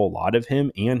get a whole lot of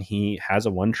him, and he has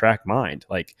a one-track mind.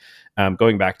 Like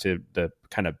going back to the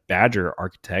kind of Badger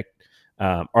architect,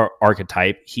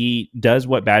 archetype. He does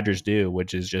what badgers do,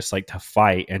 which is just like to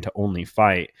fight and to only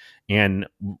fight. And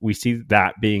we see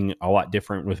that being a lot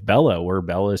different with Bella, where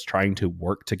Bella is trying to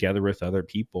work together with other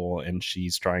people, and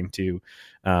she's trying to,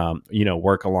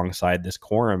 work alongside this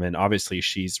quorum. And obviously,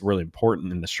 she's really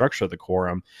important in the structure of the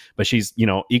quorum, but she's,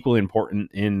 equally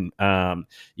important in,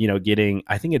 getting,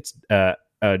 I think it's,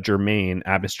 Germain,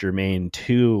 Abbas Germain,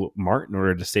 to Martin in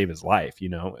order to save his life,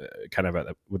 kind of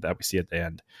what that we see at the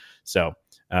end. So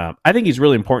I think he's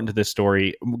really important to this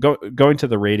story. Going to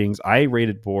the ratings, I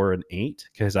rated Boar an 8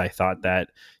 because I thought that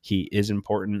he is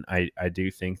important. I do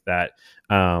think that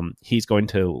he's going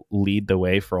to lead the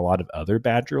way for a lot of other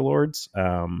Badger Lords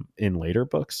in later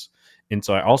books. And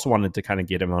so I also wanted to kind of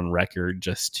get him on record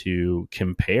just to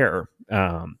compare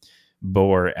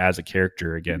Boar as a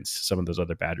character against some of those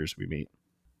other Badgers we meet.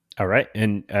 All right.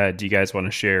 And do you guys want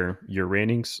to share your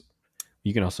ratings?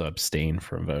 You can also abstain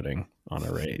from voting on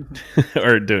a rate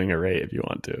or doing a rate if you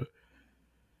want to.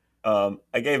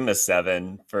 I gave him a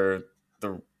 7 for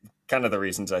the kind of the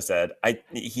reasons I said.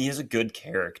 He is a good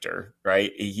character,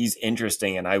 right? He's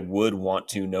interesting, and I would want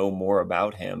to know more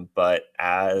about him. But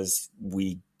as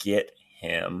we get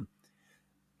him,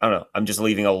 I don't know. I'm just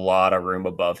leaving a lot of room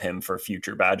above him for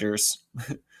future Badgers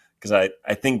because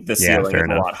I think the ceiling is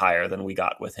a lot higher than we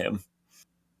got with him.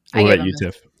 What about you,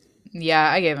 Tiff?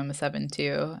 Yeah, I gave him a 7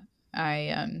 too.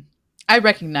 I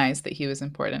recognize that he was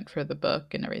important for the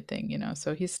book and everything,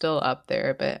 so he's still up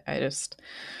there, but I just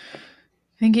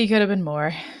think he could have been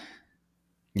more.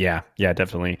 Yeah,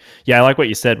 definitely. Yeah, I like what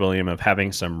you said, William, of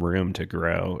having some room to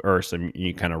grow or some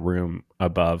kind of room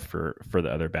above for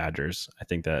the other Badgers. I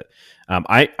think that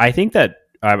I think that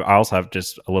I also have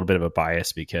just a little bit of a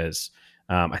bias because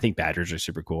I think Badgers are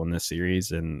super cool in this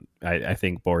series, and I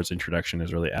think Boar's introduction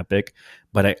is really epic.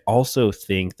 But I also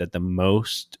think that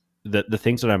the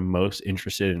things that I'm most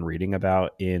interested in reading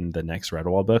about in the next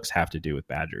Redwall books have to do with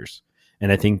Badgers.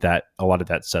 And I think that a lot of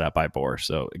that's set up by Boar.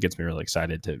 So it gets me really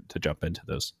excited to jump into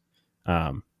those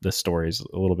the stories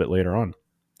a little bit later on.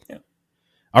 Yeah.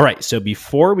 All right. So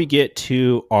before we get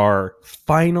to our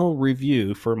final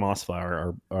review for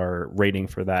Mossflower, our rating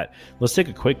for that, let's take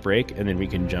a quick break and then we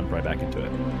can jump right back into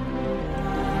it.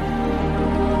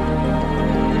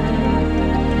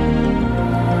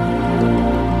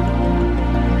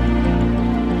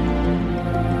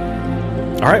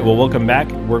 All right, well, welcome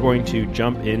back. We're going to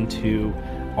jump into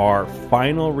our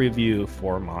final review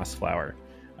for Mossflower.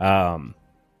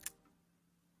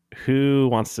 Who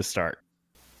wants to start?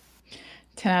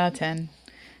 10 out of 10.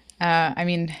 I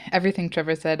mean, everything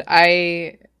Trevor said.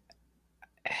 I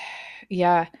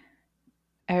don't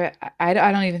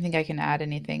even think I can add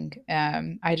anything.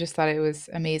 I just thought it was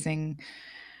amazing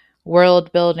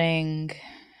world building.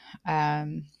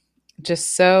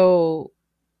 Just so,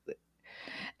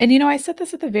 and I said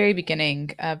this at the very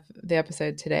beginning of the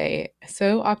episode today,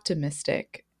 so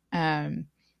optimistic.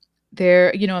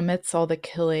 There, amidst all the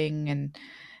killing and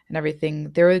everything,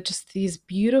 there were just these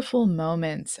beautiful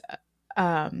moments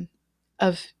of,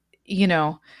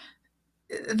 the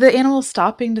animals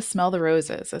stopping to smell the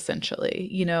roses,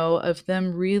 essentially, of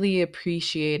them really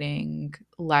appreciating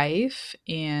life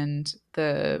and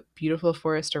the beautiful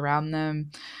forest around them.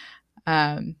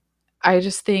 I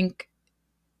just think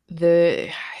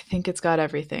I think it's got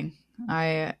everything.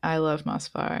 I love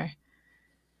Mossflower.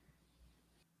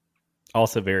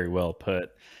 Also very well put.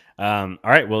 All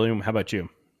right, William, how about you?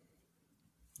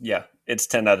 Yeah, it's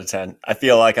 10 out of 10. I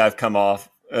feel like I've come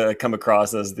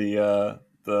across as the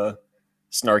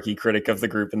snarky critic of the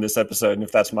group in this episode, and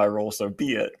if that's my role, so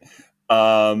be it.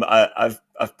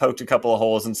 I've poked a couple of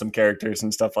holes in some characters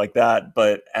and stuff like that,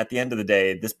 but at the end of the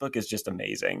day, this book is just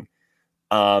amazing.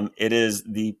 It is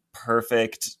the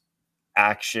perfect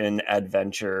action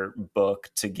adventure book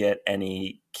to get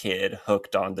any kid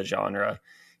hooked on the genre.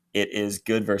 It is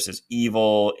good versus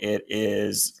evil. It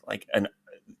is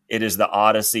the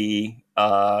Odyssey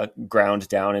ground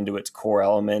down into its core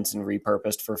elements and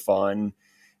repurposed for fun.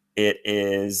 It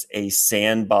is a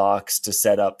sandbox to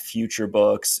set up future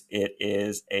books. It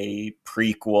is a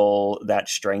prequel that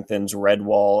strengthens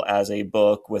Redwall as a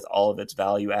book with all of its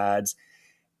value adds.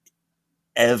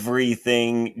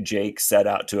 Everything Jake set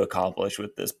out to accomplish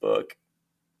with this book,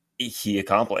 he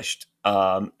accomplished.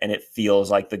 And it feels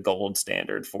like the gold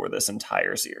standard for this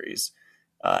entire series.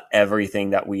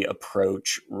 Everything that we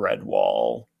approach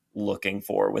Redwall looking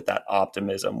for, with that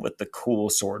optimism, with the cool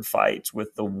sword fights,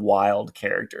 with the wild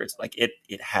characters, like it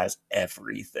has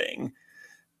everything.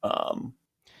 I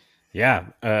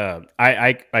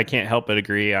can't help but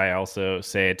agree. I also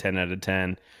say a 10 out of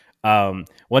 10.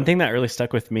 One thing that really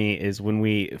stuck with me is when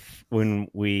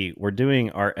we were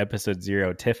doing our episode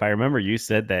 0, Tiff, I remember you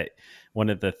said that one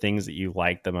of the things that you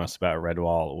liked the most about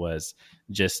Redwall was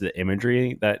just the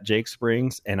imagery that Jake's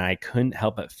brings. And I couldn't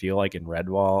help but feel like in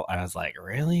Redwall, I was like,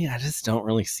 really? I just don't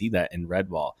really see that in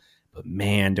Redwall. But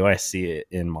man, do I see it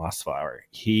in Mossflower.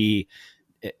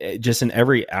 Just in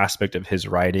every aspect of his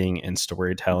writing and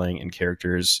storytelling and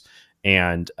characters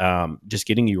and just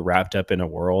getting you wrapped up in a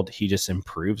world, he just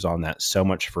improves on that so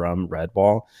much from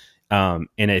Redwall. And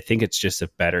I think it's just a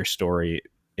better story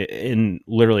in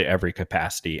literally every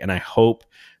capacity. And I hope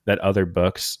that other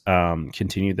books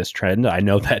continue this trend. I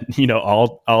know that,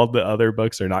 all the other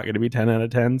books are not going to be 10 out of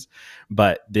 10s,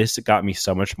 but this got me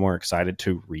so much more excited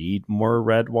to read more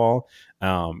Redwall.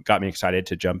 Got me excited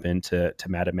to jump into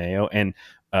Madameo, and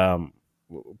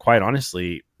quite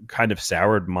honestly, kind of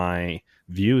soured my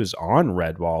views on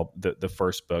Redwall, the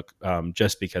first book,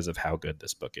 just because of how good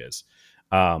this book is.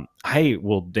 I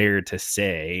will dare to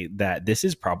say that this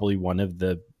is probably one of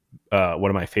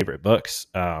my favorite books,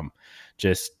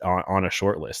 just on a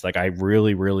short list. Like, I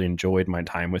really, really enjoyed my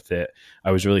time with it.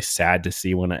 I was really sad to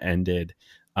see when it ended.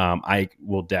 I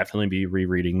will definitely be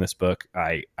rereading this book.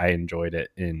 I enjoyed it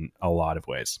in a lot of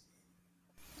ways.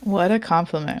 What a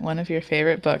compliment. One of your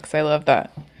favorite books. I love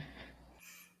that.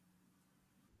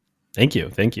 Thank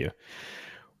you.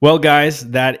 Well, guys,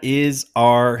 that is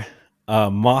our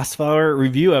Mossflower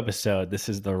review episode. This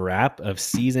is the wrap of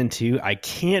season 2. I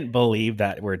can't believe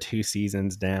that we're 2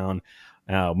 seasons down.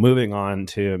 Moving on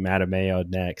to Madameo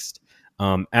next.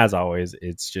 As always,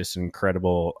 it's just an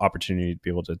incredible opportunity to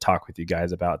be able to talk with you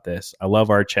guys about this. I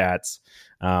love our chats.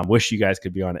 Wish you guys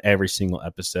could be on every single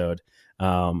episode.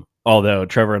 Although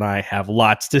Trevor and I have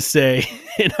lots to say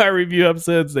in our review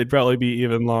episodes, they'd probably be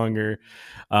even longer.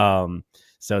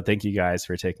 So thank you guys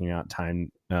for taking out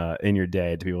time in your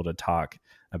day to be able to talk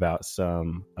about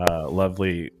some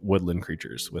lovely woodland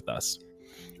creatures with us.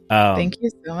 Thank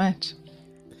you so much.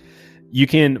 You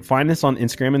can find us on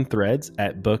Instagram and Threads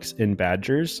at Books and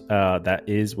Badgers. That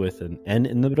is with an N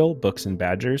in the middle, Books and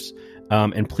Badgers.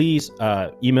 And please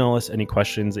email us any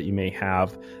questions that you may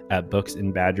have at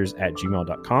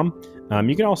booksandbadgers@gmail.com.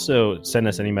 You can also send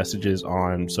us any messages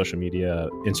on social media,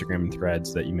 Instagram and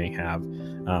Threads that you may have.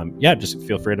 Just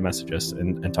feel free to message us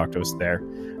and talk to us there.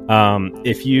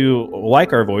 If you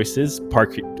like our voices,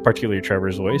 particularly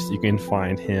Trevor's voice, you can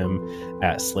find him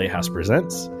at Slate House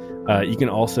Presents. You can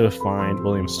also find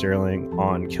William Sterling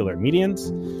on Killer Medians.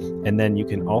 And then you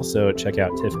can also check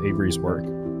out Tiff Avery's work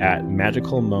at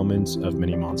Magical Moments of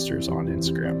Mini Monsters on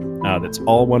Instagram. That's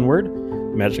all one word,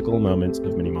 Magical Moments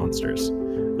of Mini Monsters.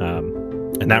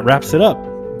 And that wraps it up.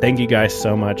 Thank you guys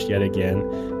so much yet again,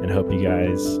 and hope you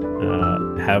guys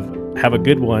have a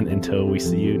good one until we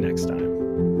see you next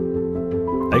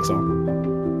time. Thanks all.